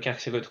domare, du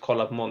kanske ska gå ut och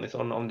kolla på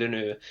monitorn om du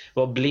nu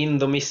var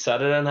blind och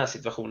missade den här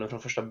situationen från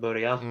första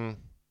början. Mm.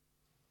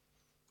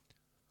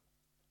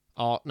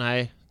 Ja,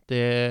 nej. Det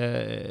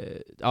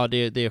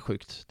är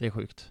sjukt. Det är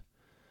sjukt.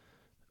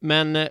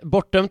 Men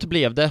bortdömt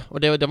blev det. Och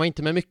det var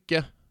inte med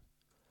mycket.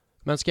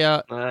 Men ska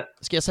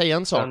jag säga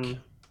en sak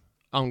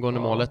angående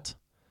målet?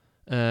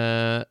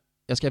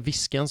 Jag ska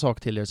viska en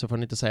sak till er så får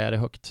ni inte säga det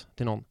högt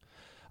till någon.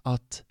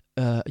 Att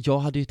jag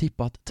hade ju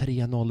tippat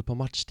 3-0 på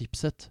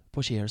matchtipset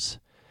på Cheers.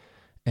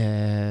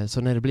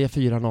 Så när det blev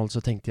 4-0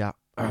 så tänkte jag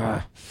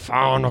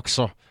fan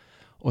också.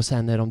 Och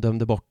sen när de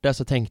dömde bort det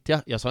så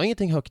tänkte jag sa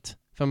ingenting högt.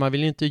 För man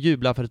vill ju inte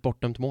jubla för ett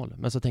bortdömt mål.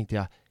 Men så tänkte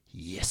jag,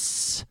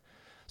 yes!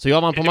 Så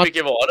jag vann på hur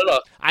mycket var det då?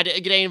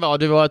 Nej, grejen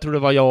var, jag tror det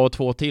var jag och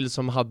 2 till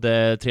som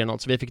hade 3-0.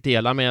 Så vi fick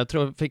dela, men jag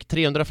tror jag fick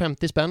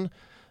 350 spänn.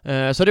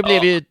 Så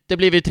det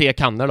blev ju 3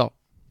 kannor då.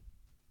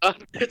 Ja,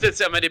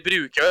 men det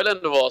brukar väl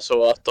ändå vara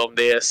så att om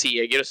det är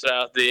seger och sådär,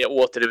 att det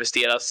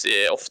återinvesteras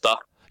ofta.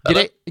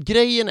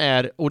 Grejen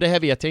är, och det här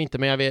vet jag inte,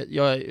 men jag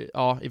i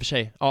och för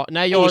sig. Ja,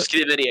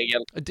 oskriven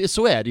regel.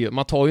 Så är det ju.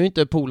 Man tar ju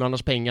inte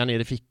polarnas pengar ner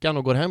i fickan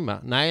och går hem med.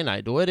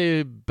 Nej, då är det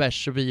ju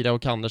bärs, bira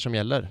och kander som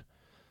gäller.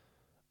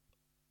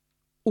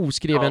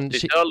 Oskriven... Ja, det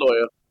är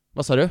ju.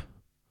 Vad sa du?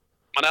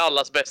 Man är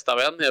allas bästa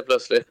vän helt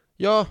plötsligt.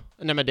 Ja,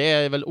 nej men det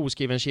är väl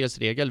oskriven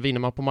Cheers-regel. Vinner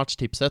man på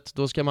matchtipset,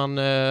 då ska man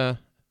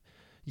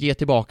ge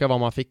tillbaka vad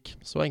man fick.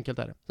 Så enkelt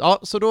är det. Ja,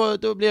 så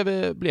då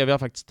blev jag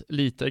faktiskt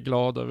lite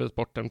glad över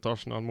sporten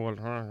Arsenal-mål.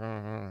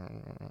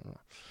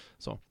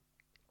 Så.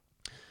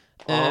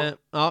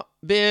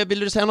 Vill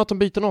du säga något om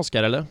byten,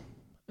 Oskar, eller?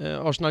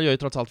 Arsenal gör ju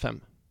trots allt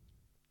 5.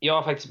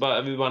 Ja, faktiskt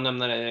jag vill bara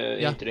nämna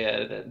det, inte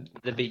det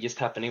the biggest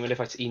happening, men det är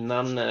faktiskt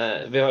innan,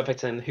 vi har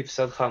faktiskt en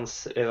hyfsad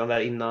chans redan där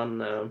innan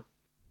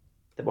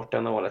det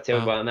bortdömda målet. Jag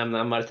vill bara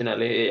nämna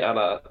Martinelli i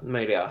alla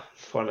möjliga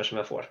former som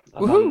jag får.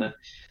 Att han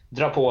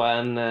drar på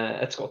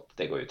ett skott,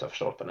 det går ut av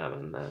stolpen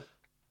även.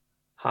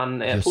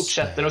 Han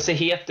fortsätter att se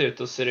het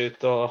ut och ser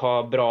ut att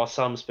ha bra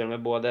samspel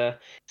med både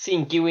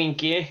Sinky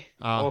Winky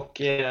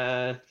och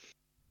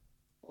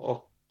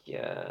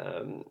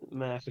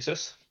med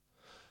Jesus.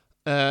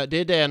 Det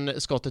är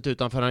den skottet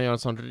utanför, han gör en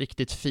sån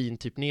riktigt fin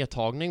typ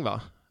nedtagning,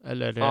 va?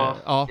 Eller,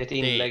 ett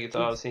inlägg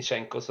av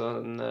Sinchenko.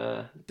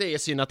 Det är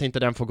synd att inte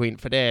den får gå in,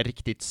 för det är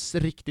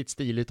riktigt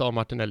stiligt av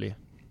Martinelli.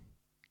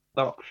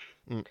 Ja.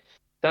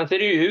 Sen ser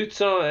det ju ut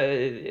som,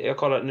 jag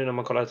kollar, nu när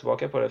man kollar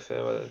tillbaka på det, för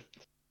jag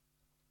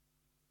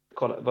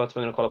var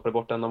tvungen att kolla på det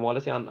bortända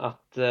målet igen,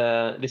 att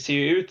det ser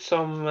ju ut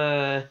som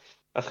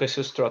att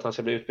Jesus tror att han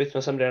ska bli utbytt,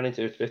 men sen blir han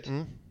inte utbytt.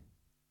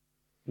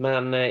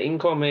 Men in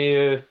kommer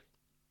ju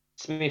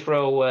Smith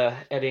Rowe,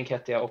 Eddie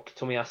Nketiah och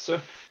Tomiyasu.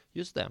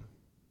 Just det.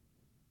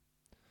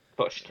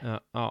 Först.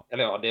 Ja.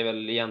 Eller ja, det är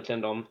väl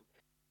egentligen de.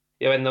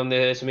 Jag vet inte om det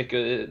är så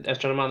mycket,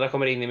 eftersom de andra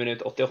kommer in i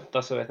minut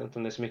 88, så vet jag inte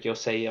om det är så mycket att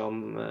säga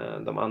om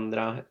de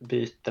andra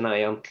bytena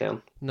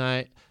egentligen.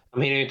 Nej.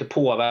 De hinner ju inte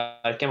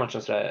påverka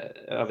matchen sådär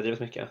överdrivet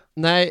mycket.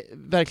 Nej,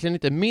 verkligen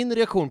inte. Min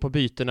reaktion på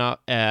bytena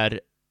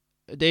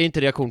det är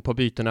inte reaktion på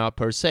bytena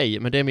per se,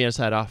 men det är mer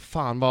så här,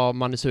 fan vad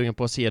man är sugen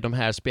på att se de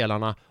här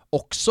spelarna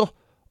också.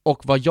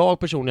 Och vad jag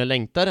personligen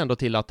längtar ändå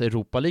till att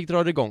Europa League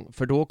drar igång,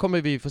 för då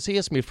kommer vi få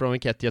se Smith Rowe,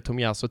 Nketiah,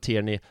 Tomiyasu,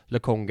 Tierney,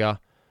 Lokonga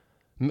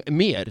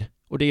mer.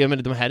 Och det är,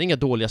 men de här är inga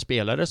dåliga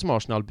spelare som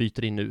Arsenal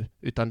byter in nu,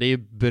 utan det är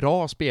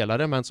bra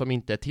spelare men som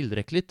inte är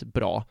tillräckligt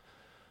bra.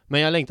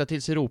 Men jag längtar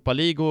tills Europa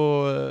League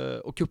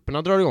och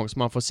kupperna drar igång, så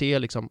man får se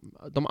liksom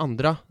de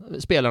andra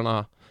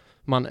spelarna,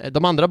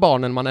 de andra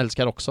barnen man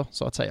älskar också,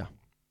 så att säga.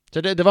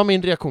 Så det var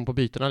min reaktion på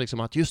bytena, liksom,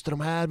 att just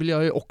de här vill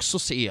jag ju också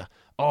se.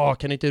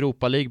 Kan inte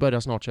Europa League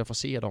börja snart så jag får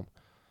se dem?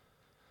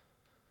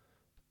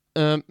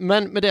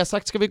 Men med det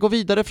sagt ska vi gå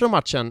vidare från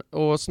matchen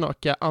och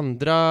snacka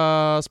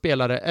andra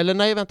spelare. Eller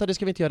nej, vänta, det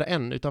ska vi inte göra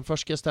än, utan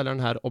först ska jag ställa den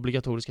här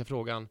obligatoriska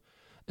frågan.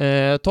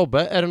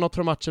 Tobbe, är det något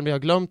från matchen vi har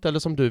glömt eller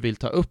som du vill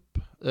ta upp?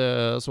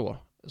 Så,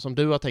 som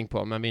du har tänkt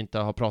på men vi inte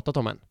har pratat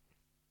om än?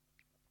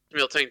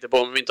 Jag tänkte på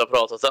om vi inte har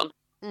pratat än.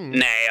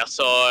 Nej,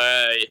 alltså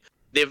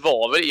det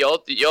var väl,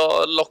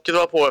 locket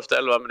var på efter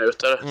 11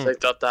 minuter. Jag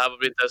tänkte att det här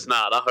var inte ens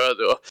nära.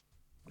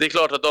 Det är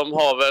klart att de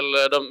har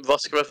väl, de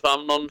vaskar väl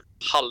fram någon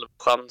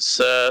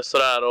halvchans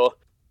sådär.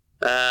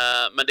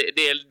 Men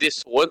det är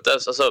så inte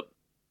ens, alltså,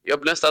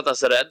 jag blir nästan inte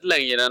ens rädd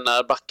längre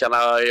när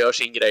backarna gör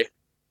sin grej.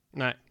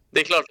 Nej. Det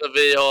är klart att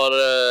vi har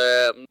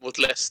mot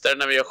Leicester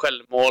när vi gör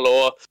självmål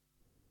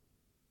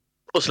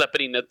och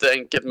släpper in ett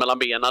enkelt mellan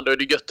benen. Då är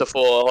det gött att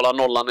få hålla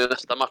nollan i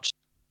nästa match.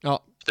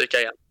 Ja. Styka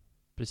igen.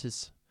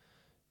 Precis.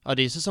 Ja,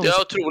 det är säsong. Jag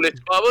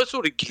var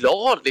otroligt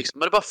glad liksom.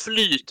 Men det bara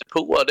flyter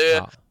på.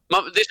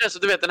 Det känns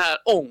som du vet den här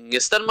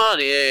ångesten man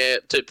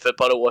hade typ för ett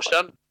par år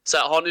sedan. Så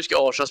här, nu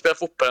ska Arsenal spela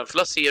fotboll. För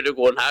att se hur det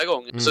går den här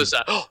gången. Så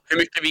här, hur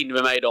mycket vinner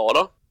vi med idag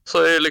då?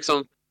 Så är det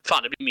liksom,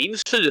 fan det blir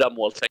minst 4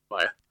 mål tänker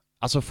man ju.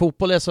 Alltså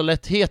fotboll är så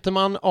lätt. Heter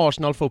man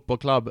Arsenal Football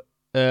Club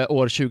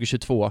år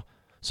 2022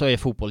 så är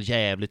fotboll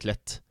jävligt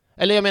lätt.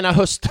 Eller jag menar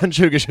hösten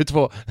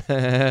 2022.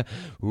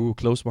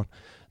 Close one.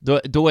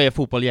 Då är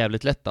fotboll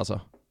jävligt lätt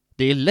alltså.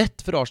 Det är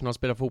lätt för Arsenal att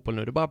spela fotboll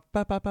nu. Det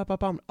är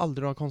bara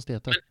aldrig några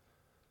konstigheter.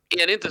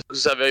 Men är det inte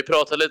så här, vi har ju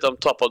pratat lite om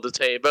top of the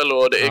table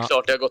och det är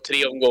klart det har gått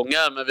 3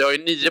 omgångar, men vi har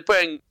ju 9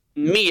 poäng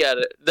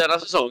mer denna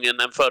säsongen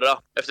än förra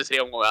efter 3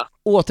 omgångar.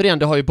 Återigen,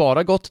 det har ju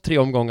bara gått 3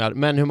 omgångar,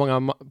 men hur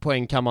många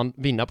poäng kan man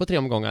vinna på 3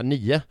 omgångar?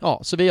 9. Ja,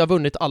 så vi har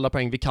vunnit alla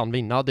poäng vi kan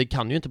vinna. Det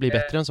kan ju inte bli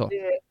bättre än så.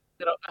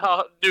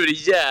 Ja, nu är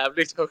det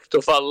jävligt högt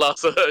att falla,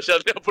 så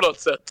känner jag på något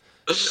sätt.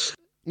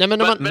 Nej, men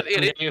det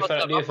är ju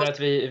för att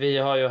vi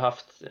har ju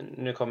haft,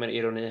 nu kommer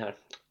ironi här,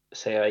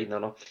 säger jag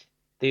innan då.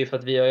 Det är ju för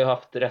att vi har ju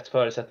haft rätt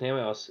förutsättningar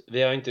med oss.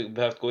 Vi har ju inte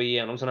behövt gå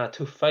igenom sådana här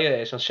tuffa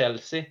grejer som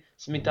Chelsea,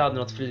 som inte hade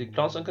något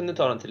flygplan som kunde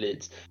ta den till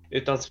Leeds.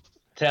 Utan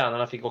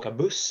tränarna fick åka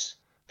buss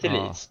till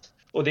Leeds.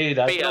 Och det är ju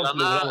därför de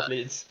förlorade mot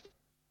Leeds.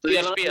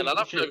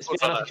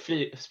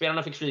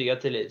 Spelarna fick flyga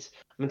till Leeds.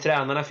 Men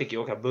tränarna fick ju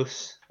åka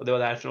buss. Och det var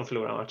därför de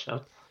förlorade matchen.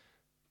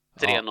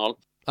 3-0.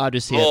 Ja,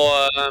 du ser.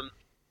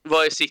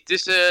 Vad är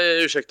Citys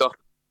ursäkt då?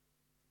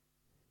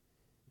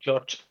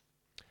 Klart.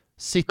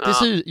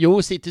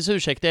 Citys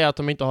ursäkt är att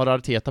de inte har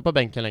Arteta på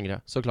bänken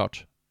längre,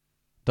 såklart.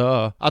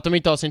 Att de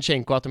inte har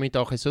Zinchenko, att de inte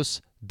har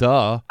Jesus.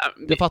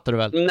 Det fattar du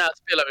väl? När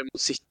spelar vi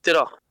mot City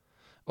då?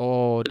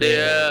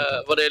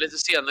 Var det lite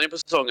senare på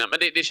säsongen. Men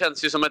det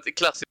känns ju som ett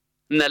klassiskt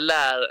när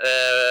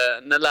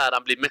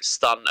läraren blir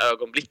mästaren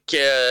ögonblick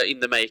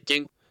in the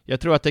making.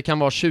 Jag tror att det kan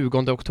vara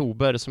 20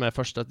 oktober som är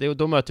första.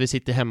 Då möter vi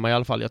City hemma i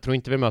alla fall. Jag tror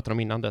inte vi möter dem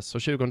innan dess. Så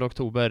 20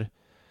 oktober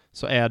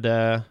så är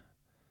det...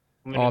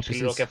 Men du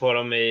skulle råka på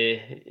dem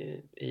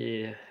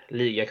i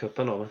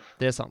ligacupen då.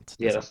 Det är sant.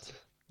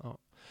 Ja.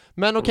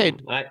 Men okej.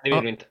 Nej, det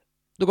vill vi inte.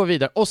 Då går vi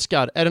vidare.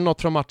 Oskar, är det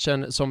något från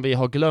matchen som vi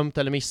har glömt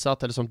eller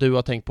missat eller som du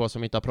har tänkt på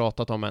som vi inte har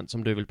pratat om än,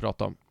 som du vill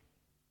prata om?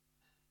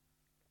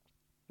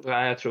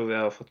 Nej, jag tror vi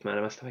har fått med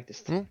det mesta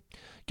faktiskt.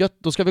 Gött,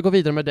 då ska vi gå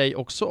vidare med dig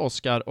också,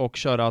 Oskar, och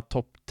köra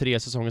topp 3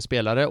 säsongens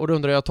spelare. Och då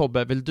undrar jag,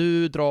 Tobbe, vill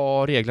du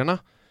dra reglerna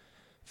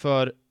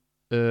för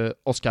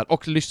Oskar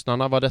och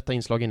lyssnarna vad detta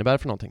inslag innebär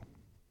för någonting?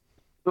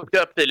 Då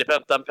ska Filip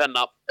hämta en penna.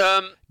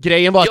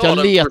 Grejen var att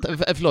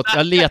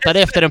jag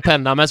letade efter en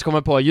penna, men så kom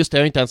jag på, just det,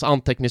 jag har inte ens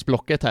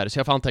anteckningsblocket här, så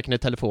jag får anteckna i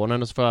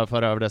telefonen och så får jag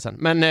föra över det sen.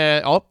 Men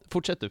ja,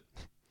 fortsätt du.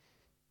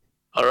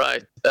 All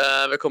right.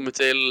 Vi kommer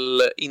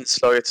till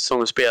inslaget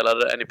säsongens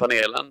spelare än i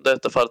panelen. I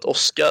detta fallet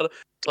Oskar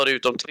tar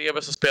ut de 3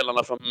 bästa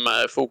spelarna från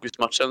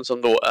fokusmatchen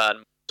som då är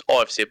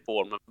AFC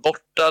Bournemouth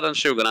borta den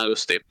 20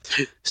 augusti.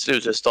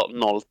 Slutresultat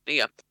 0-3.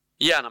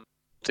 Gärna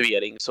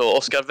motivering. Så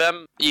Oskar,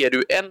 vem ger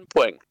du 1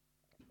 poäng?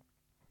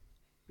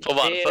 Och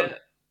varför?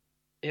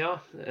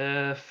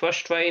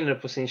 Först var jag inne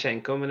på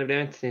Zinchenko, men det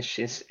blev inte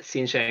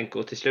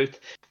Zinchenko till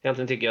slut.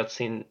 Egentligen tycker jag att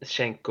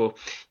Zinchenko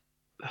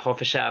har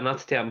förtjänat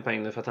till 1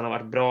 poäng nu för att han har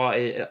varit bra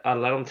i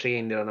alla de 3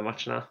 inledande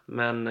matcherna.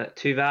 Men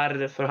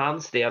tyvärr för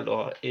hans del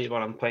då, i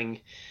våran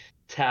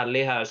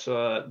poäng-tally här,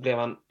 så blev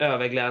han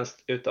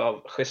överglänst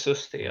utav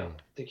Jesus, tycker jag.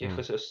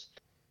 Jesus.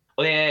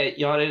 Och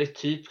jag hade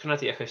typ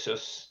kunnat ge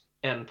Jesus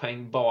 1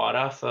 poäng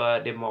bara för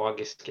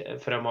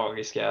den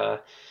magiska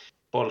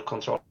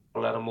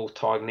bollkontrollen och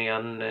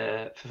mottagningen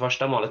för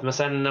första målet. Men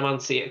sen när man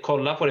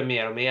kollar på det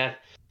mer och mer,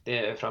 det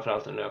är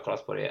framförallt när jag har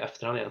kollat på det i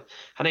efterhand igen.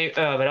 Han är ju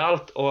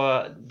överallt,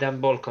 och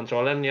den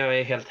bollkontrollen, jag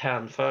är helt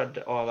hänförd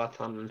av att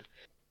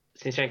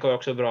Zinchenko har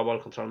också bra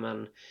bollkontroll,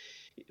 men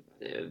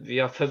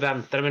jag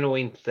förväntade mig nog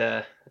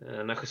inte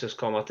när Jesus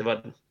kom att det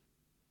var...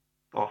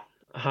 Ja,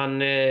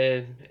 han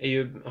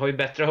har ju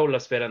bättre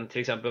hold-up-spel än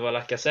till exempel vad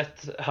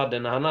Lacazette hade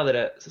när han hade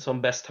det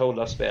som bäst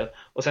hold-up-spel.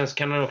 Och sen så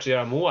kan han också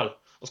göra mål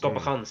och skapa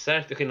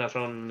chanser, till skillnad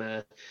från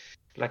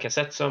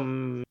Lacazette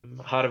som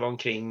harvar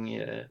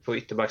omkring på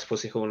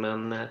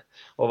ytterbackspositionen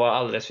och var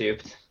alldeles för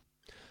djupt.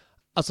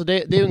 Alltså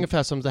det är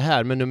ungefär som det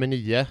här med nummer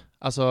 9.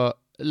 Alltså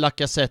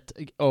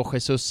Lacazette och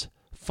Jesus,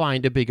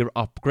 find a bigger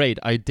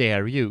upgrade, I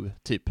dare you,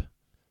 typ.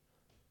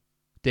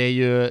 Det är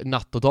ju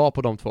natt och dag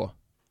på de två.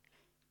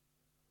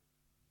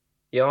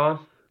 Ja,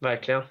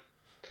 verkligen.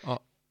 Ja.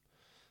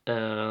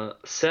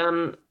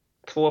 Sen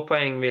 2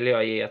 poäng vill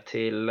jag ge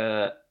till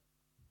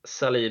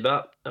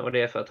Saliba, och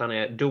det är för att han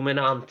är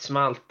dominant som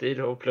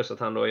alltid, och plus att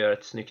han då gör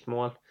ett snyggt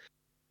mål.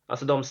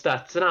 Alltså de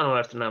statsen han har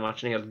efter den här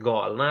matchen är helt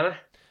galna,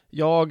 eller?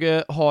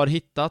 Jag har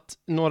hittat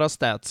några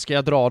stats. Ska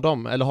jag dra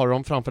dem, eller har du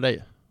dem framför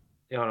dig?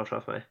 Jag har dem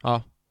framför mig.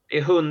 Ja. Det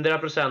är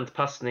 100%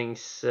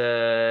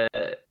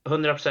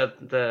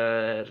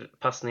 100%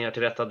 passningar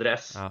till rätt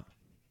adress. Ja.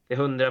 Det är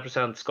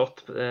 100%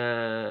 skott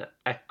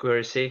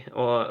accuracy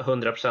och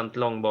 100%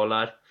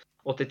 långbollar.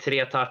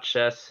 83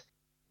 touches,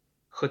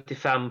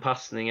 75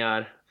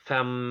 passningar,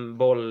 5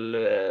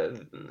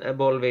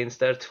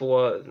 bollvinster,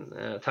 2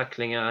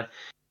 tacklingar,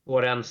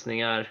 2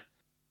 rensningar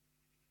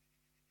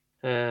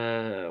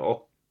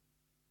och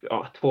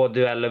 2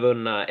 dueller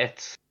vunna,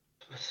 ett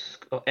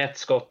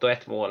skott och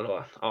 1 mål.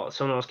 Och, ja,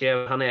 som de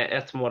skrev, han är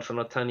 1 mål från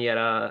att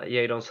tangera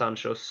Jadon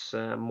Sanchos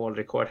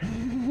målrekord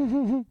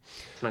när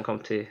han kom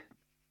till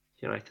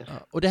United.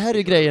 Ja, och det här är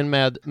ju grejen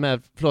med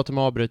förlåt om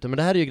jag avbryter, men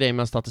det här är ju grejen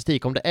med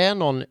statistik. Om det är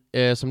någon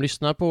som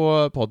lyssnar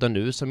på podden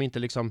nu som inte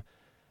liksom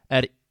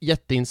är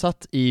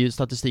jätteinsatt i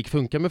statistik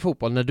funkar med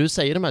fotboll, när du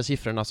säger de här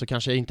siffrorna så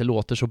kanske det inte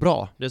låter så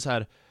bra. Det är så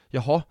här,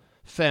 jaha,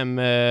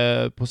 5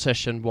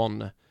 possession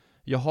won.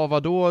 Jaha,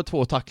 vadå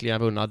 2 tacklingar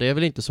vunna? Det är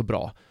väl inte så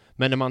bra.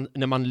 Men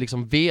när man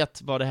liksom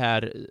vet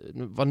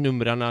vad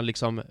numren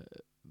liksom,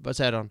 vad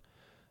säger han?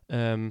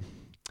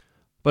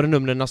 Vad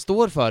numren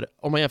står för,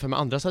 om man jämför med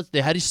andra, så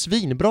det här är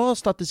svinbra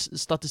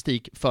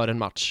statistik för en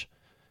match.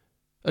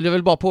 Eller jag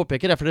vill bara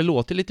påpeka det, för det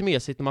låter lite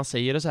mesigt när man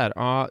säger det så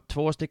här,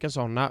 2 stycken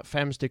sådana,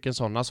 5 stycken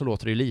sådana, så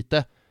låter det ju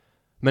lite.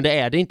 Men det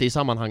är det inte i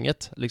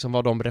sammanhanget, liksom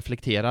vad de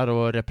reflekterar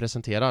och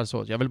representerar.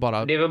 Så jag vill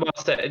bara...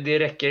 Det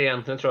räcker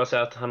egentligen, tror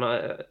jag, att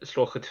han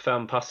slår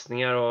 75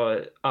 passningar och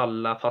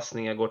alla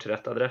passningar går till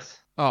rätt adress.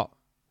 Ja.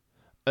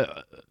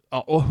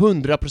 Och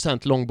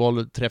 100%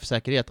 långboll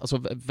träffsäkerhet.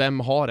 Alltså, vem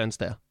har ens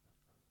det?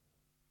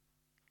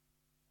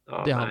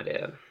 Ja, det nej,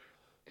 det...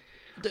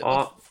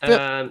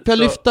 Får jag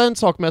lyfta en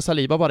sak med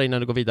Saliba bara innan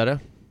du går vidare?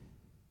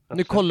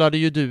 Nu kollade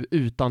ju du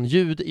utan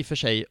ljud i och för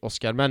sig,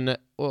 Oskar, men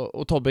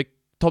och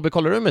Tobbe,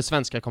 kollar du med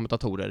svenska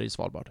kommentatorer i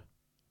Svalbard?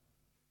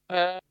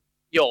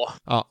 Ja,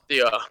 det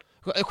gör jag.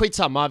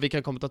 Skitsamma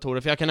vilka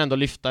kommentatorer, för jag kan ändå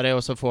lyfta det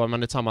och så får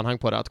man ett sammanhang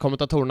på det. Att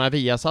kommentatorerna är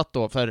Viasat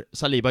då, för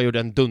Saliba gjorde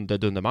en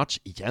dundermatch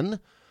igen.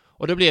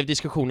 Och då blev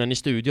diskussionen i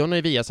studion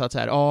i Viasat så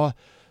här,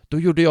 då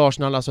gjorde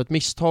Arsenal alltså ett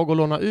misstag att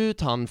låna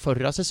ut han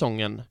förra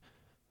säsongen.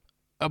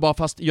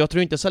 Fast jag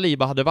tror inte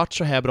Saliba hade varit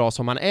så här bra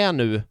som han är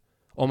nu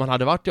om han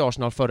hade varit i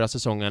Arsenal förra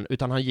säsongen,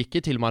 utan han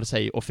gick till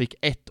Marseille och fick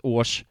 1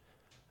 års,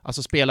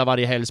 alltså spela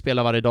varje helg,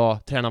 spela varje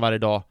dag, träna varje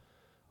dag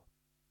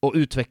och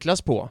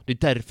utvecklas på. Det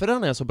är därför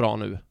han är så bra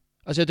nu.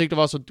 Alltså jag tyckte det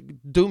var så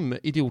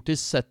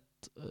idiotiskt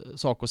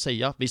sak att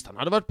säga. Visst, han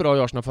hade varit bra i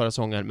Arsenal förra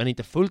säsongen, men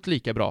inte fullt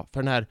lika bra.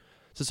 För den här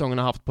säsongen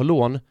han haft på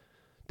lån,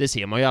 det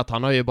ser man ju att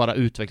han har ju bara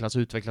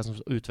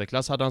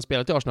utvecklats. Hade han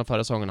spelat i Arsenal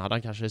förra säsongen hade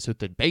han kanske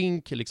suttit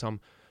bänk, liksom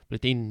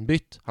blivit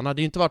inbytt. Han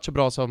hade ju inte varit så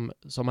bra som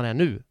han är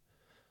nu.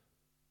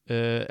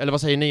 Eller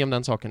vad säger ni om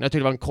den saken? Jag tycker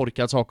det var en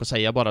korkad sak att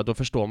säga bara. Då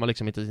förstår man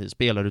liksom inte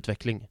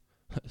spelarutveckling.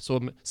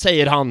 Så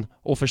säger han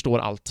och förstår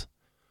allt.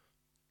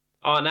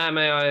 Ja, nej,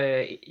 men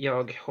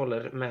jag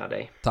håller med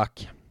dig.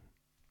 Tack.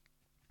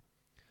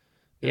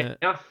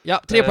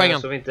 Ja, 3 poäng.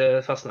 Så vi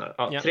inte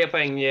fastnar. 3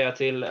 poäng ger jag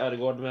till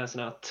Ödegård med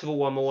sina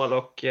 2 mål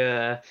och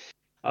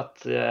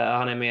att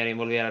han är mer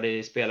involverad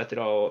i spelet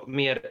idag och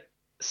mer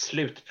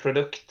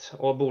slutprodukt,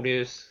 och borde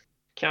ju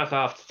kanske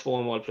haft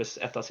 2 mål plus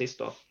 1 assist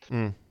då.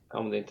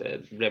 Om det inte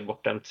blev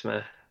bortdömt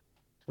med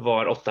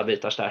var 8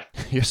 bitars där.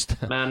 Just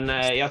det. Men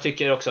jag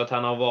tycker också att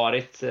han har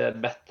varit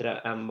bättre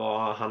än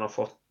vad han har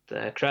fått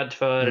cred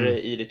för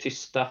i det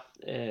tysta.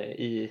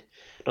 I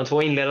de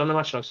 2 inledande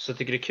matcherna också, så jag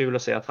tycker det är kul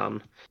att se att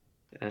han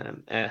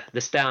är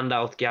the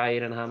standout guy i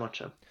den här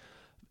matchen.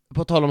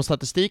 På tal om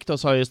statistik då,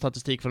 så har jag ju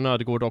statistik från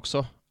Ödegård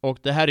också. Och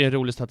det här är en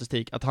rolig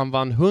statistik, att han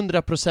vann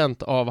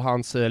 100% av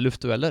hans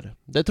luftdueller.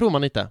 Det tror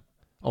man inte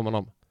om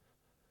honom.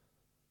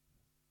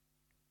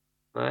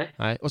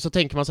 Nej. Och så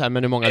tänker man så här,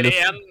 men hur många är det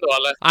en då,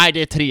 eller? Nej,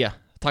 det är 3.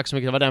 Tack så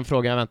mycket, det var den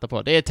frågan jag väntade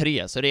på. Det är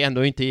 3, så det är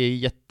ändå inte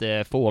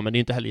jättefå, men det är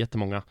inte heller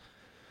jättemånga.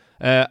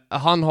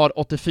 Han har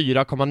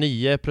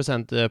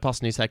 84,9%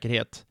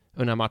 passningssäkerhet under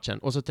den här matchen.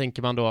 Och så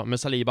tänker man då, men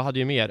Saliba hade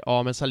ju mer.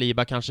 Ja, men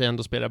Saliba kanske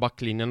ändå spelar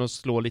backlinjen och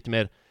slår lite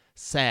mer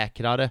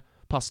säkrare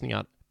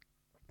passningar.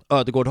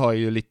 Ödegård har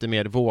ju lite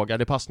mer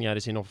vågade passningar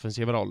i sin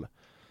offensiva roll.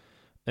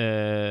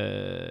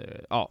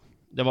 Ja,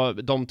 det var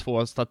de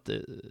 2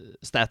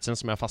 statsen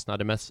som jag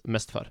fastnade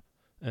mest för.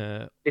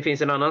 Det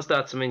finns en annan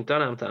stat som vi inte har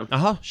nämnt än.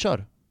 Aha,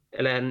 kör.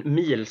 Eller en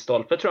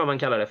milstolpe tror jag man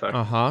kallar det för.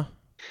 Aha.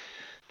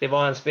 Det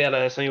var en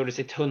spelare som gjorde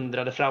sitt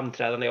 100:e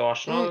framträdande i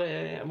Arsenal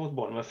mot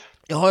Bournemouth.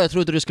 Ja, jag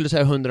trodde du skulle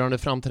säga 100:e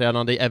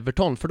framträdande i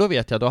Everton, för då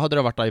vet jag, då hade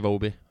det varit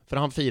Iwobi. För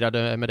han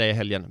firade med dig i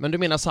helgen. Men du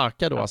menar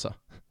Saka då alltså?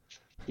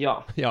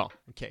 Ja. Ja,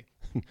 okej.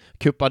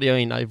 Kuppade jag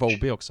in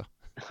Iwobi också.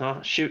 Ja,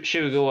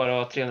 20 år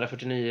och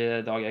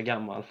 349 dagar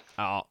gammal.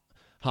 Ja,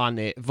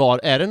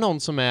 är det någon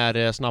som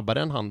är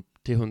snabbare än han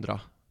till 100?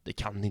 Det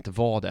kan inte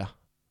vara det.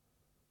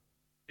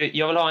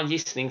 Jag vill ha en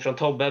gissning från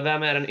Tobbe.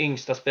 Vem är den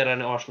yngsta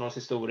spelaren i Arsenals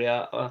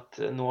historia att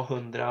nå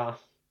 100?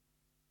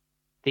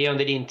 Det är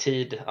under din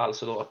tid,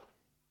 alltså då. Jag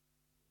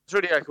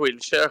tror det är Jack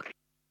Wilshere.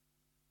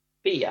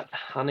 Fel.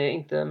 Han är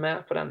inte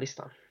med på den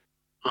listan.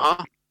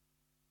 Aha.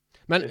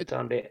 Men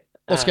är...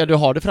 Oskar, du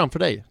har det framför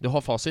dig. Du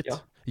har facit. Ja.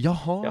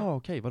 Jaha, Ja.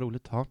 Okej, vad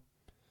roligt. Ja.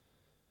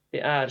 Det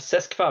är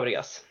Cesc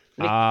Fabregas.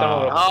 19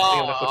 år och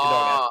 340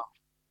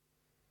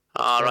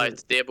 dagar.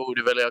 Right. Det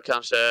borde väl jag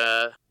kanske...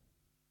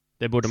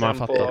 Det borde man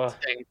fatta.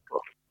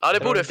 Ja, det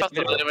borde jag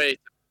fatta.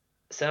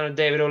 Sen har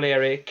David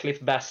O'Leary, Cliff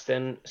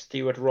Baston,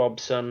 Stuart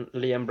Robson,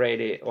 Liam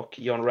Brady och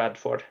John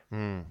Radford.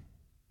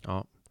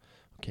 Ja,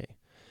 okej.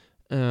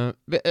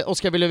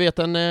 Oskar, vill du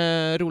veta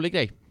en rolig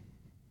grej?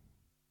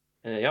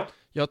 Ja.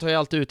 Jag tar ju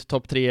alltid ut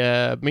topp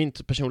 3, min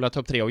personliga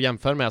topp 3 och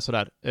jämför med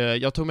sådär.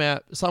 Jag tog med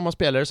samma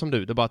spelare som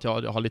du, det är bara att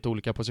jag har lite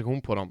olika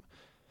position på dem.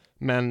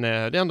 Men det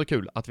är ändå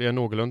kul att vi är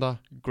någorlunda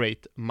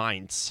great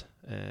minds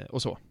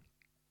och så.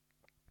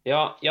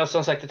 Ja, jag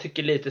som sagt, jag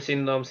tycker lite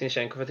synd om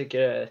Zinchenko, för jag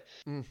tycker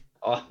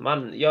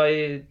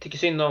jag tycker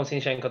synd om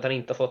Zinchenko att han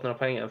inte har fått några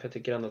poäng, för jag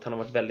tycker ändå att han har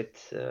varit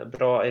väldigt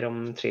bra i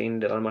de 3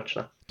 inledande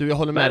matcherna. Du, jag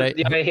håller med dig.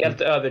 Jag är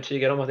helt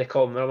övertygad om att det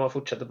kommer om man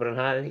fortsätter på den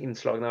här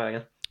inslagna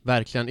vägen.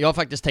 Verkligen. Jag har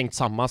faktiskt tänkt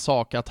samma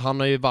sak, att han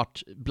har ju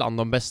varit bland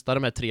de bästa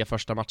de här 3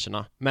 första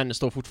matcherna, men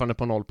står fortfarande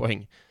på 0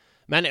 poäng.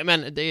 Men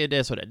det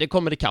är så det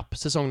kommer ikapp.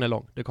 Säsongen är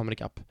lång. Det kommer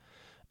ikapp.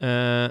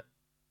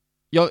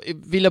 Jag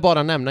ville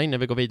bara nämna innan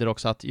vi går vidare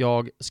också att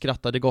jag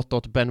skrattade gott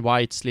åt Ben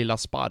Whites lilla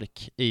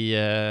spark i...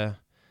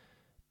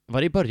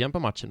 var det i början på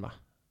matchen, va?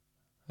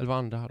 Eller vad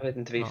andra? Jag vet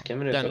inte vilken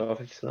minut det var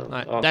faktiskt.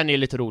 Nej, den är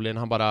lite rolig när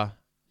han bara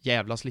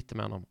jävlas lite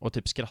med honom och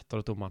typ skrattar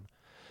åt domaren.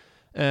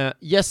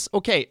 Yes,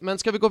 okej. Men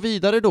ska vi gå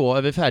vidare då?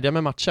 Är vi färdiga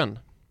med matchen?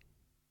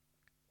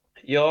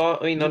 Ja,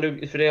 och innan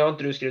du... För det har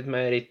inte du skrivit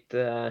med i ditt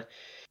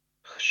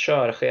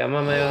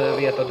körschema, men jag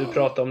vet att du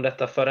pratade om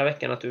detta förra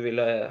veckan, att du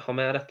ville ha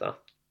med detta.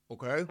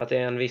 Okej. Att det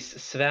är en viss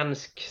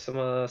svensk som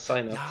har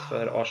signat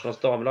för Arsenals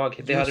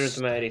damlag. Det hade du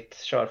inte med i ditt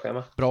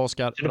körschema. Bra,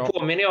 Oskar. Så då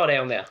påminner jag dig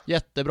om det.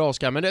 Jättebra,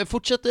 Oskar. Men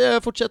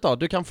fortsätt då.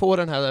 Du kan få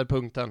den här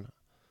punkten.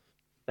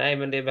 Nej,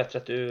 men det är bättre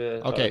att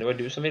du tar den. Det var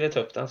du som ville ta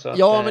upp den. Så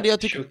ja, att, men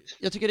jag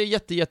tycker det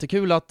är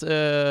jättekul att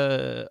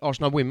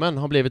Arsenal Women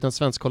har blivit en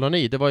svensk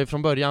koloni. Det var ju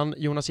från början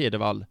Jonas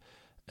Edevall,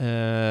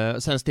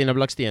 sen Stina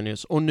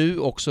Blackstenius och nu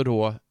också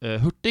då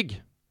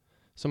Hurtig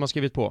som har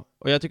skrivit på.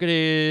 Och jag tycker det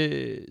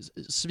är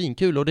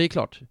svinkul, och det är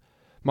klart.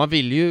 Man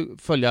vill ju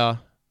följa...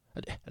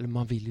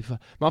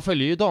 Man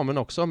följer ju damen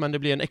också, men det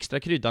blir en extra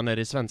krydda när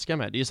det är svenska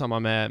med. Det är ju samma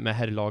med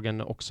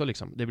herrlagen också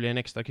liksom. Det blir en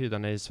extra krydda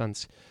när det är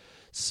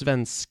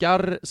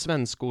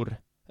svenskor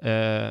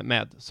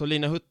med. Så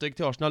Lina Hurtig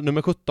till Arsenal,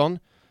 nummer 17.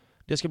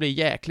 Det ska bli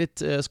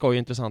jäkligt skoj och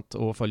intressant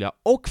att följa.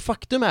 Och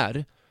faktum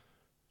är,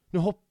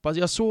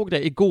 jag såg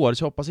det igår,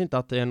 så jag hoppas inte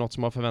att det är något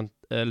som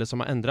som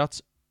har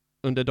ändrats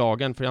under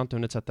dagen, för jag har inte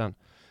hunnit sett den.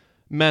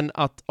 Men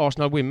att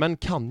Arsenal Women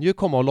kan ju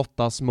komma och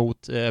lottas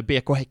mot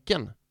BK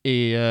Häcken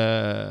i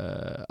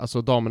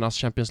alltså damernas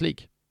Champions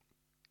League.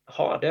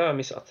 Ja, det har jag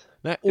missat.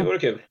 Nej, det vore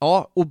kul.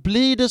 Ja, och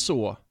blir det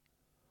så,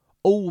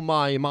 oh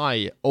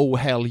my, oh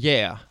hell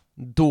yeah,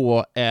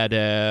 då är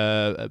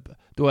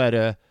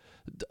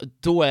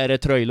det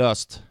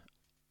tröjlöst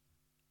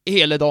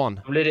hela dagen.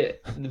 Blir det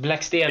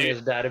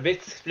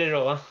Blackstenius-derbyt blir det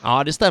då, va?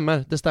 Ja, det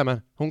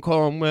stämmer. Hon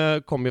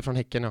kom ju från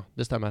Häcken, ja,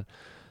 det stämmer.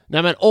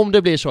 Nej, men om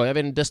det blir så, jag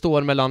vet inte, det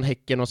står mellan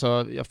Häcken och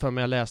så,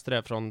 jag läste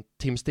det från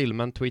Tim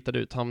Stillman, tweetade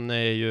ut, han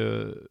är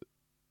ju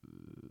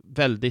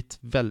väldigt,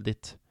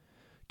 väldigt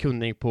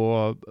kunnig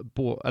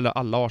på eller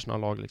alla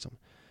Arsenal-lag liksom.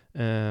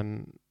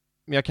 Men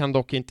jag kan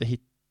dock inte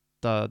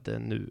hitta det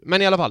nu.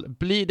 Men i alla fall,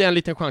 blir det en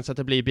liten chans att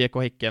det blir BK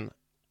Häcken.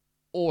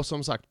 Och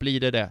som sagt,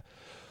 blir det.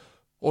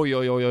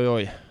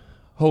 Oj.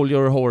 Hold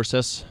your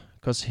horses.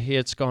 'Cause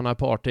it's gonna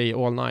party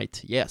all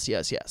night. Yes.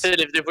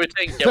 Filip, du får ju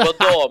tänka på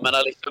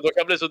damerna liksom. De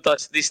kan bli så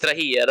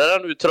distraherade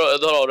när du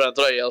drar av den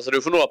tröjan. Så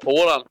du får nog ha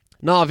på den.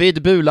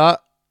 Navid, Bula.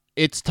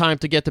 It's time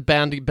to get the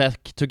band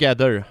back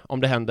together.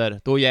 Om det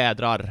händer, då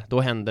jädrar. Då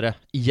händer det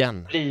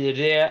igen. Blir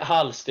det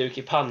halsduk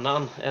i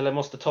pannan? Eller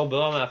måste Tobbe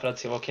vara med för att det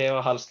ska vara okej att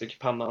ha halsduk i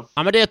pannan?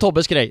 Ja, men det är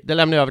Tobbes grej. Det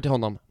lämnar jag över till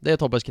honom. Det är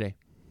Tobbes grej.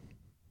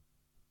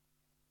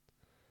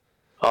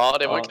 Ja,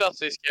 det var en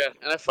klassisk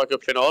en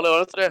FA-cupfinal, var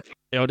det inte det?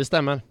 Ja, det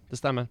stämmer.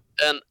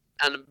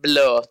 En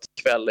blöt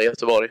kväll i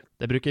Göteborg.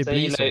 Det brukar ju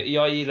bli så.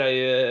 Jag gillar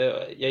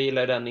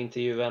ju den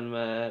intervjun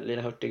med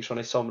Lina Hurtig från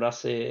i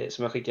somras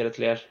som jag skickade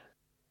till er.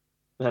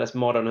 Med hennes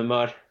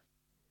morgonhumör.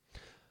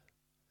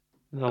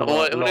 Hon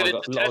är lite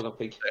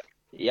trött.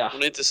 Ja.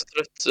 Hon är inte så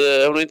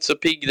trött. Hon är inte så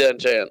pigg, den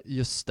tjejen.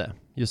 Just det.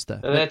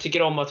 Men jag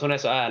tycker om att hon är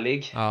så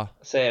ärlig. Ja.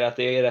 Säger att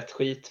det är rätt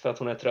skit för att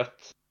hon är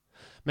trött.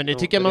 Men det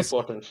tycker jag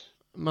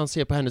man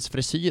ser på hennes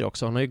frisyr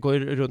också. Hon går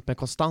runt med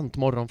konstant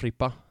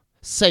morgonfrippa.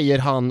 Säger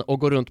han och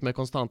går runt med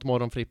konstant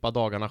morgonfrippa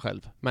dagarna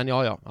själv. Men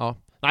ja.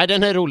 Nej,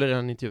 den är rolig,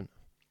 den intervjun.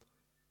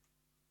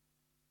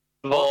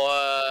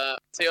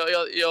 Så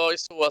jag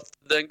såg att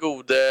den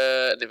gode...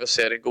 Ni får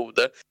se den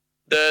gode.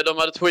 De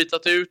hade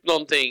tweetat ut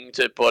någonting,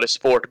 typ på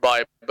Sport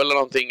Bible eller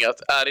någonting,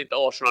 att är inte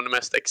Arsenal det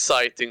mest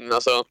exciting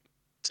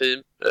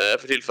team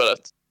för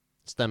tillfället?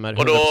 Stämmer. 100%.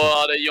 Och då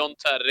hade John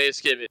Terry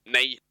skrivit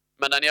nej.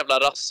 Men den jävla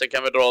rassen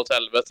kan vi dra åt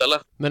helvete, eller?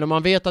 Men om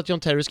man vet att John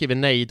Terry skriver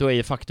nej, då är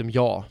ju faktum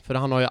ja. För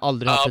han har ju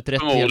aldrig haft ett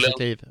rätt i hela sitt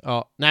liv.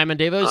 Ja. Nej, men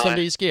det var ju som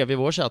vi skrev i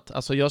vår chatt.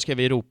 Alltså, jag skrev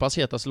Europas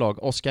hetaste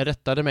lag. Oskar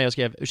rättade mig och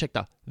skrev,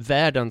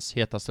 världens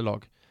hetaste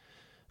lag.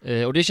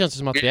 Och det känns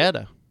som att vi är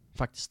det,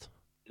 faktiskt.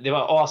 Det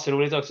var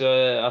asroligt också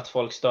att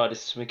folk störde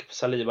sig så mycket på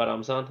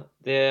Saliba-ramsan.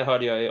 Det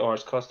hörde jag i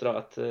Arscast då,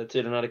 att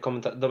tydligen hade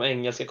de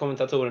engelska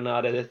kommentatorerna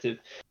hade typ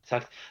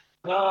sagt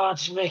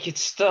God, make it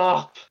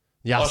stop!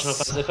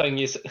 Arsenal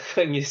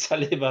sjöng ju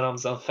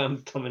Saliba-ramsan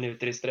 15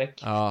 minuter i sträck.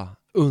 Ja,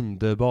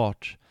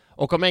 underbart.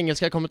 Och om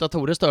engelska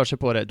kommentatorer stör sig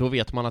på det, då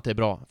vet man att det är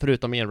bra.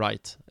 Förutom Ian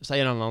Wright.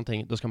 Säger han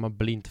någonting, då ska man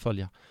blint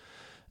följa.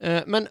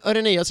 Men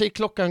hörrni, jag säger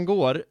klockan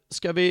går.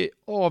 Ska vi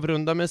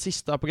avrunda med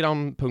sista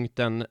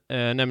programpunkten,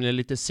 nämligen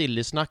lite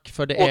silly-snack,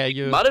 för det är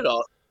ju... 2 timmar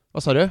idag?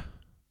 Vad sa du?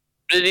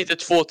 Blir det inte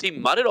 2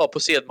 timmar idag på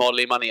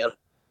sedvanlig maner?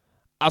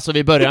 Alltså,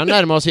 vi börjar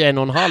närma oss i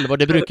 1,5 och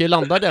det brukar ju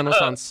landa där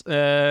någonstans.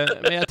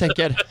 Men jag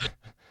tänker...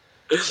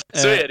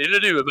 Så är det när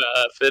du är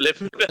med, Filip.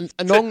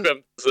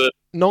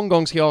 Någon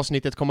gång ska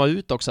avsnittet komma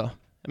ut också.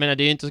 Jag menar,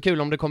 det är ju inte så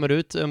kul om det kommer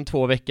ut om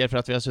 2 veckor för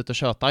att vi har suttit och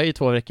tjötat i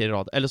 2 veckor i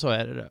rad. Eller så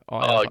är det.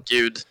 Ja,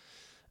 gud.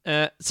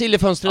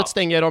 Sillyfönstret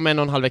stänger om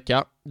 1,5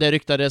 vecka. Det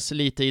ryktades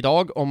lite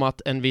idag om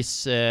att en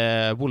viss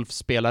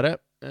Wolves-spelare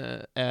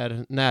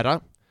är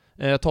nära.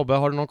 Tobbe,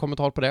 har du någon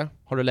kommentar på det?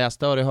 Har du läst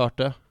det? Har du hört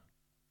det?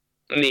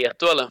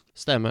 Neto, eller?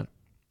 Stämmer.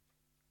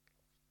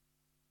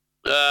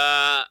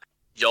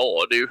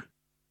 Ja, du.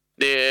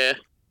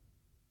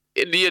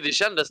 Det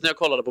kändes när jag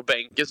kollade på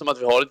bänken som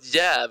att vi har ett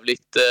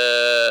jävligt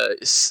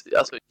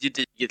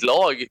gediget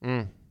lag.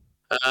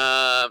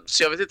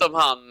 Så jag vet inte om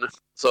han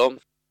som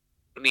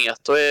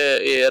Neto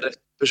är rätt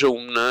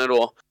person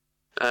då.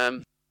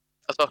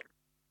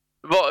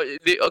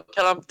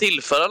 Kan han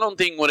tillföra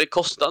någonting och det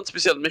kostar inte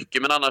speciellt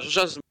mycket, men annars så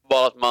känns det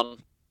bara att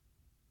man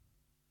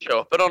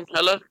köper dem,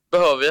 eller?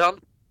 Behöver vi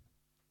han?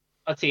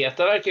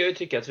 Arteta verkar ju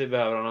tycka att vi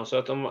behöver honom, så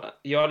att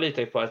jag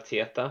litar ju på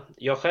Arteta.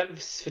 Jag själv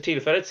för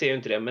tillfället ser ju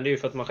inte det, men det är ju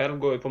för att man själv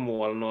går ju på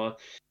målen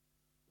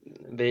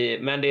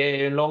men det är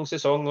ju en lång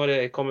säsong och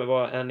det kommer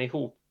vara en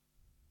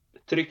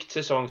ihoptryckt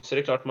säsong, så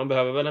det är klart man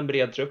behöver väl en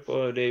bred trupp,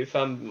 och det är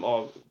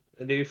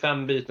ju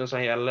 5 byten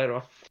som gäller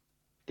då.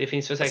 Det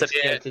finns väl säkert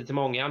speltid till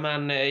många,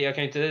 men jag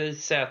kan ju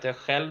inte säga att jag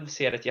själv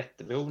ser ett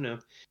jättebehov nu.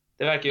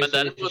 Det verkar ju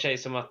så lite för sig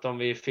som att de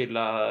vill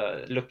fylla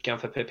luckan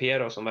för PP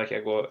då, som verkar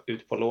gå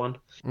ut på lån.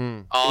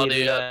 Ja,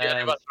 det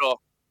hade varit bra.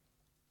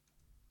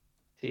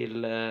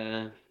 Till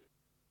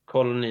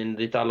kolonin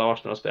dit alla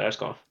Arsenal-spelare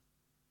ska.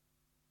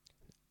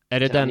 Är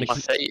det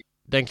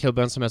den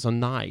klubben som är så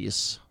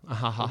nice?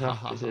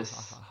 Ja,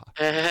 precis.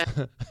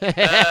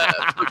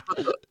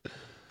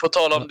 På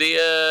tal om det,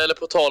 eller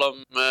på tal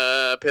om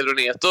Pedro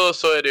Neto,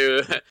 så är det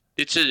ju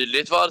det är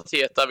tydligt vad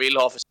Arteta vill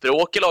ha för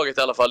språk i laget,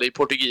 i alla fall i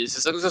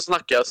portugisiska som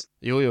snackas.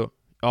 Jo.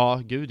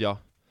 Ja, gud ja.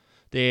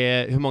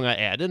 Hur många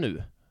är det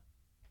nu?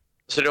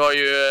 Så du har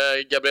ju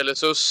Gabriel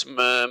Jesus,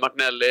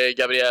 Martinelli,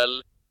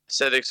 Gabriel,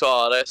 Cedric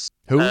Suarez,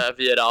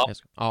 Vieira.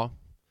 Ja.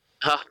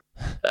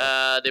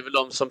 Det är väl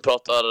de som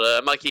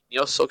pratar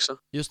Marquinhos också.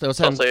 Just det, och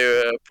sen...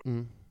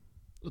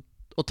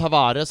 Och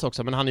Tavares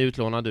också, men han är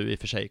utlånad i och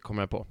för sig,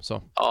 kommer jag på.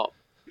 Så. Ja,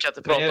 kan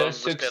inte prata om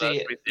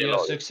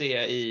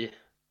succé i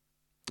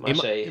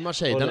Marseille. I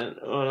Marseille.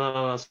 Och en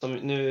annan som,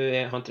 nu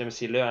har inte det med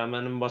Silly att göra,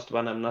 men måste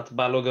bara nämna att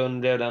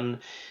Balogun blev den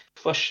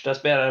första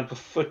spelaren på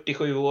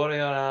 47 år att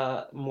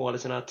göra mål i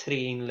sina 3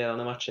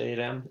 inledande matcher i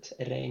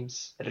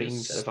Reims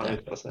eller fan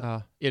uttalas det.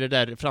 Ja, i det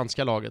där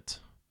franska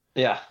laget.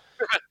 Ja.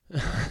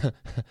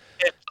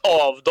 Ett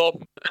av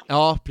dem.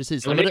 Ja,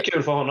 precis. Men det är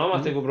kul för honom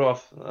att det går bra,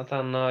 att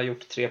han har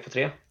gjort 3 på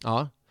 3.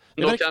 Ja.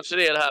 Då kanske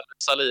det är det här med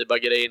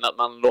Saliba-grejen, att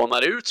man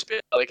lånar ut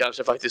spelare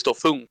kanske faktiskt då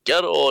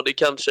funkar, och det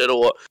kanske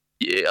då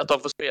att de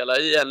får spela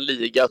i en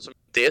liga som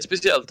inte är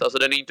speciellt, alltså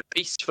den är inte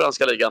pisk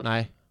franska ligan.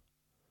 Nej.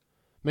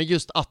 Men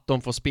just att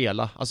de får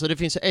spela. Alltså det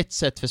finns ett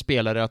sätt för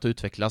spelare att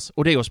utvecklas,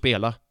 och det är att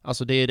spela.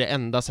 Alltså det är det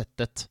enda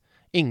sättet.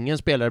 Ingen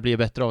spelare blir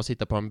bättre av att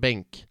sitta på en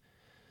bänk.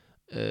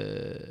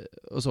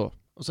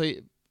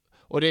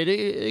 Och det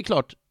är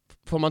klart,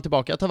 får man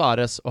tillbaka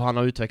Tavares och han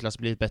har utvecklats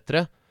blivit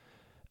bättre,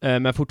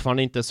 men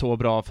fortfarande inte så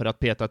bra för att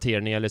peta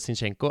Tierney eller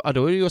Zinchenko,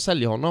 då är det ju att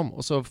sälja honom,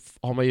 och så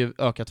har man ju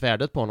ökat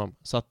värdet på honom,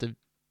 så att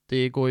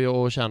det går ju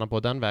att tjäna på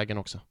den vägen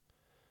också.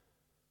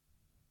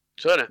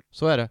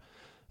 Så är det.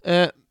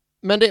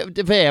 Men det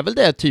är väl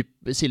det typ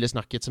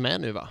sillesnacket som är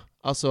nu, va?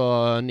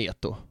 Alltså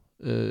Neto.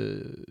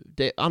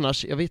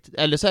 Annars, jag vet,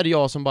 eller så är det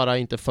jag som bara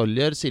inte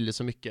följer Sille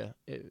så mycket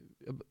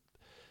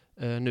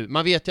nu.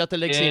 Man vet ju att det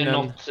läggs in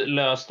något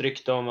löst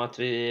rykte om att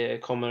vi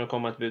kommer att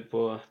komma ett bud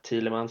på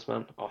Thielemans,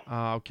 men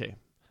ja. Okej.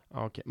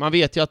 Man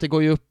vet ju att det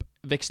går ju upp,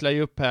 växlar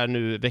ju upp här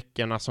nu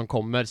veckorna som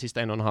kommer,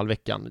 sista 1,5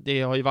 veckan.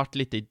 Det har ju varit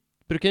lite,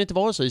 brukar det inte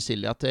vara så i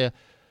Sille att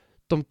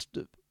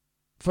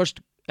först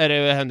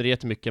händer det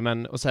jättemycket,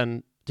 men och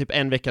sen typ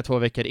 1 vecka, 2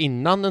 veckor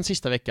innan den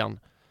sista veckan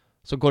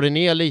så går det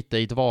ner lite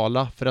i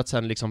dvala för att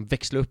sen liksom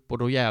växla upp, och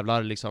då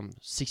jävlar liksom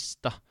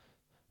sista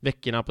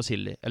veckorna på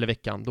Silly, eller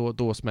veckan,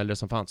 då smäller det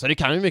som fan. Så det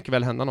kan ju mycket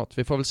väl hända något.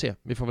 Vi får väl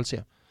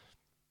se.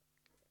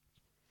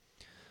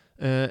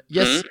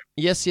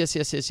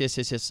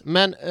 Yes.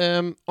 Men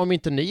om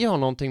inte ni har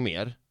någonting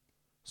mer,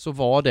 så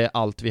var det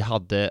allt vi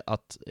hade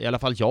att, i alla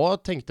fall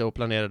jag tänkte och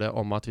planerade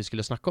om att vi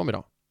skulle snacka om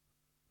idag.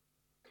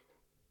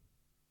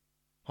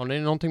 Har ni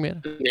någonting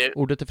mer?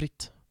 Ordet är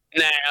fritt.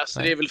 Nej, alltså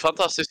det är väl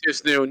fantastiskt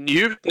just nu, och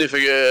njut nu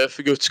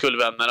för Guds skull,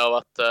 vänner, av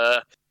att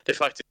det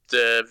faktiskt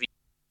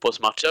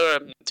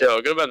fotbollsmatcher till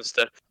höger och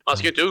vänster. Man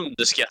ska ju inte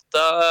underskatta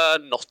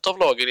något av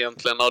lagen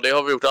egentligen, och det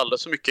har vi gjort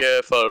alldeles så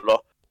mycket för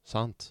då.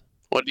 Sant.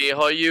 Och det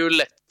har ju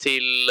lett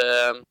till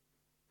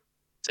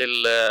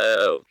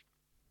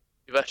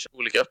diverse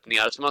olika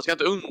öppningar, så man ska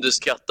inte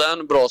underskatta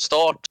en bra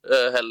start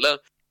heller.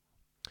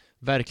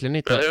 Verkligen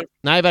inte.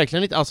 Nej,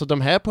 verkligen inte. Alltså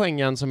de här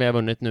poängen som jag har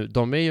vunnit nu,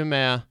 de är ju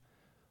med,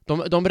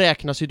 de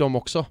räknas ju de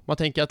också. Man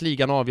tänker att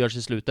ligan avgörs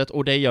i slutet,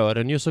 och det gör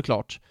den ju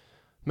såklart.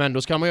 Men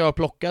då ska man ju ha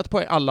plockat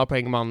alla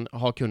poäng man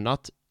har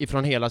kunnat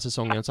ifrån hela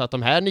säsongen, så att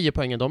de här 9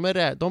 poängen,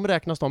 de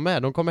räknas de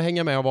med. De kommer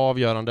hänga med och vara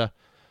avgörande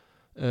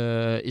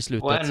i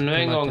slutet. Och ännu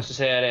en gång så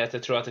säger jag det, att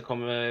jag tror att det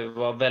kommer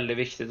vara väldigt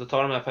viktigt att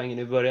ta de här poängen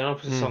i början av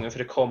säsongen, för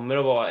det kommer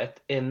att vara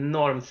ett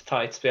enormt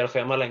tight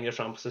spelschema längre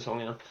fram på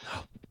säsongen.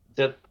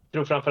 Så jag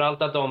tror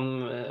framförallt att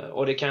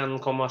och det kan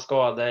komma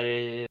skador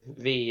i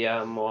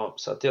VM,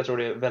 så att jag tror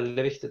det är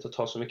väldigt viktigt att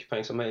ta så mycket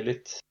poäng som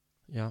möjligt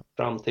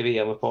fram till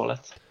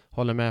VM-uppehållet.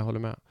 Håller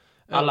med.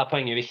 Alla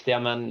poäng är viktiga,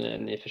 men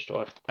ni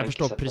förstår. Jag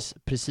förstår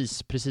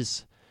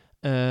precis.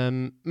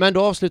 Men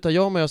då avslutar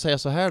jag med att säga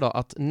så här då,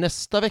 att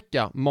nästa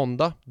vecka,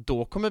 måndag,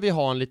 då kommer vi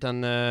ha en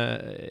liten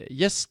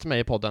gäst med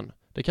i podden.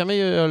 Det kan vi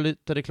ju göra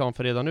lite reklam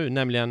för redan nu,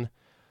 nämligen,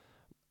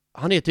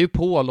 han heter ju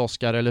Paul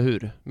Oskar, eller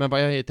hur? Men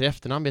vad jag heter i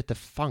efternamn heter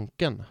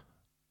Fanken.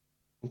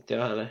 Inte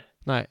jag heller.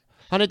 Nej.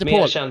 Han heter Mer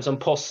Paul. känd som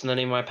Postnen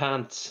in my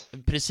pants.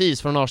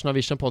 Precis, från Arsenal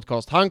Vision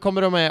Podcast. Han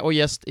kommer att med och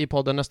gäst i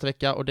podden nästa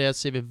vecka, och det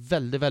ser vi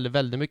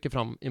väldigt mycket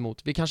fram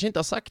emot. Vi kanske inte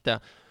har sagt det,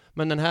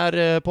 men den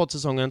här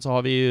poddsäsongen så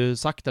har vi ju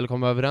sagt, eller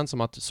kommit överens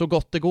om, att så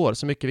gott det går,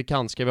 så mycket vi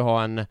kan, ska vi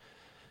ha en,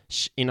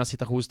 innan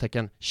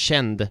citationstecken,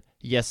 känd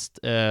gäst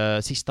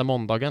sista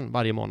måndagen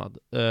varje månad.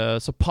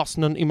 Så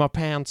Postnen in my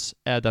pants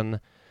är den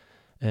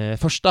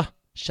första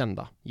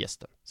kända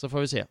gästen. Så får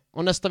vi se.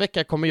 Och nästa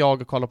vecka kommer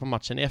jag att kolla på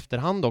matchen i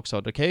efterhand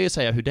också. Då kan jag ju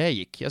säga hur det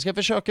gick. Jag ska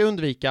försöka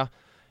undvika,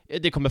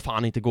 det kommer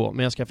fan inte gå,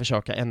 men jag ska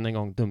försöka än en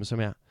gång, dum som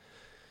jag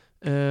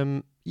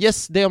är.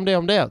 Yes, det om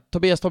det.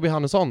 Tobbe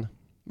Hannesson,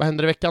 vad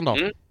händer i veckan då?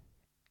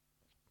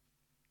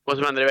 Vad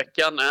som händer i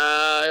veckan?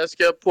 Jag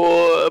ska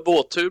på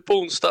båttur på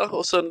onsdag,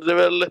 och sen är det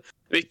väl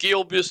mycket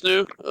jobb just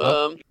nu.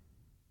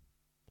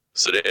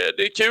 Så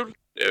det är kul.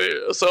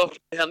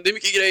 Det händer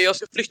mycket grejer. Jag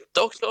ska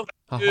flytta också.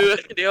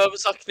 Det har jag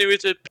sagt nu i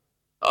typ,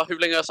 hur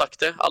länge har jag sagt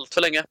det? Allt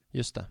för länge.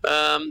 Just det.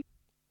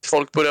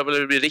 Folk börjar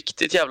väl bli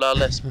riktigt jävla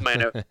less på mig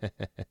nu.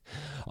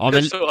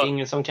 Men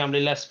ingen som kan bli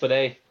less på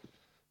dig.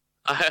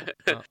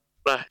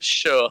 Nej,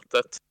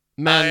 köttet.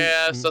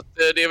 Nej, så att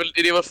det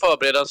är väl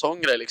förbereda en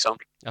sån grej liksom.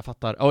 Jag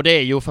fattar. Och det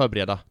är ju att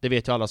förbereda. Det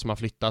vet ju alla som har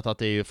flyttat, att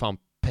det är ju fan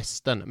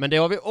pesten. Men det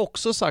har vi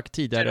också sagt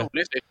tidigare.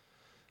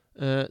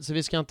 Så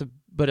vi ska inte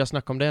börja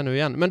snacka om det nu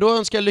igen. Men då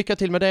önskar jag lycka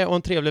till med det och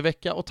en trevlig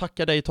vecka, och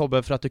tacka dig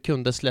Tobbe för att du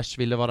kunde /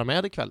 ville vara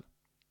med ikväll.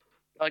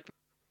 Tack.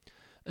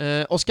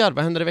 Oskar,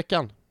 vad händer i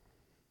veckan?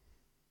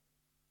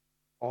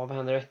 Ja, vad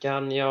händer i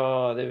veckan?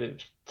 Ja, det är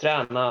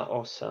träna,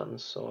 och sen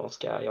så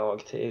ska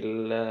jag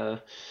till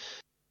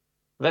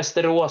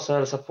Västerås och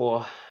hälsa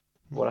på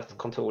vårt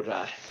kontor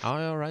där. Ja,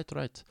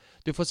 right.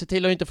 Du får se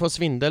till att inte få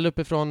svindel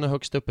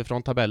högst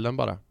uppifrån tabellen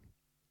bara.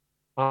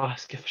 Ja, jag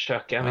ska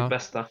försöka mitt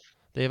bästa.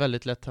 Det är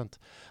väldigt lätt hänt.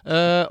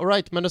 All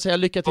right, men då säger jag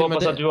lycka till med det.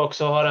 Hoppas att du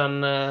också har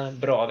en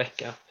bra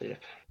vecka, Filip.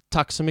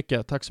 Tack så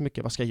mycket.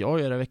 Vad ska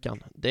jag göra i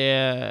veckan?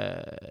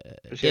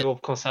 Du ska gå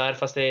på konsert,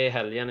 fast det är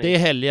helgen. Det är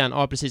helgen,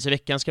 ja precis. I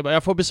veckan ska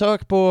jag få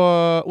besök på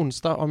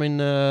onsdag av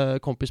min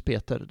kompis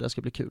Peter. Det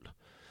ska bli kul.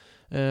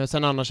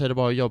 Sen annars är det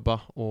bara att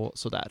jobba och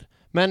sådär.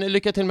 Men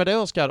lycka till med det,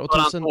 Oskar.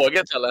 Har han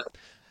tåget eller?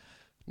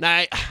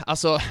 Nej,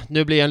 alltså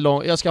nu blir en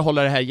lång... Jag ska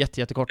hålla det här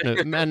jättekort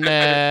nu. Men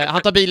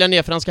han tar bilen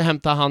ner för han ska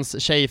hämta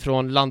hans tjej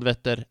från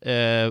Landvetter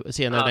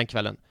senare den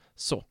kvällen.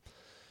 Så.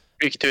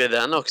 Fick du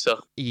den också?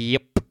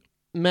 Japp.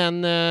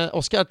 Men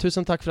Oskar,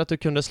 tusen tack för att du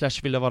kunde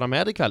ville vara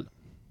med ikväll.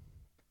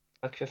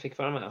 Tack för att jag fick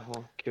vara med.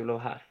 Och kul att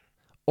vara här.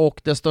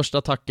 Och det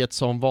största tacket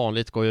som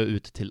vanligt går jag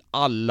ut till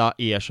alla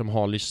er som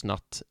har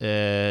lyssnat.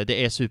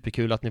 Det är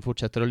superkul att ni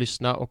fortsätter att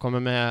lyssna och kommer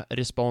med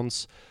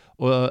respons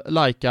och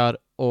likar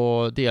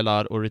och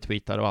delar och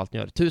retweetar och allt ni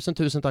gör.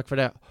 Tusen tack för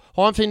det.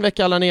 Ha en fin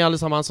vecka alla ni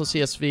allesammans, så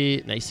ses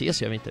vi... Nej,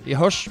 ses gör vi inte. Vi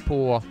hörs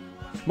på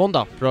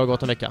måndag. Bra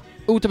gått en vecka.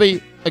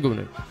 Otobi är god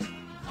nu.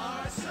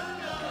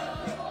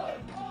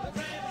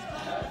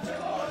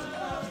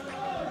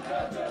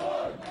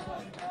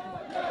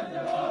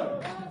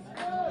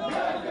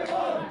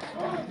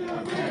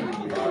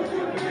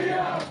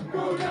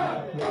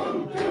 Go,